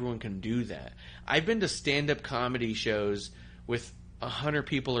 and not everyone can do that. I've been to stand-up comedy shows with 100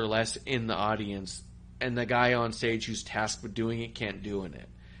 people or less in the audience, and the guy on stage who's tasked with doing it can't do it.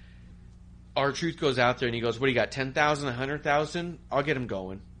 R-Truth goes out there and he goes, what do you got, 10,000, 100,000? I'll get him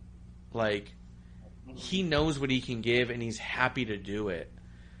going. Like, he knows what he can give, and he's happy to do it.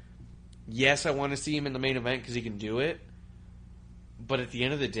 Yes, I want to see him in the main event because he can do it, but at the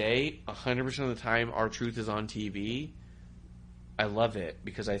end of the day, 100% of the time R-Truth is on TV, I love it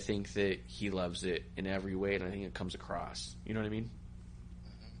because I think that he loves it in every way, and I think it comes across. You know what I mean?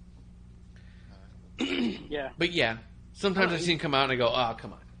 Yeah. But yeah, sometimes I see him come out and I go, oh,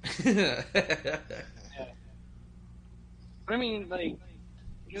 come on. Yeah. But I mean, like,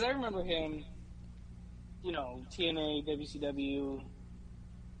 because I remember him, you know, TNA, WCW,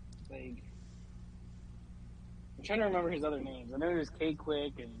 like, I'm trying to remember his other names. I know he was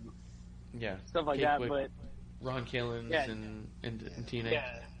K-Quick and stuff like that, but Ron Killens and TNA.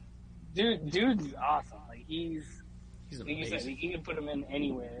 Yeah. Dude's awesome. Like, he's amazing. Like you said, you can put him in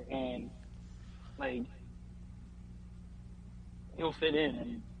anywhere, and, like, he'll fit in.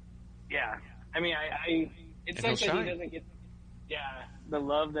 And, yeah. I mean, it sucks that he doesn't get, the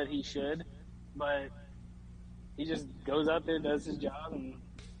love that he should, but he just goes out there, does his job, and,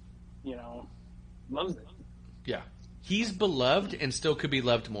 you know, loves it. Yeah. He's beloved and still could be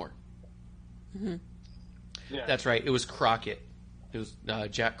loved more. Mm-hmm. Yeah. That's right. It was Crockett. It was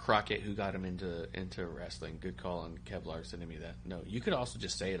Jack Crockett who got him into wrestling. Good call on Kevlar sending me that. No, you could also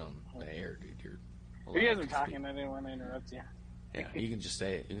just say it on the air, dude. You guys are talking. I didn't want to interrupt you. Yeah, you can just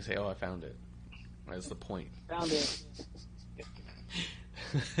say it. You can say, "Oh, I found it." That's the point. Found it.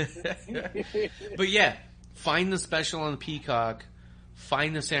 But yeah, find the special on Peacock,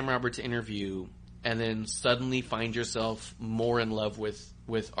 find the Sam Roberts interview, and then suddenly find yourself more in love with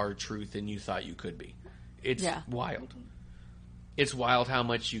R-Truth than you thought you could be. It's wild. It's wild how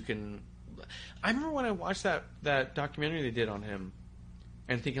much you can... I remember when I watched that documentary they did on him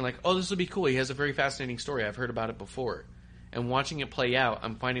and thinking like, oh, this will be cool. He has a very fascinating story. I've heard about it before. And watching it play out,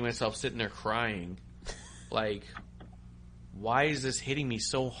 I'm finding myself sitting there crying. Like, why is this hitting me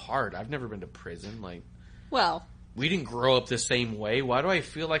so hard? I've never been to prison. Like, well, we didn't grow up the same way. Why do I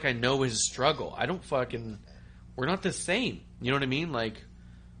feel like I know his struggle? I don't we're not the same. You know what I mean? Like,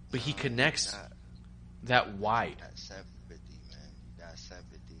 but he connects that wide. That sympathy, man. That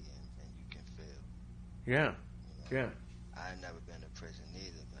sympathy, and you can feel. Yeah. You know? Yeah. I've never been to prison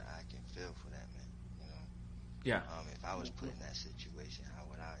either, but I can feel for that man. You know. Yeah. If I was put in that situation, how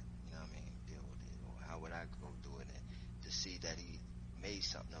would I, deal with it, or how would I go through it, and to see that he made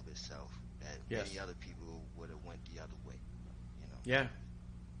something of himself that many other people would have went the other way. You know. Yeah.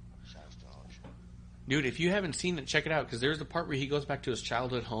 Shouts to all. Dude, if you haven't seen it, check it out, because there's the part where he goes back to his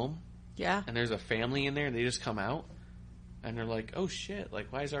childhood home. Yeah. And there's a family in there, and they just come out, and they're like, oh, shit, like,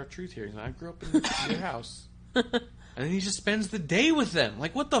 why is R-Truth here? I grew up in your house. And then he just spends the day with them.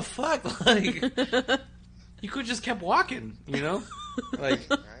 Like, what the fuck? Like, you could have just kept walking, you know? Like,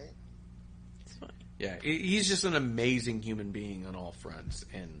 Right? It's funny. Yeah, he's just an amazing human being on all fronts,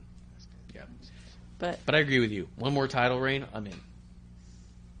 and, yeah. But I agree with you. One more title reign, I'm in.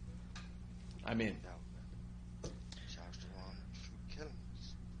 Shouts to killing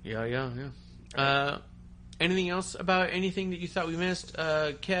us. Yeah. Anything else about anything that you thought we missed?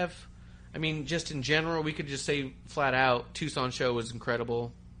 Kev, I mean, just in general, we could just say flat out, Tucson show was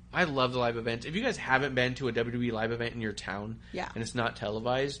incredible. I love the live events. If you guys haven't been to a WWE live event in your town and it's not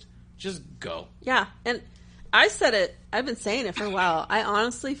televised, just go. Yeah, and I said it, I've been saying it for a while. I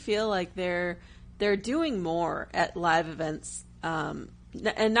honestly feel like they're doing more at live events, and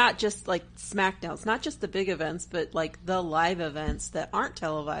not just like SmackDowns, not just the big events, but like the live events that aren't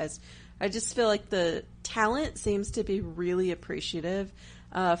televised. I just feel like the talent seems to be really appreciative.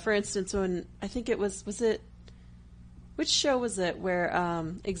 For instance, when I think which show was it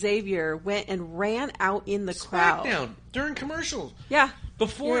where Xavier went and ran out in the crowd? SmackDown during commercials. Yeah.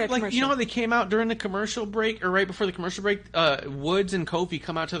 Before, like, you know how they came out during the commercial break, or right before the commercial break, Woods and Kofi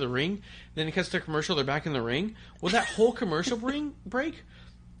come out to the ring, then it cuts to commercial, they're back in the ring. Well, that whole commercial break,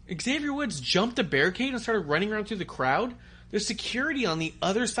 Xavier Woods jumped a barricade and started running around through the crowd. The security on the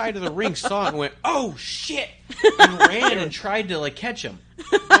other side of the ring saw it and went, "Oh, shit!" and ran and tried to, like, catch him.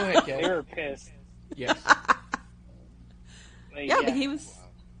 Go ahead, Kay. They were pissed. Yes. Yeah, but he was...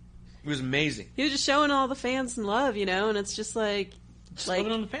 It was amazing. He was just showing all the fans some love, you know, and it's just like... Just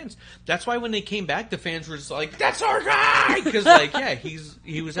loving on the fans. That's why when they came back, the fans were just like, "That's our guy!" Because, like, yeah,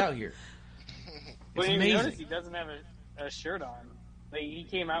 he was out here. But you notice he doesn't have a shirt on. Like, he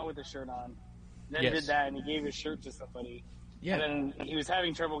came out with a shirt on, then did that, and he gave his shirt to somebody. Yeah. And then he was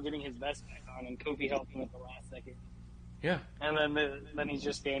having trouble getting his vest back on, and Kofi helped him at the last second. Yeah. And then he's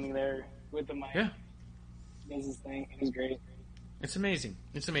just standing there with the mic. Yeah. Does his thing. It was great. It's amazing.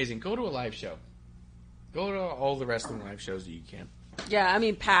 It's amazing. Go to a live show. Go to all the wrestling live shows that you can. Yeah, I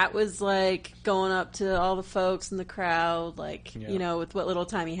mean, Pat was, like, going up to all the folks in the crowd, like, you know, with what little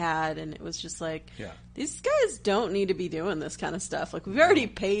time he had, and it was just like, these guys don't need to be doing this kind of stuff. Like, we've already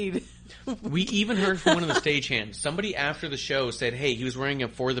paid. We even heard from one of the stagehands. Somebody after the show said, hey, he was wearing a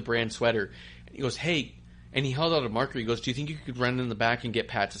For the Brand sweater. And he goes, hey, and he held out a marker. He goes, do you think you could run in the back and get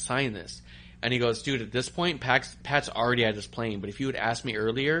Pat to sign this? And he goes, dude, at this point, Pat's already at his plane, but if you had asked me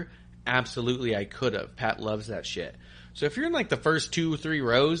earlier, absolutely I could have. Pat loves that shit. So if you're in, like, the first 2 or 3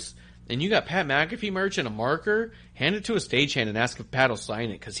 rows, and you got Pat McAfee merch and a marker, hand it to a stagehand and ask if Pat will sign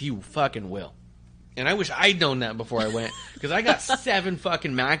it, because he fucking will. And I wish I'd known that before I went, because I got 7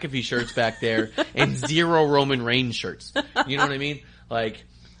 fucking McAfee shirts back there and 0 Roman Reigns shirts. You know what I mean? Like,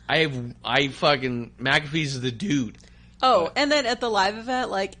 I fucking, McAfee's the dude. Oh, and then at the live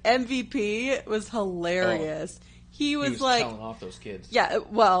event, like, MVP was hilarious. He was like telling off those kids. Yeah,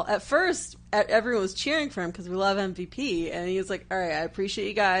 well, at first, everyone was cheering for him because we love MVP, and he was like, "All right, I appreciate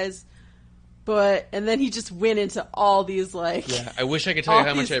you guys," and then he just went into all these like. Yeah, I wish I could tell you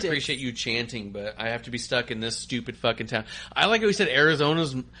how much I appreciate you chanting, but I have to be stuck in this stupid fucking town. I like how he said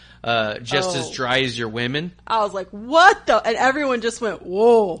Arizona's just as dry as your women. I was like, "What the?" And everyone just went,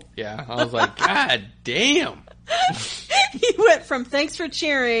 "Whoa!" Yeah, I was like, "God damn." He went from thanks for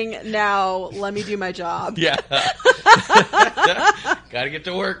cheering, now let me do my job. Yeah. Gotta get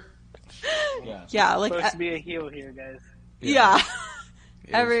to work. Yeah, like supposed to be a heel here, guys. Yeah.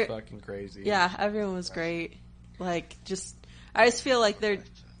 It was fucking crazy. Yeah, everyone was great. Like, I just feel like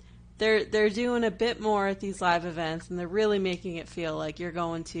they're doing a bit more at these live events, and they're really making it feel like you're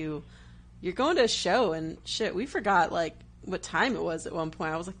going to a show, and shit, we forgot like what time it was at one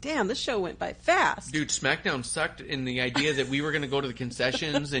point. I was like, damn, this show went by fast. Dude, SmackDown sucked in the idea that we were going to go to the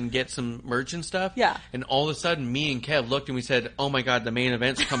concessions and get some merch and stuff. Yeah. And all of a sudden, me and Kev looked and we said, oh my God, the main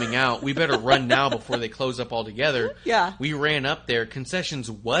event's coming out. We better run now before they close up altogether. Yeah. We ran up there.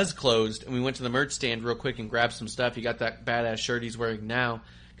 Concessions was closed, and we went to the merch stand real quick and grabbed some stuff. He got that badass shirt he's wearing now.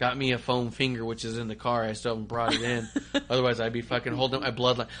 Got me a foam finger, which is in the car. I still haven't brought it in. Otherwise, I'd be fucking holding up my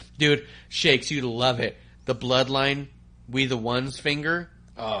bloodline. Dude, Shakes, you'd love it. The bloodline... We the Ones finger.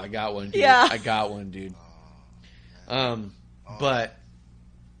 Oh, I got one, dude. Yeah. I got one, dude. But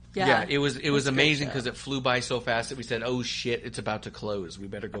yeah, it was amazing because it flew by so fast that we said, "Oh shit, it's about to close. We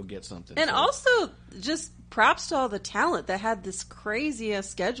better go get something." And also, just props to all the talent that had this crazy ass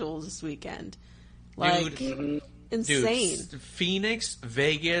schedule this weekend. Like, dude, insane. Dude, Phoenix,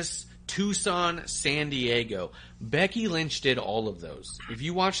 Vegas, Tucson, San Diego. Becky Lynch did all of those. If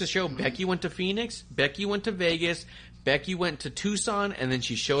you watch the show, Becky went to Phoenix, Becky went to Vegas, Becky went to Tucson, and then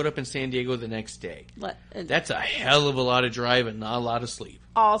she showed up in San Diego the next day. That's a hell of a lot of drive and not a lot of sleep.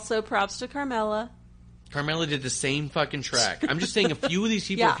 Also, props to Carmella. Carmella did the same fucking track. I'm just saying a few of these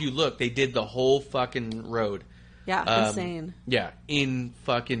people, if you look, they did the whole fucking road. Yeah, insane. Yeah,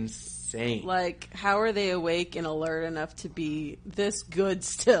 insane. Like, how are they awake and alert enough to be this good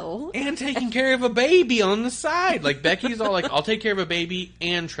still? And taking care of a baby on the side. Like, Becky's all like, I'll take care of a baby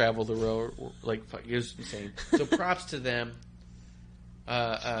and travel the road. Like, fuck, it was insane. So props to them.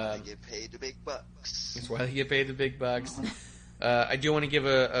 They get paid the big bucks. That's why they get paid the big bucks. I do want to give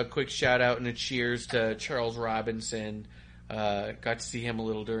a quick shout out and a cheers to Charles Robinson. Got to see him a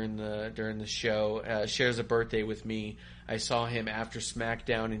little during the show. Shares a birthday with me. I saw him after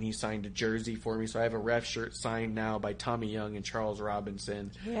SmackDown, and he signed a jersey for me. So I have a ref shirt signed now by Tommy Young and Charles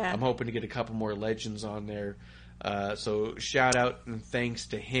Robinson. Yeah. I'm hoping to get a couple more legends on there. So shout out and thanks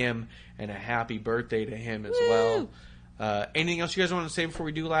to him, and a happy birthday to him as well. Anything else you guys want to say before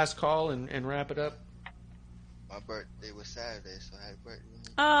we do last call and wrap it up? My birthday was Saturday, so happy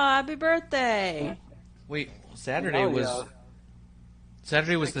birthday. Oh, happy birthday! Wait, Saturday was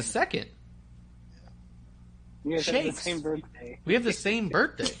the 2nd. You guys have the Shakes. same birthday. We have the same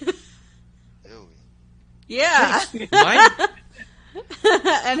birthday. Yeah. Mine,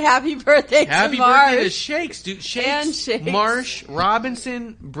 And happy birthday happy to Marsh. birthday to Shakes, dude. And Shakes, Shakes. Marsh,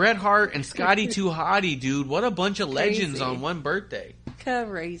 Robinson, Bret Hart, and Scotty 2 Hotty, dude. What a bunch of legends Crazy. on one birthday.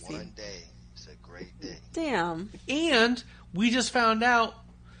 Crazy. One day. It's a great day. Damn. And we just found out,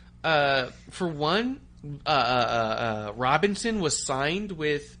 for one, Robinson was signed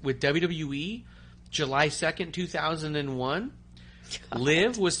with WWE July 2nd, 2001.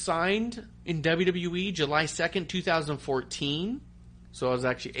 Liv was signed in WWE July 2nd, 2014. So it was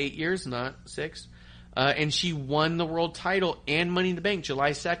actually 8 years, not 6. And she won the world title and Money in the Bank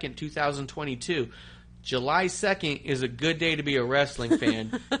July 2nd, 2022. July 2nd is a good day to be a wrestling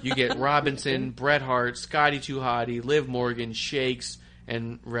fan. You get Robinson, Bret Hart, Scotty 2 Hotty, Liv Morgan, Shakes,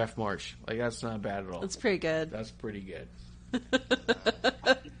 and Ref Marsh. Like, that's not bad at all. That's pretty good. That's pretty good.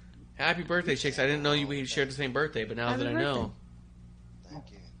 Happy birthday, Shakes. I didn't know we shared the same birthday, but now Happy that I know, Thank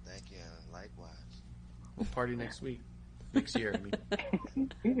you, and likewise. we'll party next week. Next year, I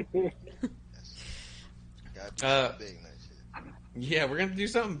mean. Gotta be big next year. Yeah, we're going to do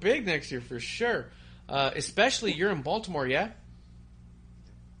something big next year for sure. Especially, you're in Baltimore, yeah?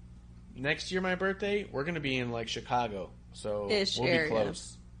 Next year, my birthday, we're going to be in, like, Chicago. So Ish we'll area. be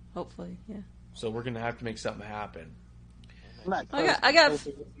close. Hopefully, yeah. So we're going to have to make something happen. I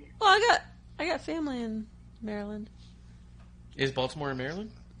got family in Maryland. Is Baltimore in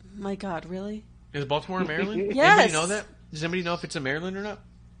Maryland? My God, really? Is Baltimore in Maryland? Yes. Anybody know that? Does anybody know if it's in Maryland or not?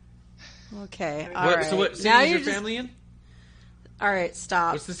 Okay, all right. So what city Now is you're your just- family in? All right,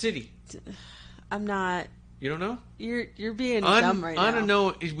 stop. What's the city? I'm not. You don't know? You're being dumb right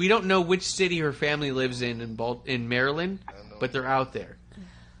now. We don't know which city her family lives in Maryland, but they're out there.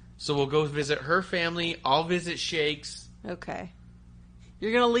 So we'll go visit her family. I'll visit Shakes. Okay.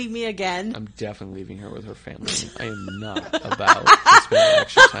 You're gonna leave me again? I'm definitely leaving her with her family. I am not about to spend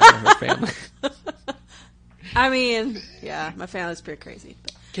extra time with her family. I mean, yeah, my family's pretty crazy.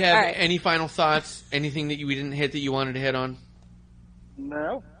 But, Kev, all right. any final thoughts? Anything that we didn't hit that you wanted to hit on?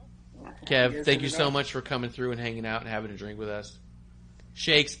 No. Kev, thank you so much for coming through and hanging out and having a drink with us.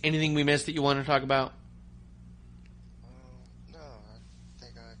 Shakes, anything we missed that you want to talk about? No, I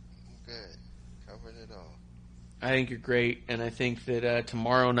think I'm good. Covered it all. I think you're great, and I think that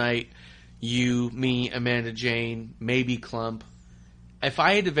tomorrow night, you, me, Amanda Jane, maybe Clump. If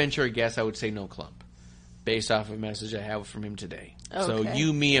I had to venture a guess, I would say no Clump, based off of a message I have from him today. Okay. So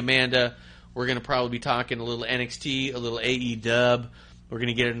you, me, Amanda, we're going to probably be talking a little NXT, a little AEW. We're going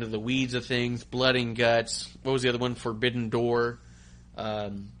to get into the weeds of things, blood and guts. What was the other one? Forbidden Door.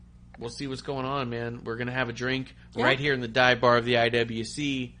 We'll see what's going on, man. We're going to have a drink right here in the dive bar of the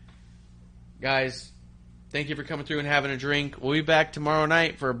IWC. Guys, thank you for coming through and having a drink. We'll be back tomorrow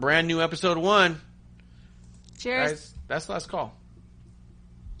night for a brand new episode 1. Cheers. Guys, that's the last call.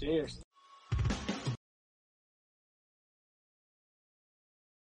 Cheers.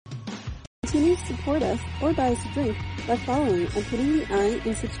 Continue to support us or buy us a drink by following and putting the I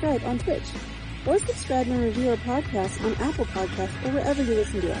in subscribe on Twitch. Or subscribe and review our podcast on Apple Podcasts or wherever you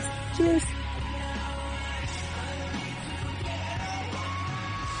listen to us. Cheers!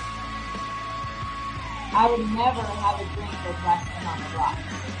 I would never have a drink with wrestling on the rocks.